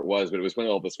remember where it was, but it was when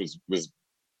all this was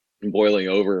boiling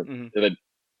over. Mm-hmm. That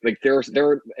like there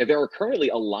are currently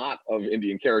a lot of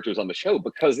Indian characters on the show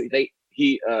because Abu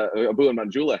and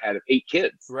Manjula had 8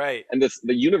 kids, right? And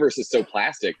the universe is so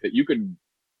plastic that you could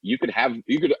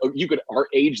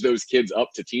age those kids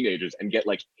up to teenagers and get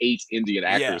like 8 Indian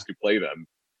actors to play them,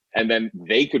 and then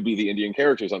they could be the Indian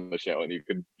characters on the show, and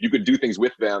you could do things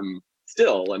with them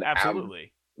still and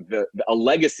absolutely have a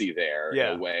legacy there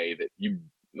in a way that you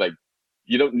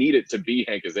don't need it to be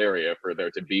Hank Azaria for there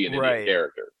to be an Indian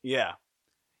character.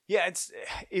 Yeah,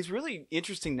 it's really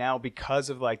interesting now because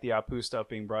of like the Apu stuff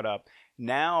being brought up.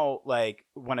 Now, like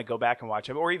when I go back and watch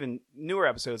them, or even newer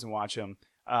episodes and watch them,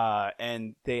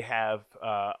 and they have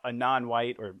a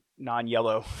non-white or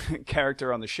non-yellow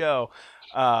character on the show,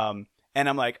 and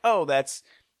I'm like, oh, that's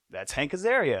Hank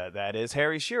Azaria, that is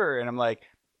Harry Shearer, and I'm like,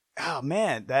 oh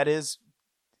man, that is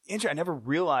interesting. I never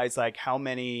realized like how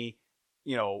many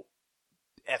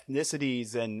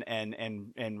ethnicities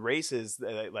and races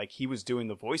that like he was doing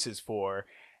the voices for,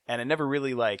 and I never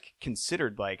really like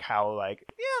considered like how like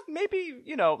maybe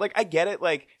like I get it,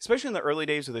 like especially in the early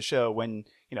days of the show when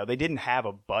they didn't have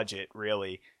a budget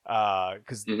really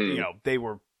because they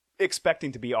were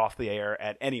expecting to be off the air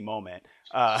at any moment,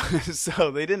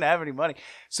 so they didn't have any money.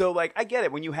 So like I get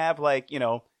it, when you have like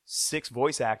 6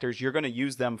 voice actors, you're going to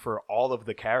use them for all of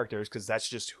the characters because that's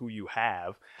just who you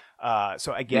have.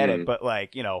 So I get it, but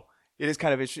like, it is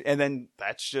kind of interesting. And then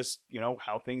that's just,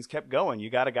 how things kept going. You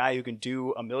got a guy who can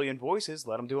do 1 million voices,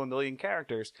 let him do 1 million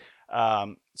characters.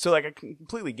 So like, I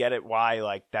completely get it why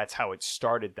like that's how it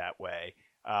started that way.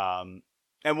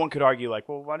 And one could argue like,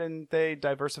 well, why didn't they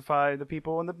diversify the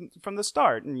people from the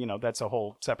start? And, that's a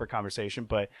whole separate conversation,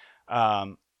 but,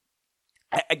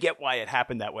 I get why it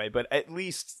happened that way, but at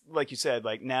least, like you said,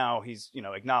 like now he's,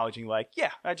 acknowledging like,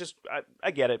 I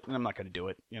get it, and I'm not going to do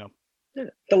it,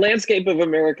 The landscape of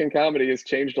American comedy has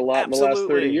changed a lot in the last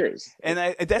 30 years. And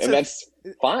that's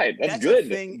fine. That's good.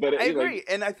 But I agree.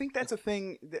 And I think that's a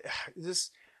thing that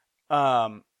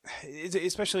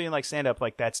especially in like stand-up,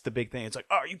 like that's the big thing. It's like,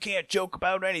 oh, you can't joke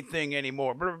about anything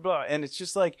anymore, blah, blah, blah. And it's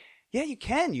just like, yeah, you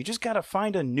can. You just got to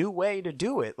find a new way to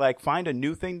do it. Like, find a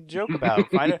new thing to joke about.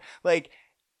 I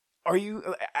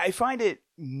find it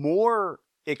more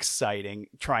exciting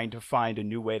trying to find a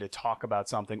new way to talk about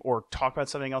something or talk about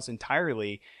something else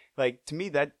entirely. Like, to me,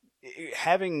 that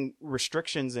having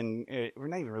restrictions and or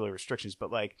not even really restrictions,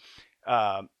 but like,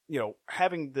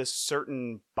 having this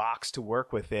certain box to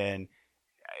work within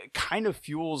kind of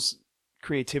fuels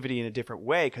creativity in a different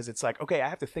way. Cause it's like, okay, I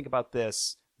have to think about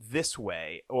this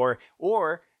way or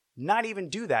not even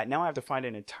do that. Now I have to find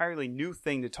an entirely new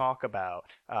thing to talk about,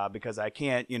 because I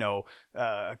can't,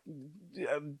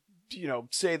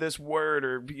 say this word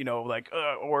or,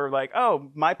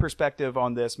 oh, my perspective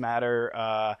on this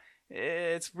matter,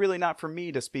 it's really not for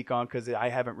me to speak on because I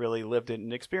haven't really lived it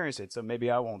and experienced it. So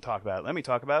maybe I won't talk about it. Let me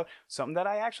talk about something that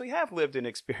I actually have lived and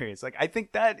experienced. Like, I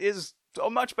think that is a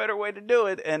much better way to do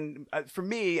it. And for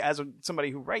me, as somebody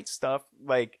who writes stuff,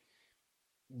 like,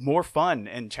 more fun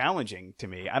and challenging to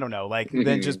me. I don't know, like,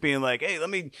 than just being like, hey, let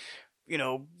me,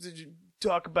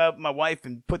 talk about my wife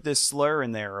and put this slur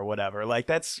in there or whatever. Like,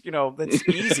 that's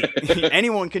easy.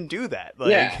 Anyone can do that. Like,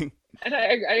 yeah. And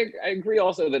I agree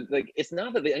also that, like, it's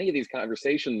not that any of these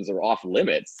conversations are off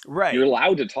limits. Right. You're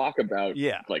allowed to talk about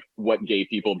like what gay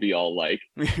people be all like.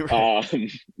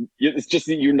 It's just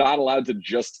that you're not allowed to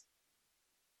just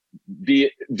do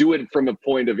it from a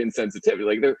point of insensitivity.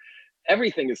 Like,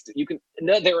 everything is,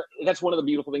 that's one of the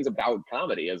beautiful things about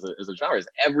comedy as a genre, is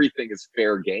everything is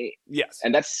fair game. Yes.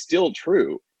 And that's still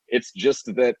true. It's just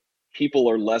that people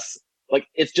are less, like,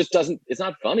 it's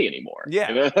not funny anymore.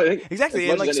 Yeah, exactly.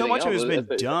 And like, so much has been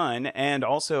done, and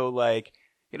also, like,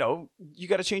 you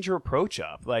got to change your approach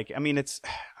up. Like, it's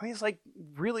like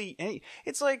really,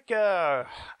 it's like, I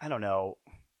don't know.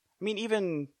 I mean,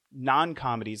 even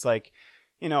non-comedies, like,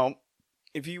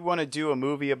 if you want to do a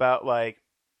movie about, like,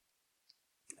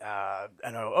 I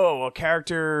don't know, a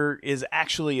character is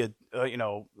actually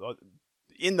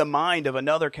in the mind of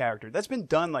another character. That's been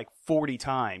done like 40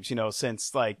 times,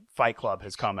 since like Fight Club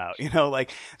has come out,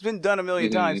 like, it's been done a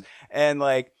million times. And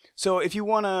like, so if you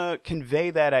want to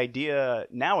convey that idea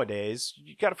nowadays,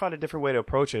 you got to find a different way to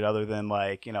approach it other than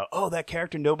like, that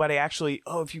character, nobody actually,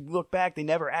 if you look back, they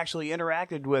never actually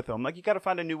interacted with them. Like, you got to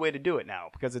find a new way to do it now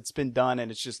because it's been done and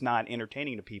it's just not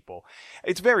entertaining to people.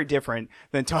 It's very different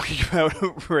than talking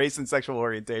about race and sexual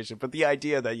orientation, but the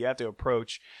idea that you have to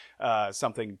approach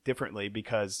something differently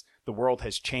because the world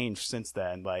has changed since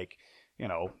then, like,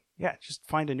 just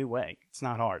find a new way. It's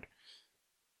not hard.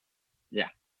 Yeah.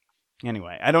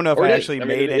 Anyway, I don't know if I actually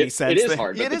made any sense. It is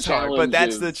hard. It is hard, but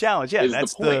that's the challenge. Yeah,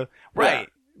 that's the right.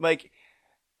 Yeah.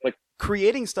 Like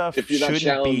creating stuff. If you're not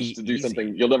challenged to do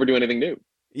something, you'll never do anything new.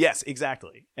 Yes,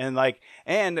 exactly. And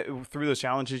through those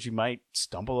challenges, you might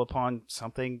stumble upon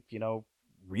something,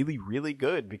 really, really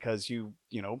good because you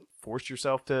forced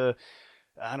yourself to,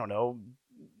 I don't know,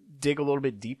 dig a little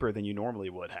bit deeper than you normally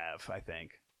would have, I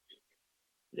think.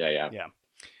 Yeah.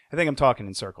 I think I'm talking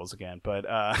in circles again, but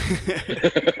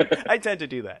I tend to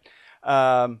do that.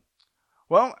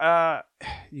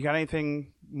 You got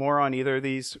anything more on either of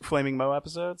these Flaming Moe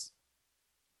episodes?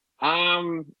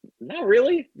 Not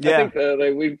really. Yeah. I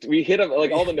think we hit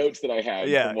like all the notes that I had.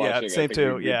 From watching, same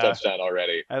too. We touched on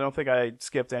already. I don't think I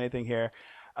skipped anything here.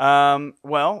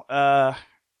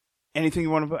 Anything you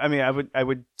want to? I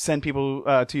would send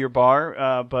people to your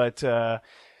bar, but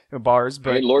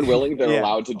Lord willing, they're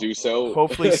allowed to do so.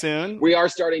 Hopefully soon. We are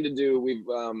starting to do.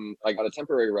 I got a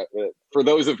temporary. For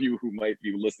those of you who might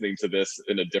be listening to this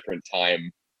in a different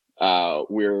time,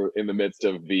 we're in the midst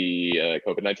of the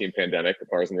COVID-19 pandemic.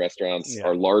 Bars and restaurants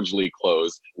are largely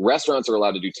closed. Restaurants are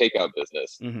allowed to do takeout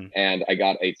business, and I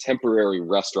got a temporary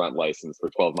restaurant license for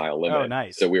 12 Mile Limit. Oh,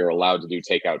 nice! So we are allowed to do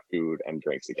takeout food and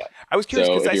drinks again. I was curious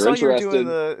because I saw you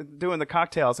were doing the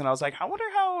cocktails, and I was like, I wonder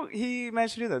how he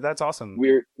managed to do that. That's awesome.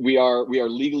 We are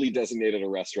legally designated a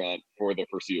restaurant for the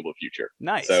foreseeable future.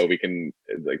 Nice. So we can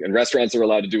and restaurants are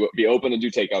allowed to be open and do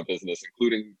takeout business,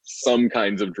 including some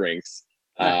kinds of drinks.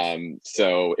 Nice.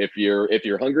 So if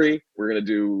you're hungry, we're gonna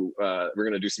do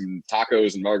some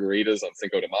tacos and margaritas on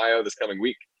Cinco de Mayo this coming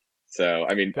week. So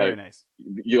very nice.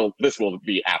 This will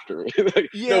be after.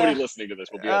 Nobody listening to this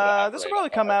will be. This will probably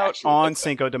come out on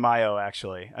Cinco de Mayo.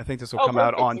 Actually, I think this will come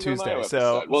out on Tuesday.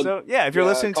 So if you're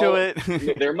listening to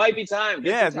it, there might be time.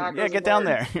 Get down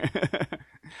there.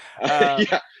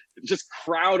 Just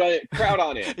crowd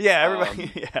on it. Yeah,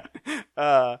 everybody.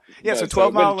 So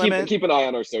 12 Mile Limit. Keep an eye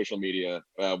on our social media.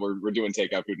 We're doing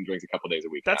takeout food and drinks a couple days a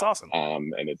week. That's awesome.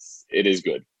 And it is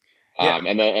good.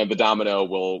 And the Domino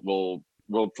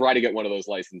we'll try to get one of those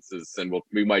licenses, and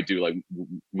we might do like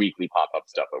weekly pop-up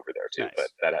stuff over there too. Nice. But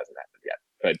that hasn't happened yet.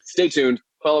 But stay tuned.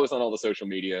 Follow us on all the social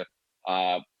media.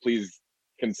 Please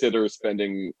consider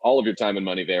spending all of your time and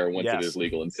money there once it is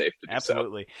legal and safe to do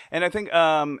absolutely. so. And I think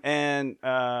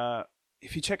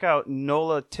if you check out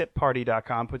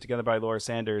nolatipparty.com, put together by Laura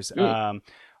Sanders,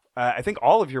 I think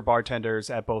all of your bartenders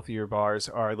at both of your bars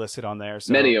are listed on there.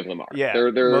 So, many of them are. Yeah,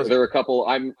 there are a couple.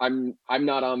 I'm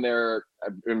not on there.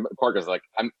 Parker's like,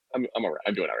 I'm all right.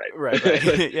 I'm doing all right.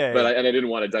 Right. Yeah. But I didn't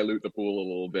want to dilute the pool a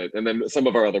little bit. And then some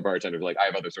of our other bartenders are like, I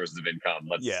have other sources of income.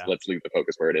 Let's leave the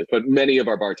focus where it is. But many of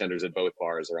our bartenders at both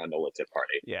bars are on NOLA Tip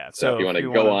Party. Yeah. So if you want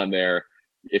to go on there,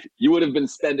 if you would have been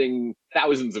spending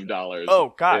thousands of dollars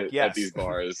at these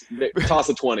bars, toss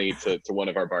a 20 to one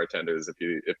of our bartenders if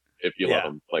you love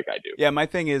them like I do. Yeah, my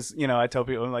thing is, I tell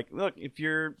people, I'm like, look, if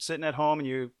you're sitting at home and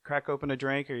you crack open a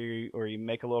drink or you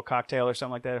make a little cocktail or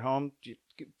something like that at home,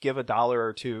 give $1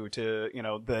 or $2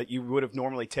 to, that you would have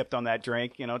normally tipped on that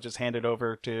drink, just hand it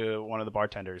over to one of the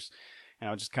bartenders.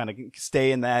 Just kind of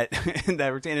stay in that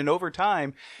routine. And over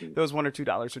time, those $1 or $2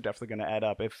 are definitely going to add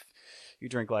up if you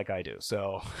drink like I do.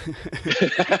 So,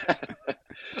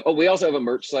 we also have a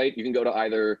merch site. You can go to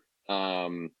either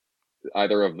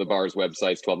of the bar's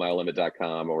websites,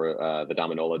 12milelimit.com or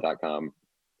thedominola.com,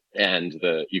 and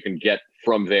you can get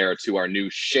from there to our new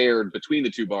shared between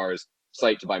the two bars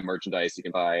site to buy merchandise. You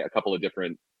can buy a couple of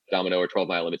different Domino or 12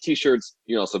 Mile Limit t-shirts.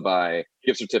 You can also buy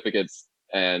gift certificates.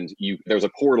 And there's a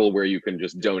portal where you can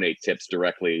just donate tips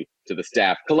directly to the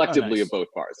staff collectively of both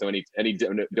bars. So any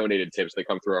donated tips, they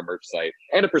come through our merch site,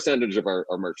 and a percentage of our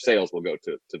merch sales will go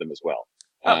to them as well.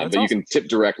 But awesome. You can tip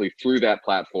directly through that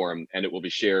platform, and it will be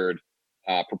shared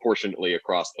proportionately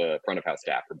across the front of house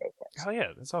staff for both bars. Oh yeah,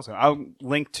 that's awesome. I'll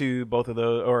link to both of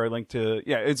those, or link to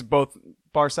it's both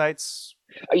bar sites.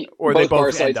 Or both bar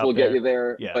sites will get you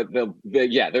there, but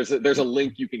there's a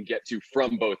link you can get to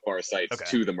from both bar sites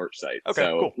to the merch site. Okay,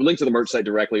 so cool. Link to the merch site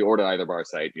directly or to either bar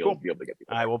site, you'll be able to get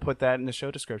people. I will put that in the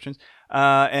show descriptions,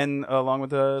 and along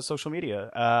with the social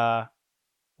media.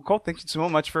 Cool. Thank you so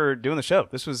much for doing the show.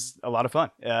 This was a lot of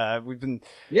fun. We've been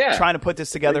trying to put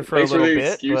this together for a little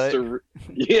bit.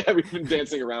 We've been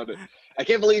dancing around it. I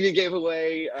can't believe you gave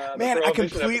away. Man, I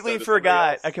completely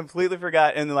forgot.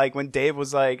 And like when Dave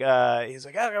was like, he's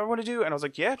like, I want to do, and I was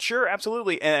like, yeah, sure,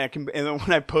 absolutely. And then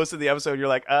when I posted the episode, you're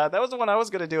like, that was the one I was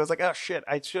gonna do. I was like, oh shit,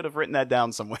 I should have written that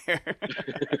down somewhere.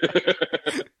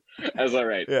 That's all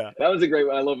right. Yeah, that was a great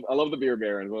one. I love the Beer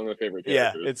Baron. One of my favorite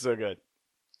characters. Yeah, it's so good.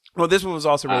 Well, this one was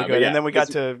also really good, and then we got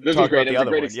to talk about the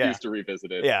other one. This was a great excuse to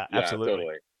revisit it. Yeah, absolutely.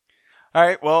 Totally. All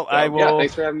right. Well, I will. Yeah,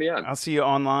 thanks for having me on. I'll see you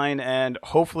online and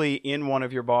hopefully in one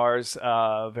of your bars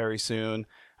very soon.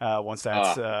 Once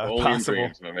that's possible.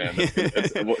 Dreams, my man.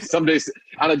 Someday,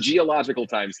 on a geological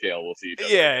time scale, we'll see each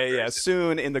other. Yeah.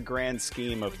 Soon in the grand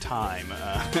scheme of time.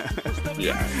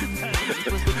 Yeah.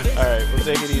 All right. We'll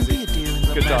take it easy.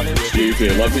 Good talking to you. You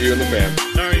too. Love to you and the fam.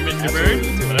 Sorry, Mr. Bird,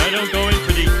 but I don't go in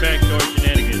for these backdoor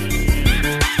shenanigans.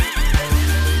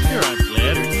 You're on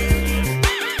flattered.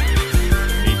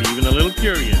 Maybe even a little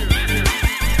curious.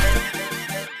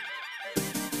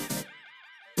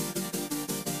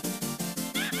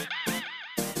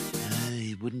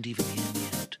 I wouldn't even